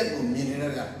 Pipiago,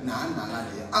 Mineral, Nana,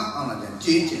 Uncle,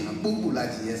 changing a boo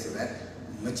like yesterday,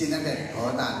 Machina,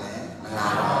 Hoda,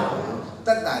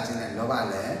 Tata,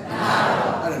 Lovale,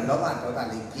 Lova,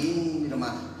 totally king,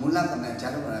 Mulakana,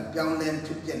 Chadama, Pionland,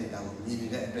 Pipian,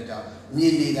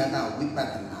 Minida,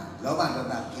 Wipatana, Lova,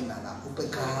 Kinana,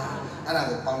 Upeka, and I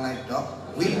will call like dog,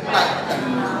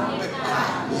 Wipatana,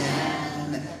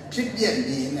 Pipian,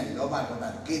 and Lova,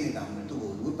 Kinina, to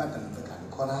Wipatana,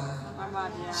 Kora,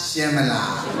 Shemala,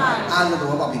 Alu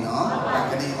Bobino,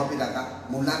 Bakani Hopidaka,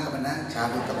 Mulakana,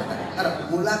 Chadu Kamana,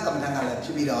 Mulakana,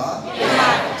 Chibido,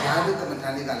 Chadu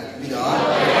Kamatani, Chibido,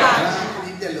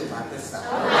 Pipialu Patessa,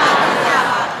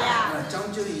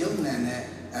 Chongju Young and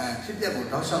Pipiabu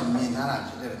Dosha Minara,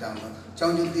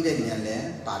 Chongju Pideniale,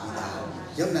 Pabida,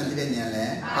 Yonan Pideniale,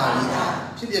 Pabida,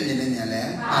 Pipianiale,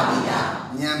 Pabida,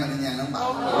 Yaman Yampa.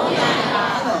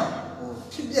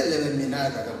 Pipia level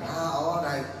Minaka, all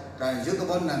right,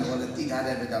 Jugabon and all the Tika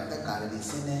at the Kari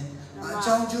Sine,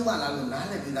 Chong Juba,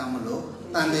 Nana Vidamolo,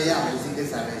 Tandea,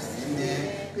 Zikis in there,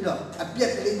 you know, a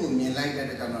Piet Lego me like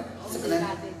that,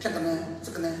 Chakana,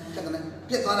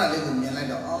 Pietana Lego me like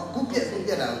that, or Kupia,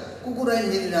 Kukura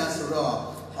Nina Suro,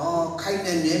 or Kind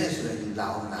and Yenes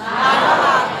down.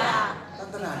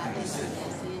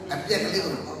 A Piet Lego,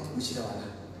 Mishirawana,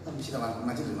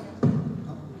 Matino,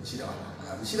 Mishirawana.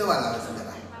 Mishirawana,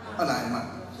 Alama,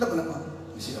 look at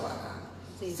Mishirawana,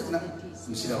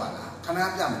 Mishirawana,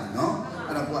 Kanaka, no,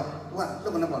 and what,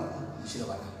 look at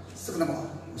Mishirawana, Sukanamo,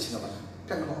 Mishirawana,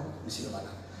 Kanamo,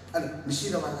 Mishirawana, and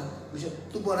Mishirawana,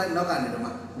 Tupora Noganama,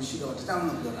 Mishirawana, town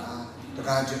of Dora, the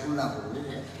Gajula,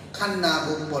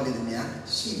 Kanabo Polymia,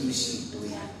 she to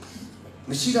it.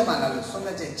 Mishirawana, so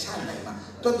much a child,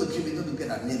 don't to keep it to get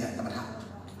a minute.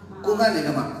 Kugan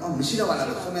oh,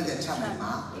 Mishirawana, so much a chama,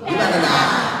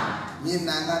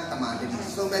 Minaga Tamadi,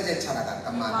 so much a charaga,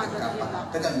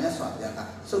 Tamaka, Tadameswa,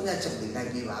 so much of the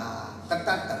Nagiva,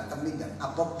 Tata, Tamigan,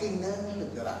 Apoking,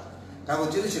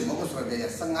 Tawajus, Mokosway,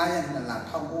 Sangaya, and La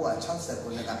Tangua, Chelsea,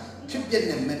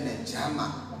 Pipian and Men, Jama,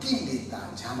 Pilita,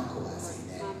 Jamakoa,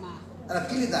 and a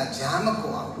Pilita,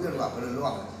 Jamakoa, we are up a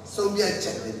lot, so we are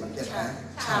checking with the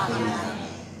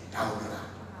Tawara.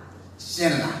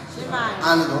 Shena,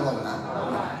 Anna Dobona,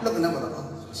 look at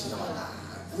Shiravana.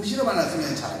 Shiravana is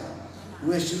a child.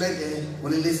 We should like a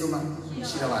Willisuma,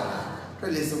 Shiravana,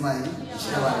 Prelisuma,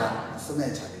 Shiravana, Sumia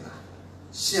Chariva.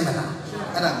 Shemana,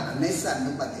 Adam, Nessa,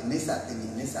 nobody, Nessa,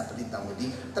 Nessa, Pelita, Woody,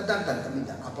 the Danta,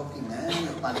 Tamita, Apoki man,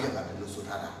 Padia,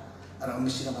 Lusutara, around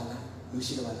Mishiravana,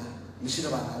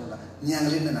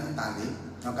 Nyanglin, Tali.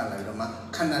 Nakalama,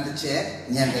 Canada chair,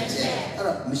 Nyanga chair,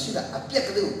 or Mishida, a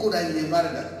piaku, good idea,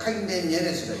 but kind name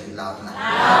nearest to you loud.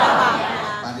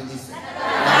 But it is a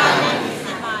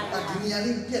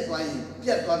Dunyali Piat, why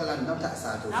Piat Water not a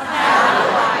Satu.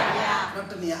 Not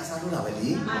to me a Satu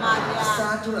Lavali, a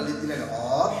Satu a little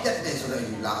or Piat days to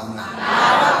you loud.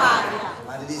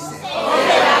 But it is a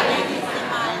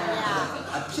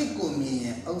Pico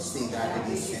me, oh, say that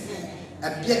it is a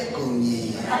Pico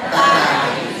me.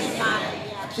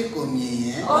 Pico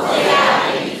me, a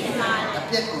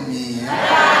pico me,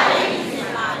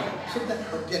 should that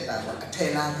forget that a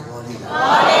Tayar body.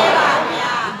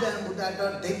 Buddha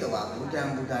take the walk, Buddha,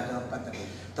 but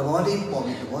the body,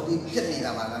 the body, getting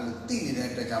about the tea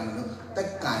at the Jamano, the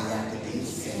Kaya, the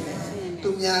same. To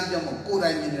me, I'm good I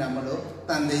mean Ramalo,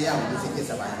 Tandea, the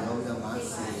Sabano, the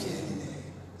mass.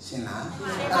 Sina,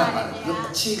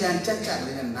 Chigan Chacha,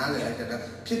 and Nala,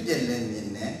 Pipian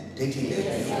Lenin, Titi,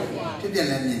 Pipian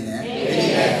Lenin,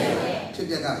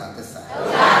 Pipiagama, the side.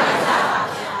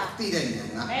 Pidan,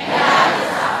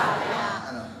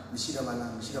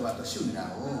 Mishirava, shoot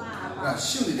now,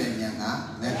 shoot it, Yanga,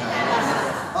 Neka,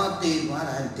 all day, what I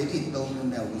did it, don't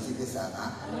know, we see the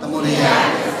Saga, the Moria,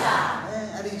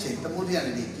 I didn't check the Moria,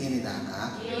 the Kinidaka,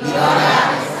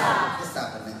 Miranda, the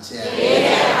Sapana chair.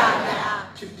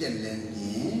 Pipian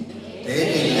Lenny,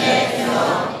 Baby Lenny,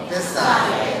 the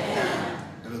side,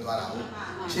 the Luara,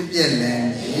 Pipian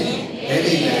Lenny,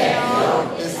 Baby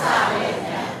Lenny, the side,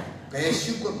 Bear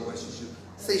Sugar,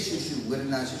 say she ဝေဒ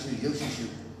နာရှုရှုရုပ်ရှုရှု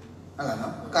ဟုတ်လား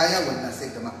နော်ကာယဝေဒနာစိ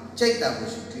တ်ဓမ္မစိတ်တာကို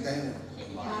ရှုဒီတိုင်း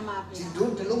ဒီ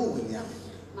တို့တလို့ဝင်ရ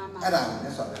အဲ့ဒါကိုလ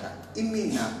ည်းဆိုတော့အိမိ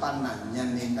နာပနာဉာဏ်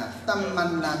နေတာတမ္မ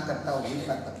နာကတောဝိပ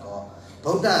တ္တကော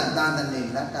ဗုဒ္ဓသာသနေ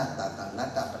လတ္တတာကလ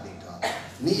တ္တပတိတော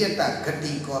နိယတဂ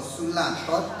တိကောသုလ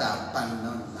သောတာပန္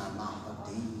နောနာမဟော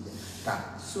တိဒါ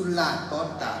သုလသော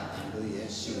တာပန်တို့ရဲ့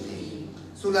ရှုနေ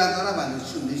သုလသောတာပန်တို့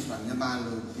ရှုနေဆိုတာမြန်မာ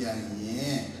လိုပြန်ရ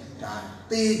င်ဒါ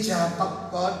တေချာပောက်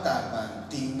သောတာပန်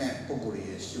ဒီမဲ့ပုဂ္ဂိုလ်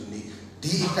ရဲ့ရှုနေ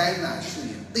ဒီအတိုင်းသာရှု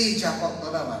ရင်တေချာပောက်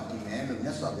သောတာပန်ဒီမဲ့လို့မြ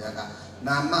တ်စွာဘုရားက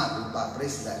နာမရူပပရိ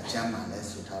စ္ဆေကျမ်းမှာလည်း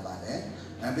ဆိုထားပါတယ်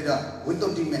နောက်ပြီးတော့ဝိတ္တု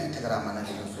တိမဲ့အထက်ကရာမှာလည်း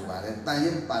ဒီလိုဆိုပါတယ်တန်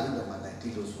ရုပ်ပါဠိတော်မှာလည်းဒီ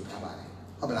လိုဆိုထားပါတယ်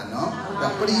ဟုတ်ပါလားနော်ဒါ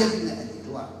ပရိယတ်နဲ့အတူ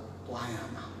တူကတွားရ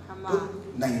မှာတို့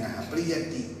နိုင်ငံပရိယတ်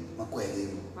တိမကွယ်သေး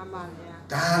ဘူးမှန်ပါဗျာ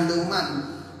ဒါလုံးမ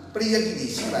ပရိယတ်တိ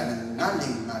ရှိပါတယ်ငါလ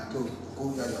င်ငါတို့ကို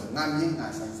ယ်ရောငါမြင့်ငါ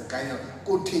ဆိုင်စကိုင်းရော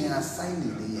ကိုထင်ရဆိုင်နေ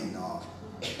လေရင်တော့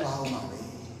တွားအောင်ပါပဲ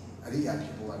အရိယာဖြ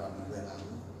စ်ဖို့ကတော့မလွယ်ပါ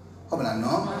ဘူးဟုတ်ပါလား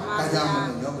နော်ဒါကြောင့်မ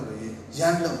လို့ယောဂတို့ရ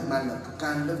န်လုံးမှန်လို့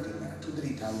ကံလုပ်တယ်အထူးသ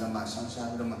တိထားလို့မှဆောင်းရှား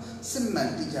လို့မှစစ်မှန်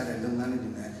တိကျတဲ့လုပ်ငန်းတွေ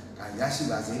နဲ့ဒါရရှိ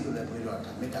ပါစေလို့လည်းပြောတော့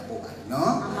ဒါမေတ္တာပို့ပါတယ်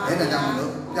နော်အဲဒါကြောင့်မ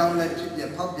လို့ကြောင်းလည်းဖြစ်ပြ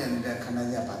ဖောက်ပြန်တဲ့ခန္ဓာ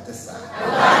ရပါသစ္စာဟု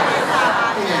တ်ပါသစ္စာပါ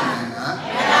ဘုရားနာမေတ္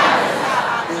တာသစ္စာ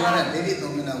ဒီကနေ့ဒိဋ္ဌိ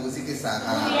သုံးမျက်နှာဝစီကိစ္စက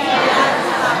ဘုရားသ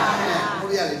စ္စာဘု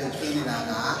ရားလေးကိုသိနေတာ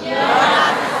ကဘု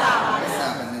ရားသစ္စာပါသစ္စာ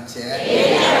ဘယ်နှချက်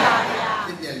ဖြ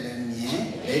စ်ပြလည်းမြင်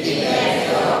ဒိဋ္ဌိလည်း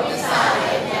သစ္စာလ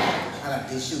ည်းမြင်အဲ့ဒါ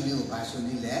ဒီရှုမျိုးကိုဘာရှုန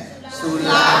ည်းလဲသု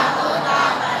လာသောတာ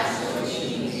ပန်ရှုနည်း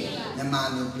မြန်မာ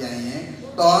လိုပြန်ရင်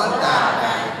သောတာပ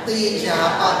န်သေချာ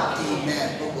ပေါက်တည်မဲ့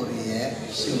ပုဂ္ဂိုလ်ရဲ့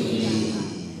ရှုနည်း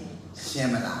ရှ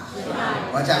င်းမလားရှင်းပါပြီ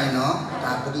ဟောကြမယ်နော်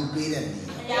ဒါဘယ်သူပေးတဲ့နည်း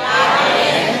ဘု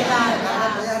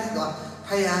ရားကတော့ဖ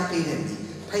ယားပေးတဲ့နည်း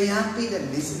ဖယားပေးတဲ့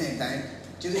နည်းစနစ်တိုင်း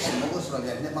ကျေးဇူးရှင်ဘုရားဆိုတော့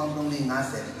နှစ်ပေါင်း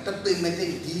350တသိမတိ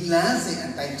ဒီလမ်းစဉ်အ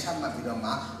တိုင်းချမှတ်ပြီးတော့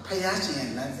မှဖယားရှင်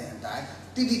ရဲ့လမ်းစဉ်အတိုင်း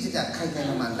တိတိကျကျခိုင်ခိုင်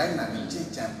မှလိုက်နာပြီးကြင်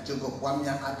ကြံကြုတ်ကိုပွား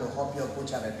များအတော်ဟောပြောပို့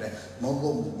ချတဲ့အတွက်မဟု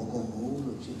တ်ဘူး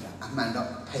လို့ဖြစ်တာအမှန်တော့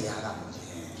ဖယားကမဟုတ်ဘူး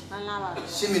မှန်လားပါ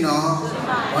ရှင်းပြီနော်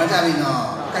ဝါကြပြီနော်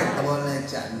ကြိုက်သဘောလဲ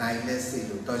ကြနိုင်လဲစိတ်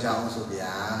လို့တော်ကြအောင်ဆို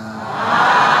ဗျာ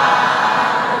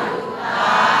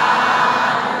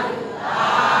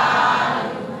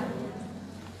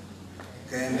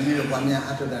ကဲမိမိတို့ပွားများ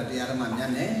အထောက်တရားဓမ္မမြ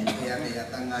တ်နဲ့တရား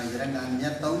တန်ခါရဏမြ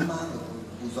တ်3ပါးကို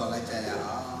ပူဇော်လိုက်ကြရ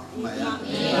အောင်မှန်ပါ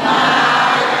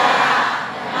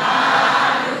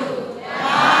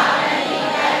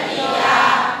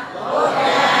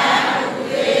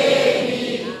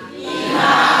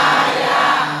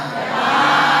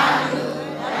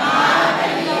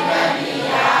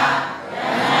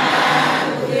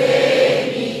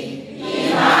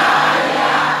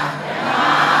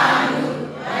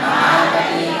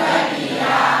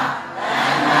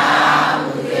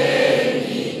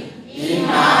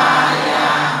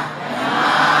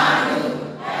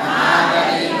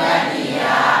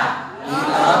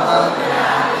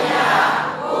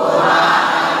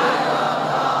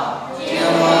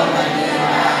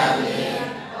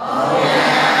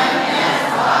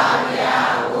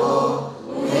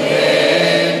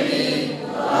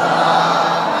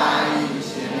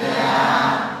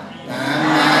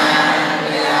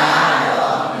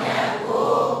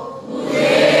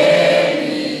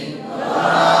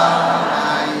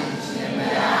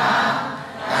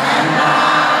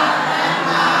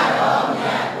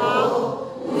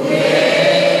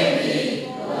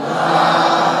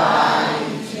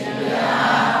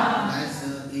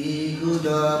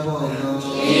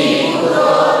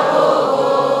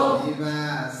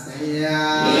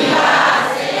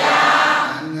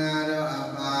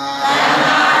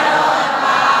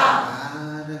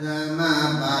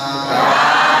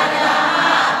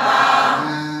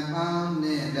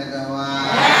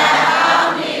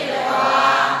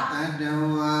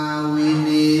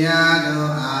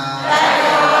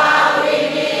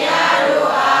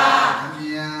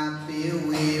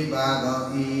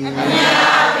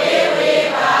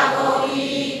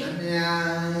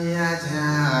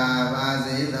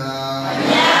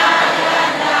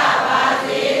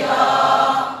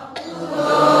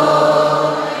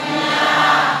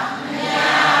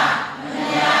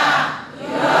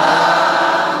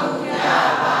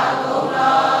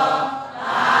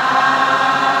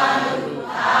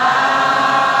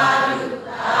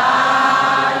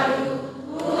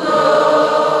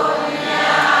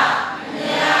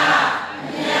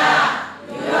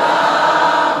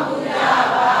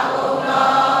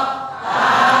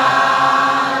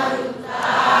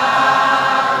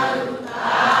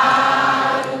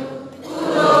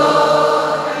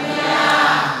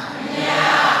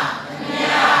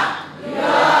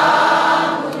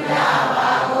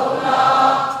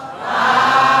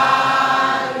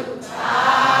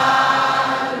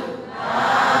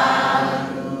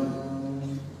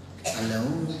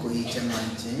ကိုယ်ချမ်းသာ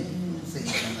ခြင်းစိတ်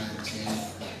ချမ်းသာခြင်း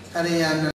ခရိယာ